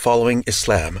parents following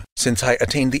Islam since I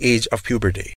attained the age of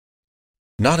puberty.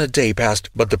 Not a day passed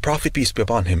but the Prophet, peace be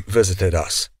upon him, visited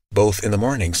us, both in the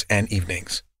mornings and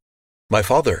evenings. My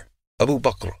father, Abu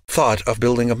Bakr, thought of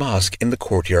building a mosque in the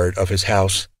courtyard of his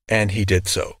house, and he did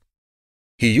so.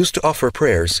 He used to offer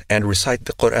prayers and recite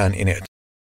the Quran in it.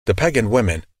 The pagan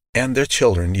women and their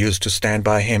children used to stand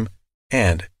by him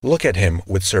and look at him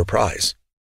with surprise.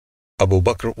 Abu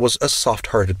Bakr was a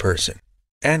soft-hearted person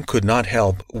and could not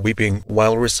help weeping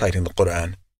while reciting the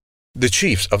Quran. The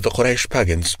chiefs of the Quraysh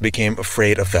pagans became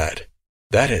afraid of that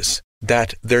is,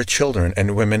 that their children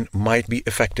and women might be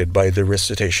affected by the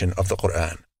recitation of the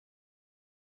Quran."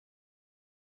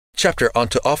 Chapter on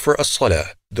to offer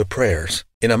as-Salat, the prayers,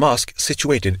 in a mosque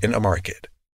situated in a market.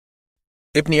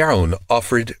 Ibn Aoun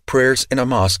offered prayers in a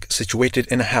mosque situated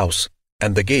in a house,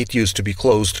 and the gate used to be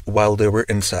closed while they were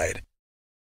inside.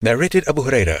 Narrated Abu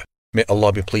Hurairah, may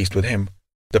Allah be pleased with him,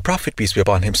 the Prophet, peace be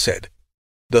upon him, said,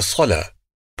 "The salah,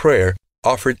 prayer,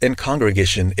 offered in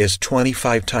congregation is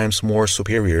 25 times more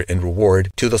superior in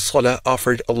reward to the salah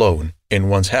offered alone in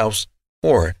one's house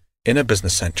or in a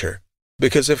business center.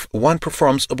 because if one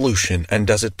performs ablution and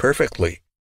does it perfectly,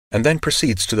 and then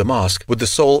proceeds to the mosque with the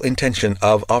sole intention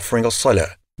of offering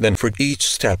as-Salat, then for each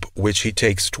step which he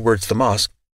takes towards the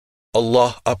mosque,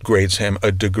 Allah upgrades him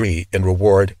a degree in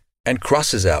reward and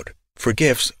crosses out,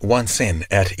 forgives one sin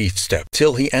at each step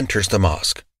till he enters the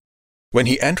mosque. When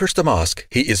he enters the mosque,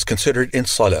 he is considered in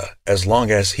Salah as long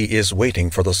as he is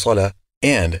waiting for the Salah,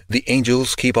 and the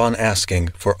angels keep on asking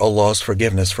for Allah's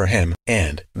forgiveness for him,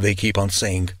 and they keep on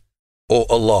saying, O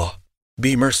Allah,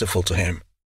 be merciful to him.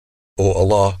 O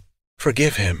Allah,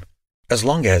 forgive him, as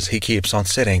long as he keeps on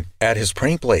sitting at his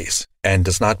praying place and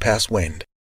does not pass wind.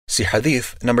 See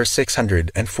Hadith number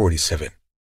 647.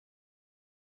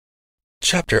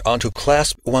 Chapter on to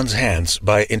clasp one's hands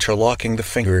by interlocking the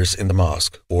fingers in the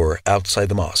mosque or outside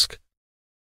the mosque.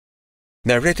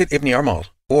 Narrated Ibn Umar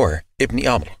or Ibn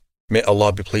Amr, may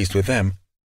Allah be pleased with them,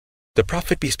 the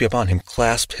Prophet, peace be upon him,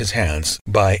 clasped his hands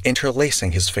by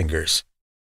interlacing his fingers.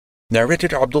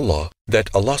 Narrated Abdullah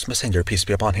that Allah's Messenger, peace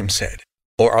be upon him, said,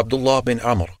 O Abdullah bin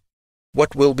Amr,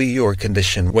 what will be your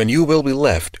condition when you will be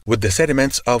left with the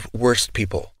sediments of worst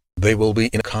people? They will be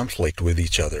in conflict with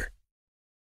each other.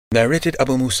 Narrated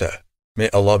Abu Musa, may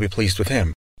Allah be pleased with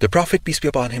him, the Prophet, peace be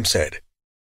upon him, said,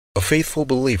 A faithful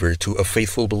believer to a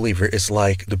faithful believer is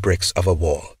like the bricks of a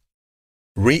wall,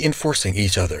 reinforcing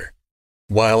each other.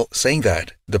 While saying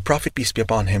that, the Prophet, peace be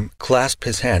upon him, clasped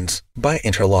his hands by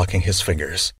interlocking his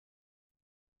fingers.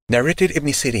 Narrated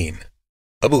Ibn Sirin,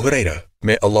 Abu Hurairah,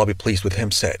 may Allah be pleased with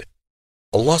him, said,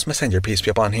 Allah's Messenger, peace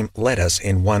be upon him, led us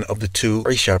in one of the two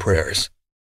Isha prayers.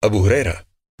 Abu Hurairah,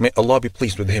 may Allah be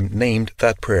pleased with him, named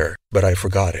that prayer, but I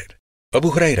forgot it.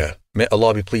 Abu Hurairah, may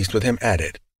Allah be pleased with him,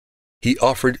 added, he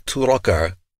offered 2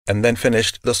 rak'ah and then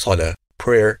finished the Salah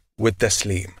prayer with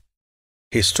taslim.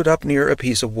 He stood up near a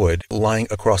piece of wood lying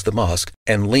across the mosque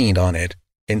and leaned on it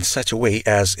in such a way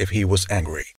as if he was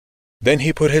angry. Then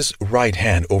he put his right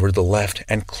hand over the left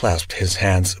and clasped his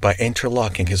hands by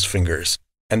interlocking his fingers,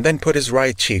 and then put his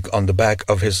right cheek on the back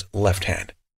of his left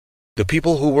hand. The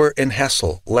people who were in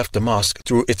hassle left the mosque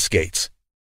through its gates.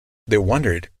 They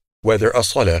wondered whether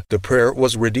as-Salah, the prayer,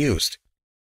 was reduced,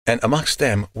 and amongst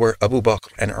them were Abu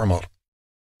Bakr and Umar.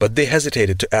 But they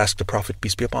hesitated to ask the Prophet,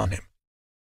 peace be upon him.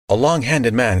 A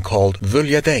long-handed man called Dhul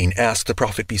Yadayn asked the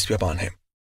Prophet, peace be upon him,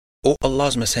 O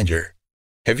Allah's Messenger,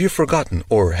 have you forgotten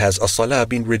or has as-Salah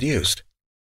been reduced?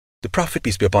 The Prophet,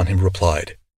 peace be upon him,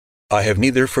 replied, I have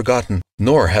neither forgotten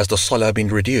nor has the Salah been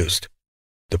reduced.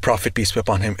 The Prophet, peace be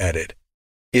upon him, added,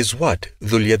 Is what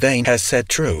Dhul Yadayn has said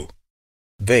true?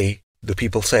 They, the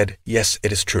people, said, Yes,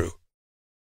 it is true.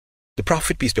 The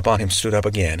Prophet, peace be upon him, stood up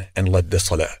again and led the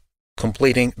Salah,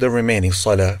 completing the remaining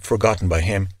Salah forgotten by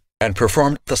him, and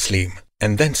performed taslim,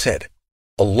 and then said,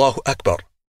 Allahu Akbar,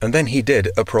 and then he did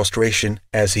a prostration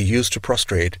as he used to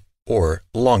prostrate, or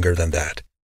longer than that.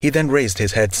 He then raised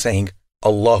his head, saying,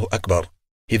 Allahu Akbar.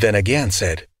 He then again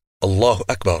said, Allahu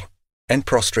Akbar, and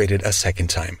prostrated a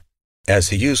second time, as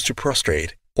he used to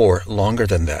prostrate, or longer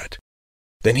than that.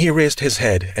 Then he raised his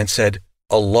head and said,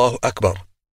 Allahu Akbar.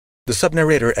 The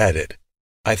sub-narrator added,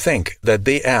 I think that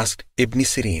they asked Ibn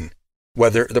Sirin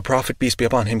whether the Prophet, peace be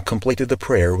upon him, completed the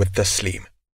prayer with taslim.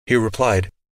 He replied,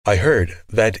 I heard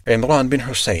that Imran bin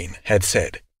Hussein had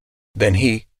said. Then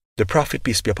he, the Prophet,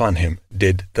 peace be upon him,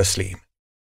 did taslim.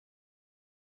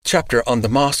 Chapter on the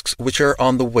mosques which are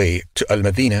on the way to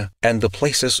Al-Madinah and the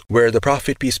places where the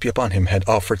Prophet, peace be upon him, had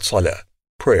offered Salah,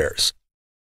 prayers.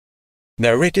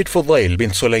 Narrated Fudail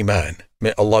bin Sulaiman,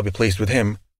 may Allah be pleased with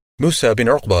him, Musa bin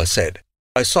Uqba said,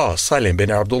 I saw Salim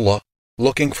bin Abdullah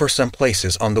looking for some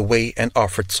places on the way and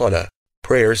offered Salah,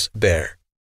 prayers there.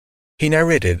 He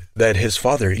narrated that his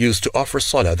father used to offer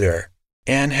Salah there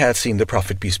and had seen the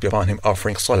Prophet, peace be upon him,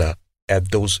 offering Salah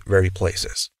at those very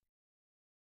places.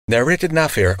 Narrated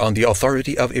Nafi' on the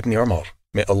authority of Ibn Umar,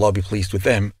 may Allah be pleased with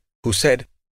them, who said,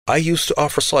 I used to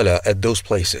offer Salah at those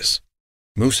places.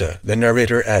 Musa, the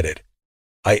narrator, added,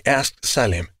 I asked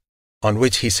Salim, on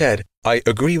which he said, I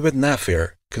agree with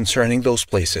Nafi' concerning those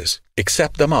places,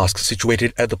 except the mosque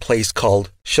situated at the place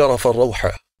called Sharaf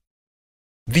al-Rawha.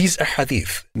 These are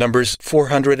Hadith numbers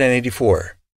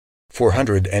 484,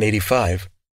 485,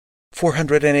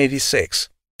 486,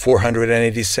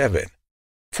 487,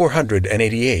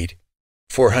 488,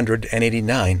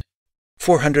 489,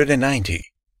 490,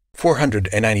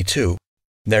 492,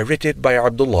 narrated by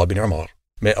Abdullah bin Umar,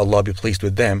 may Allah be pleased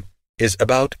with them, is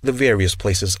about the various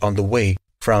places on the way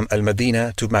from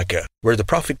Al-Madinah to Mecca, where the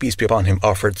Prophet, peace be upon him,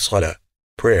 offered Salah,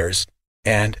 prayers,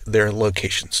 and their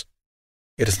locations.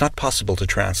 It is not possible to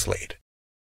translate.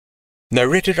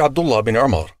 Narrated Abdullah bin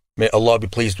Umar, may Allah be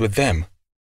pleased with them,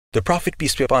 The Prophet,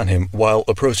 peace be upon him, while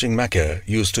approaching Mecca,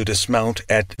 used to dismount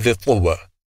at the Tulwa,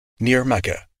 near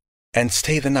Mecca, and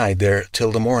stay the night there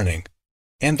till the morning,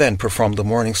 and then perform the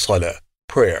morning Salah,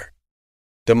 prayer.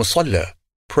 The Musalla,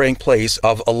 praying place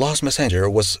of Allah's Messenger,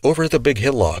 was over the big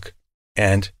hillock,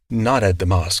 and not at the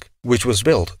mosque, which was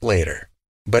built later,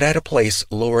 but at a place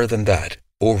lower than that,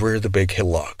 over the big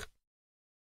hillock.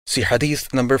 See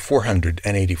Hadith number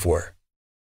 484.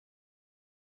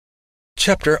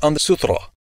 Chapter on the Sutra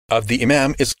of the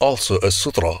Imam is also a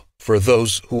sutra for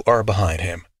those who are behind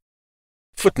him.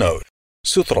 Footnote: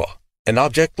 Sutra, an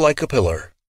object like a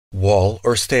pillar, wall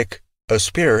or stick, a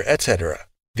spear, etc.,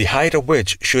 the height of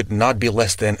which should not be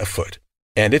less than a foot,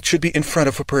 and it should be in front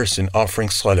of a person offering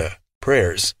salah,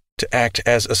 prayers, to act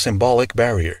as a symbolic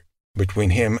barrier between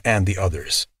him and the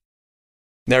others.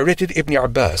 Narrated Ibn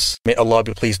Abbas, may Allah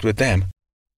be pleased with them,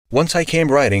 once I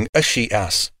came riding a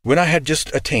she-ass when I had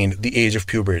just attained the age of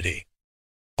puberty.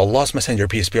 Allah's Messenger,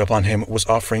 peace be upon him, was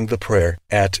offering the prayer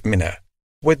at Mina,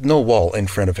 with no wall in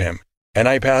front of him, and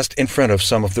I passed in front of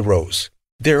some of the rows.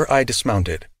 There I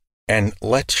dismounted, and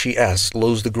let she-ass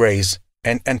loose the graze,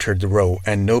 and entered the row,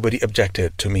 and nobody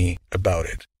objected to me about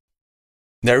it.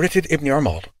 Narrated Ibn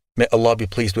Umar, may Allah be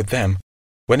pleased with them,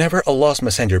 whenever Allah's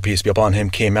Messenger, peace be upon him,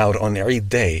 came out on Eid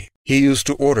day, he used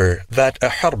to order that a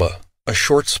harba, a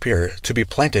short spear, to be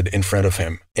planted in front of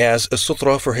him as a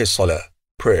sutra for his salah,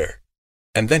 prayer.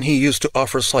 And then he used to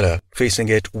offer salah facing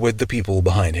it with the people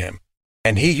behind him.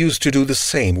 And he used to do the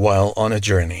same while on a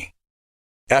journey.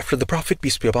 After the Prophet,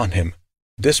 peace be upon him,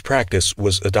 this practice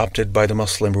was adopted by the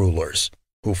Muslim rulers,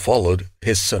 who followed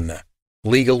his Sunnah,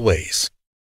 legal ways.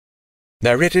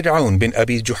 Narrated Aun bin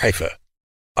Abi Juhayfa,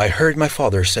 I heard my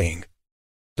father saying,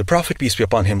 the Prophet, peace be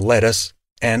upon him, led us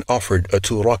and offered a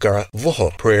 2-rak'ah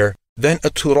dhuhr prayer, then a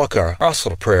 2-rak'ah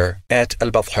asr prayer at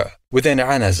al-Batha, with an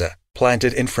anaza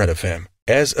planted in front of him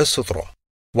as a sutra,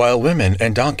 while women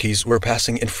and donkeys were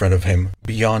passing in front of him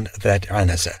beyond that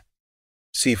anaza.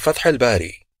 See Fath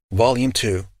al-Bari, Volume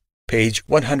 2, page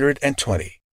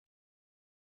 120.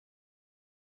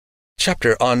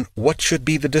 Chapter on what should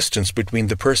be the distance between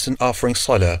the person offering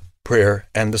salah, prayer,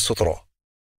 and the sutra.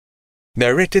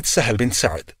 Narrated Sahal bin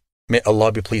Sa'd, may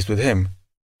Allah be pleased with him,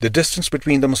 the distance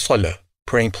between the musalla,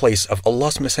 praying place of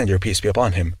Allah's Messenger, peace be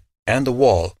upon him, and the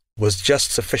wall was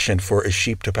just sufficient for a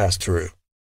sheep to pass through.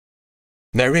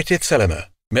 Narrated Salama,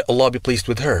 may Allah be pleased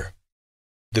with her,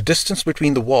 the distance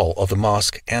between the wall of the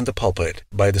mosque and the pulpit,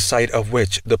 by the side of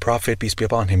which the Prophet, peace be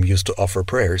upon him, used to offer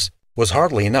prayers, was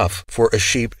hardly enough for a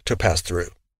sheep to pass through.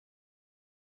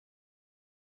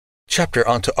 Chapter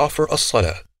on to offer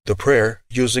as-salah, the prayer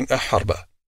using a harba,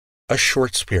 a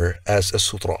short spear, as a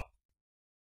sutra.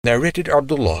 Narrated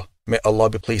Abdullah, may Allah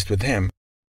be pleased with him,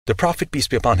 the Prophet, peace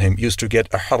be upon him, used to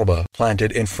get a harba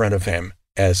planted in front of him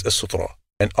as a sutra,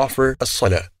 and offer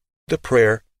as-salah, the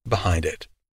prayer, behind it.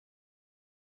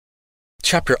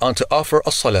 Chapter on to offer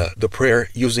as-salah, the prayer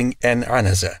using an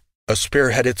anaza, a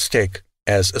spear-headed stick,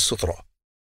 as a sutra.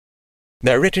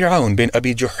 Narrated Aun bin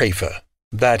Abi Juhayfa,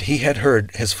 that he had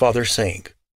heard his father saying,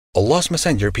 Allah's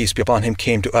Messenger, peace be upon him,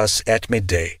 came to us at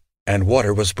midday, and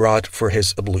water was brought for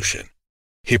his ablution.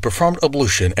 He performed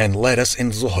ablution and led us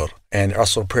in Zuhr and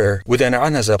Asr prayer with an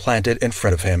anaza planted in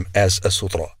front of him as a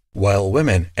sutra, while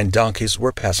women and donkeys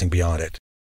were passing beyond it.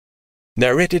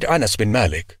 Narrated Anas bin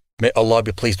Malik, may Allah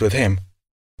be pleased with him,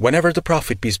 whenever the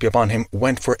Prophet, peace be upon him,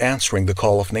 went for answering the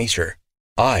call of nature,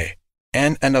 I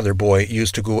and another boy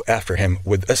used to go after him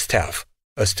with a staff,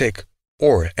 a stick,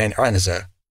 or an anaza,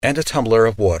 and a tumbler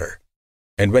of water.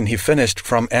 And when he finished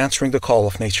from answering the call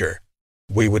of nature,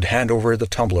 we would hand over the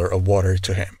tumbler of water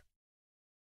to him.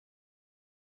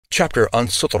 Chapter on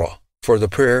Sutra, for the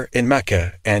prayer in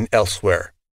Mecca and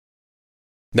elsewhere.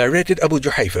 Narrated Abu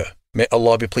Juhayfa, may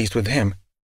Allah be pleased with him,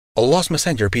 Allah's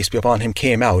Messenger, peace be upon him,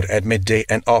 came out at midday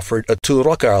and offered a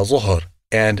 2-rak'ah zuhr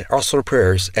and asr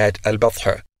prayers at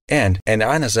al-Batha, and an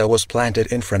anaza was planted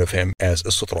in front of him as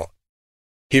a sutra.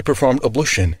 He performed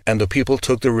ablution, and the people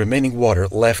took the remaining water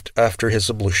left after his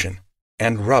ablution,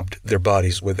 and rubbed their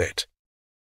bodies with it.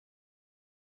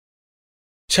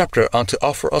 Chapter on to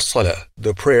offer as-salah,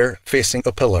 the prayer facing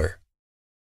a pillar.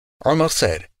 Umar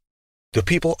said, the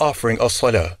people offering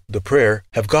as-salah, the prayer,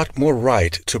 have got more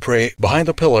right to pray behind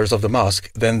the pillars of the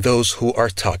mosque than those who are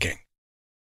talking.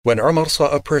 When Umar saw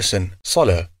a person,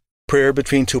 salah, prayer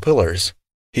between two pillars,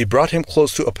 he brought him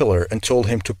close to a pillar and told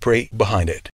him to pray behind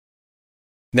it.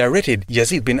 Narrated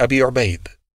Yazid bin Abi Ubaid,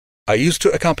 I used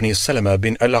to accompany Salama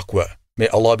bin al-Aqwa, may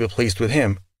Allah be pleased with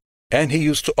him, and he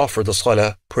used to offer the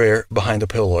salah, prayer, behind the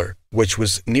pillar, which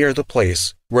was near the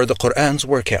place where the Qur'ans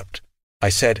were kept. I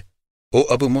said, O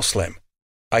Abu Muslim,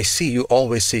 I see you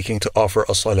always seeking to offer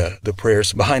as-Salat, the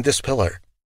prayers, behind this pillar.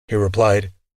 He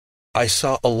replied, I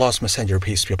saw Allah's Messenger,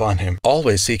 peace be upon him,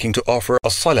 always seeking to offer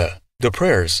as-Salat, the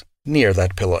prayers, near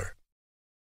that pillar.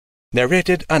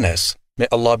 Narrated Anas, may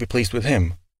Allah be pleased with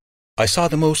him, I saw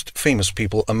the most famous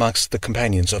people amongst the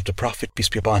companions of the Prophet, peace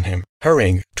be upon him,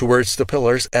 hurrying towards the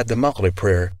pillars at the Maghrib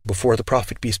prayer before the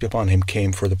Prophet, peace be upon him,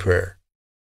 came for the prayer.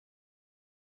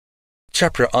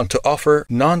 Chapter on to offer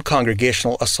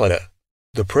non-congregational as-Salat,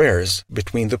 the prayers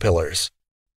between the pillars.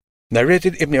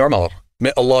 Narrated Ibn Umar,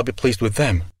 may Allah be pleased with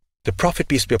them, the Prophet,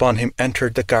 peace be upon him,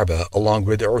 entered the Kaaba along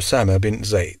with Usama bin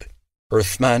Zayd,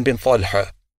 Uthman bin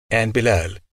Talha, and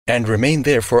Bilal, and remained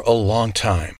there for a long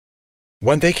time.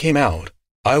 When they came out,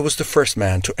 I was the first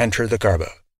man to enter the Kaaba.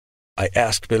 I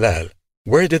asked Bilal,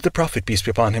 where did the Prophet, peace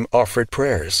be upon him, offer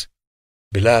prayers?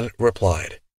 Bilal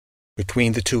replied,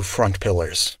 between the two front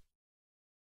pillars.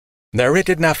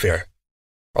 Narrated Nafi',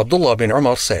 Abdullah bin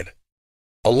Umar said,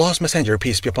 Allah's Messenger,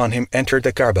 peace be upon him, entered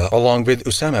the Kaaba along with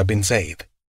Usama bin Zayd,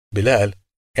 Bilal,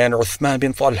 and Uthman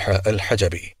bin Talha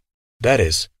al-Hajabi, that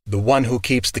is, the one who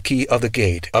keeps the key of the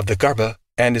gate of the Kaaba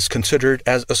and is considered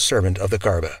as a servant of the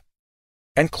Kaaba,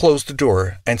 and closed the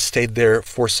door and stayed there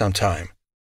for some time.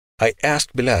 I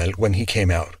asked Bilal when he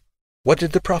came out, what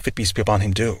did the Prophet, peace be upon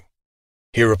him, do?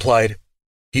 He replied,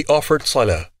 he offered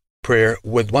Salah, prayer,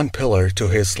 with one pillar to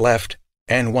his left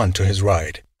and one to his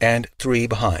right, and 3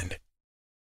 behind.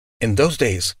 In those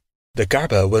days, the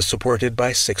Kaaba was supported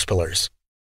by 6 pillars.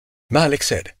 Malik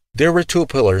said, there were 2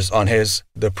 pillars on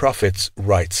the Prophet's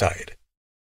right side.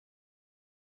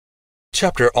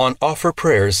 Chapter on offer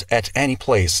prayers at any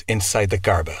place inside the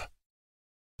Kaaba.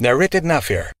 Narrated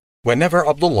Nafi', whenever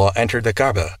Abdullah entered the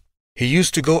Kaaba, he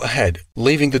used to go ahead,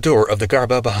 leaving the door of the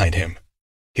Kaaba behind him.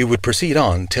 He would proceed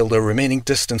on till the remaining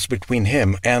distance between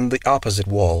him and the opposite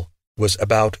wall was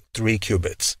about 3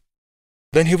 cubits.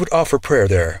 Then he would offer prayer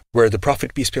there, where the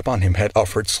Prophet, peace be upon him, had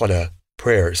offered Salah,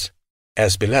 prayers,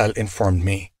 as Bilal informed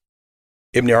me.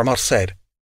 Ibn Umar said,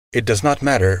 it does not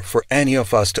matter for any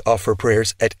of us to offer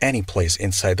prayers at any place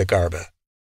inside the Kaaba.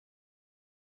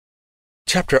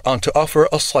 Chapter on to offer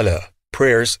as-Salah,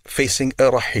 prayers facing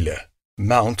a rahila,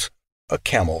 mount, a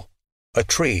camel, a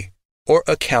tree, or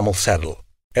a camel saddle,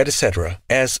 etc.,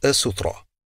 as a sutra.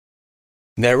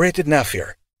 Narrated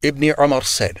Nafi', Ibn Umar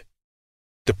said,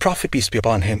 the Prophet, peace be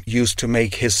upon him, used to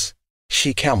make his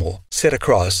she-camel sit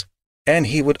across, and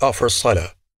he would offer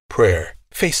Salah, prayer,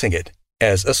 facing it,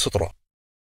 as a sutra.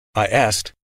 I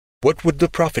asked, what would the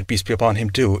Prophet, peace be upon him,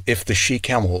 do if the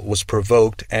she-camel was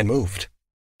provoked and moved?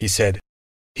 He said,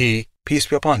 he, peace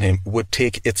be upon him, would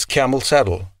take its camel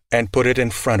saddle and put it in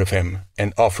front of him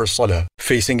and offer Salah,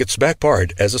 facing its back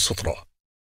part as a sutra.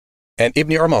 And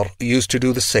Ibn Umar used to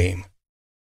do the same.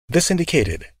 This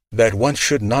indicated that one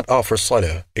should not offer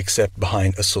Salah except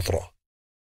behind a sutra.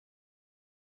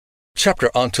 Chapter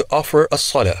on to offer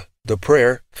as-Salah, the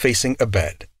prayer facing a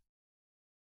bed.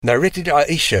 Narrated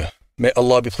Aisha, may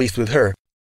Allah be pleased with her,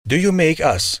 do you make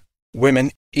us,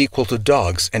 women, equal to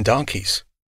dogs and donkeys?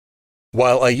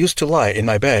 While I used to lie in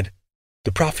my bed,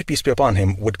 the Prophet, peace be upon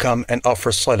him, would come and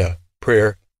offer Salah,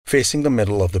 prayer, facing the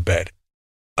middle of the bed.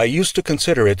 I used to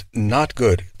consider it not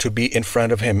good to be in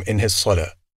front of him in his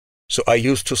Salah, so I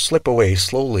used to slip away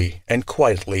slowly and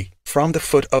quietly from the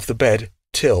foot of the bed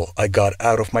till I got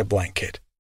out of my blanket.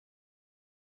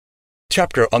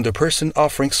 Chapter on the person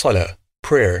offering Salah,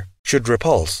 prayer, should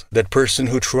repulse that person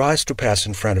who tries to pass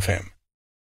in front of him.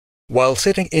 While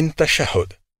sitting in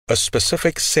tashahhud, a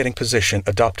specific sitting position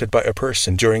adopted by a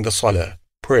person during the Salah,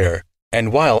 prayer,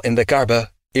 and while in the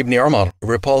Kaaba, Ibn Umar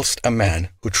repulsed a man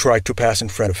who tried to pass in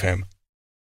front of him.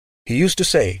 He used to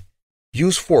say,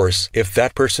 use force if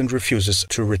that person refuses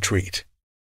to retreat.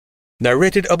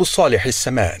 Narrated Abu Salih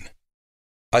al-Saman,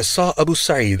 I saw Abu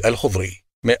Sa'id al-Khudri,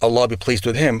 may Allah be pleased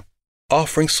with him,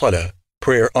 offering Salah,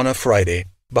 prayer on a Friday,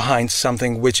 behind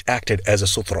something which acted as a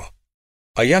sutra.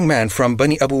 A young man from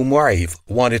Bani Abu Mu'ayth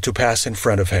wanted to pass in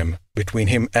front of him, between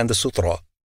him and the sutra,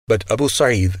 but Abu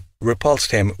Sa'id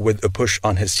repulsed him with a push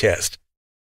on his chest.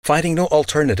 Finding no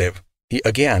alternative, he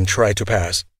again tried to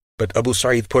pass, but Abu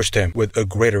Sa'id pushed him with a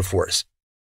greater force.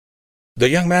 The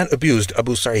young man abused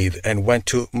Abu Sa'id and went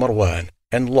to Marwan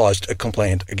and lodged a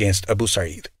complaint against Abu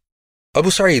Sa'id.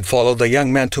 Abu Sa'id followed the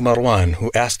young man to Marwan,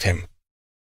 who asked him,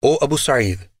 O Abu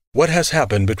Sa'id, what has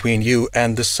happened between you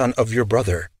and the son of your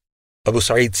brother? Abu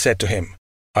Sa'id said to him,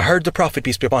 I heard the Prophet,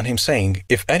 peace be upon him, saying,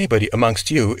 if anybody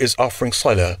amongst you is offering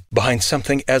Salah behind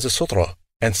something as a sutra,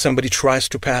 and somebody tries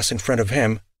to pass in front of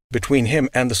him, between him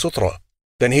and the sutra,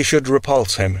 then he should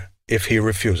repulse him. If he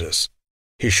refuses,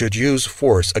 he should use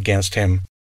force against him,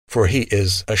 for he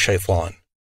is a shaitan.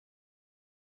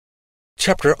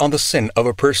 Chapter on the sin of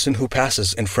a person who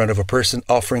passes in front of a person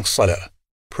offering salah,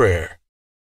 prayer.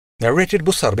 Narrated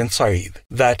Busar bin Sa'id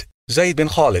that Zayd bin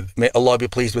Khalid, may Allah be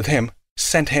pleased with him,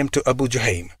 sent him to Abu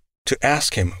Juhaym to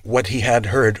ask him what he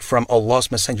had heard from Allah's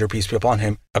Messenger, peace be upon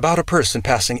him, about a person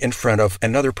passing in front of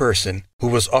another person who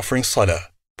was offering salah,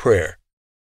 prayer.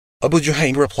 Abu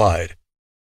Juhaym replied,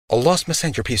 Allah's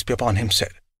Messenger, peace be upon him,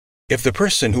 said, if the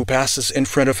person who passes in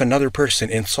front of another person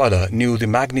in salah knew the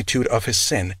magnitude of his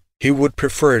sin, he would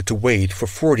prefer to wait for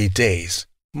 40 days,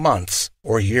 months,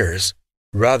 or years,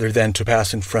 rather than to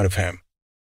pass in front of him.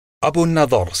 Abu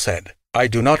Nadar said, I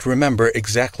do not remember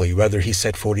exactly whether he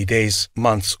said 40 days,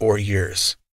 months, or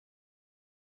years.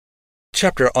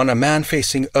 Chapter on a man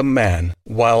facing a man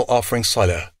while offering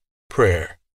salah,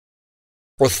 prayer.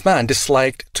 Uthman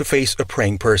disliked to face a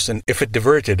praying person if it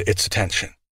diverted its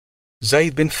attention.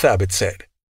 Zayd bin Thabit said,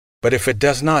 but if it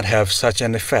does not have such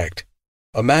an effect,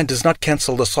 a man does not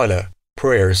cancel the salah,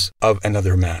 prayers of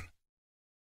another man.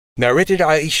 Narrated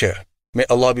Aisha, may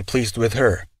Allah be pleased with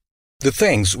her, the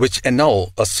things which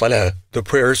annul as-salah, the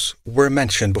prayers, were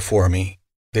mentioned before me.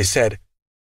 They said,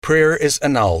 prayer is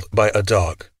annulled by a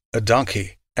dog, a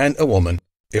donkey, and a woman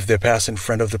if they pass in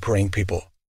front of the praying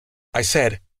people. I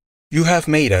said, you have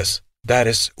made us, that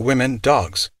is, women,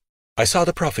 dogs. I saw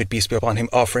the Prophet, peace be upon him,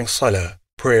 offering salah,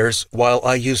 prayers, while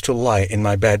I used to lie in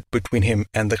my bed between him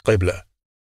and the Qibla.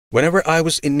 Whenever I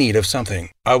was in need of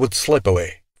something, I would slip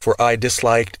away, for I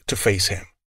disliked to face him.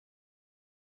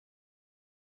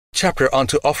 Chapter on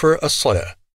to offer a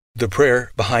salah, the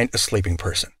prayer behind a sleeping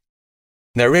person.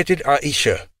 Narrated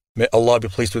Aisha, may Allah be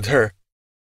pleased with her,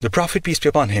 the Prophet, peace be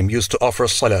upon him, used to offer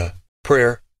salah,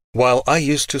 prayer, while I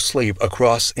used to sleep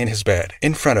across in his bed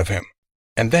in front of him.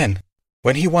 And then,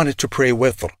 when he wanted to pray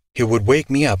witr, he would wake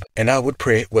me up and I would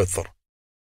pray witr.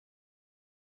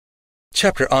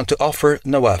 Chapter on to offer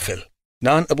nawafil,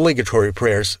 non-obligatory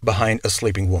prayers behind a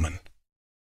sleeping woman.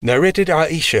 Narrated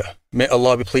Aisha, may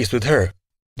Allah be pleased with her,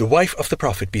 the wife of the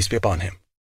Prophet, peace be upon him.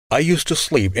 I used to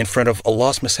sleep in front of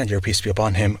Allah's Messenger, peace be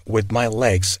upon him, with my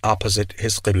legs opposite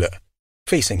his Qibla,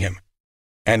 facing him.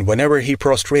 And whenever he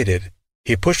prostrated,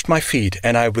 he pushed my feet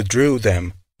and I withdrew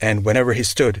them, and whenever he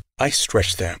stood, I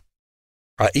stretched them.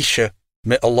 Aisha,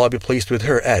 may Allah be pleased with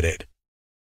her, added,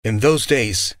 in those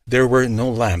days there were no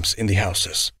lamps in the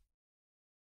houses.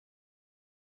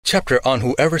 Chapter on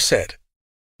whoever said,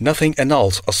 nothing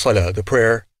annuls as-salah, the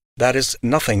prayer, that is,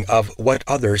 nothing of what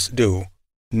others do,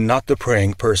 not the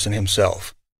praying person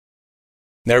himself.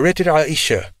 Narrated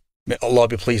Aisha, may Allah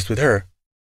be pleased with her,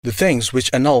 the things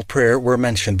which annul prayer were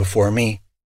mentioned before me,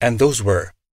 and those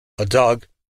were a dog,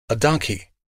 a donkey,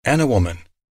 and a woman.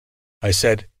 I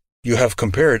said, you have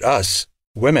compared us,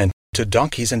 women, to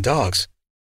donkeys and dogs.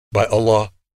 By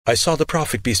Allah, I saw the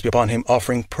Prophet, peace be upon him,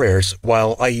 offering prayers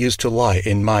while I used to lie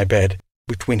in my bed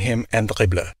between him and the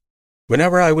Qibla,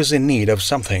 whenever I was in need of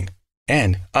something,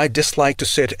 and I disliked to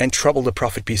sit and trouble the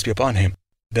Prophet, peace be upon him,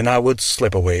 then I would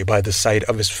slip away by the side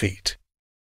of his feet.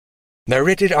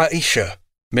 Narrated Aisha,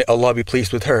 may Allah be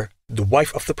pleased with her, the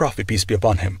wife of the Prophet, peace be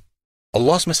upon him.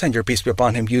 Allah's Messenger, peace be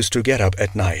upon him, used to get up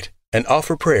at night and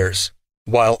offer prayers,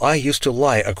 while I used to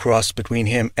lie across between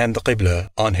him and the Qibla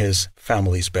on his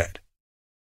family's bed.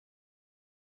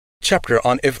 Chapter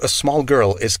on if a small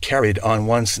girl is carried on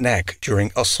one's neck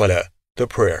during as-salah, the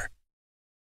prayer.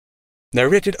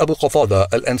 Narrated Abu Qatada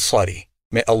al-Ansari,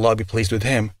 may Allah be pleased with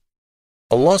him,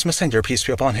 Allah's Messenger, peace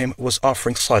be upon him, was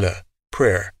offering salah,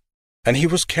 prayer, and he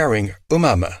was carrying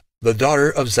Umama, the daughter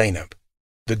of Zainab,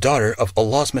 the daughter of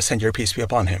Allah's Messenger, peace be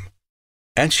upon him,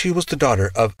 and she was the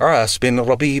daughter of Aras bin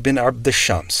Rabi bin Abd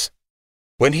al-Shams.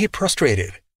 When he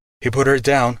prostrated, he put her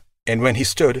down, and when he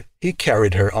stood, he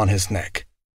carried her on his neck.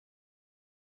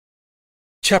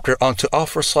 Chapter on to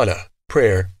offer salah,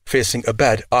 prayer, facing a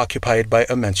bed occupied by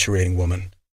a menstruating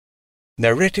woman.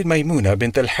 Narrated Maymuna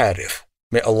bint al-Harith,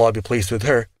 may Allah be pleased with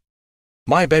her,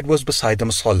 my bed was beside the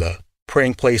musalla,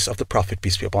 praying place of the Prophet,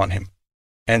 peace be upon him,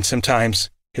 and sometimes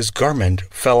his garment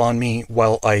fell on me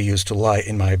while I used to lie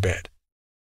in my bed.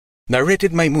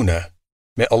 Narrated Maymuna,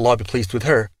 may Allah be pleased with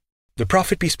her, the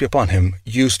Prophet, peace be upon him,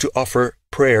 used to offer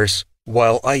prayers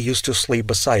while I used to sleep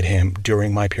beside him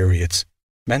during my periods,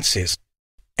 menses,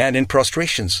 and in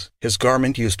prostrations his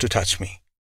garment used to touch me.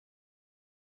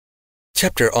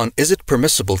 Chapter on is it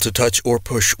permissible to touch or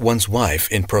push one's wife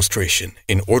in prostration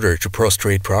in order to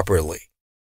prostrate properly.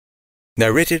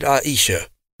 Narrated Aisha,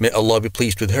 may Allah be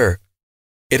pleased with her,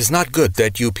 it is not good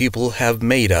that you people have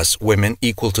made us women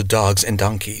equal to dogs and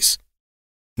donkeys.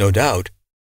 No doubt,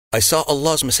 I saw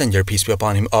Allah's Messenger, peace be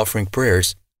upon him, offering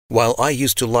prayers while I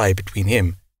used to lie between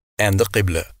him and the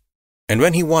Qibla, and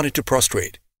when he wanted to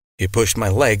prostrate, he pushed my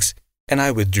legs and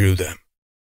I withdrew them.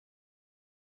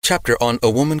 Chapter on a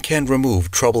woman can remove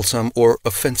troublesome or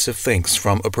offensive things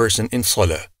from a person in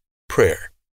Salah,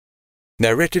 prayer.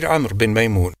 Narrated Amr bin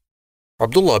Maymun.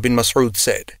 Abdullah bin Mas'ud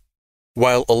said,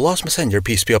 while Allah's Messenger,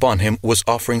 peace be upon him, was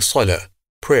offering Salah,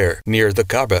 prayer, near the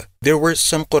Kaaba, there were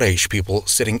some Quraysh people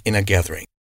sitting in a gathering.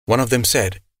 One of them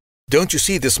said, "Don't you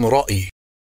see this Mura'i,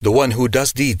 the one who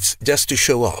does deeds just to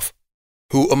show off?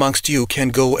 Who amongst you can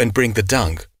go and bring the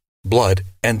dung, blood,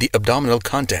 and the abdominal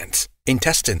contents,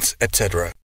 intestines,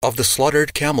 etc., of the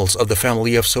slaughtered camels of the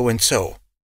family of so-and-so,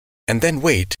 and then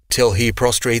wait till he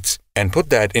prostrates and put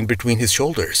that in between his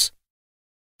shoulders?"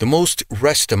 The most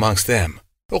rest amongst them,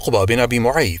 Uqba bin Abi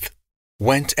Mu'ayth,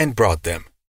 went and brought them.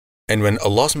 And when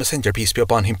Allah's Messenger, peace be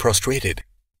upon him, prostrated,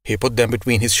 he put them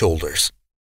between his shoulders.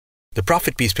 The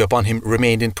Prophet, peace be upon him,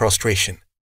 remained in prostration,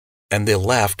 and they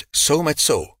laughed so much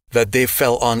so that they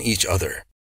fell on each other.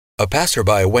 A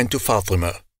passerby went to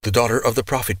Fatima, the daughter of the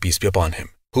Prophet, peace be upon him,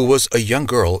 who was a young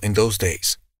girl in those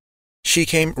days. She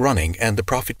came running, and the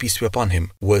Prophet, peace be upon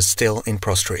him, was still in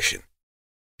prostration.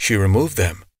 She removed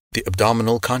them, the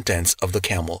abdominal contents of the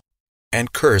camel,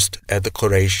 and cursed at the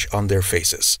Quraysh on their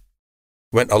faces.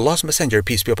 When Allah's Messenger,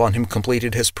 peace be upon him,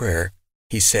 completed his prayer,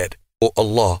 he said, "O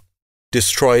Allah,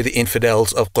 destroy the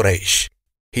infidels of Quraysh."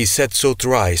 He said so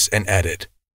thrice and added,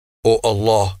 "O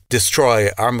Allah,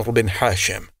 destroy Amr bin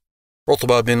Hashim,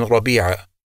 Utbah bin Rabi'a,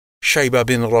 Shayba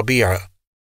bin Rabi'a,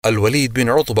 Al-Walid bin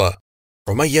Utbah,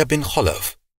 Umayyah bin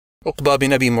Khalaf, Uqba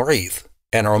bin Abi Mu'ayth,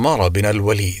 and Umara bin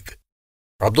Al-Walid."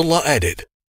 Abdullah added,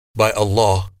 "By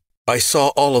Allah, I saw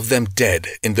all of them dead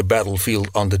in the battlefield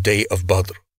on the day of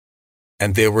Badr,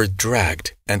 and they were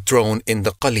dragged and thrown in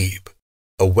the Qalib,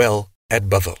 a well at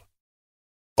Badr."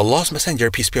 Allah's Messenger,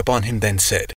 peace be upon him, then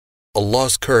said,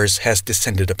 "Allah's curse has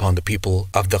descended upon the people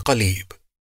of the Qalib."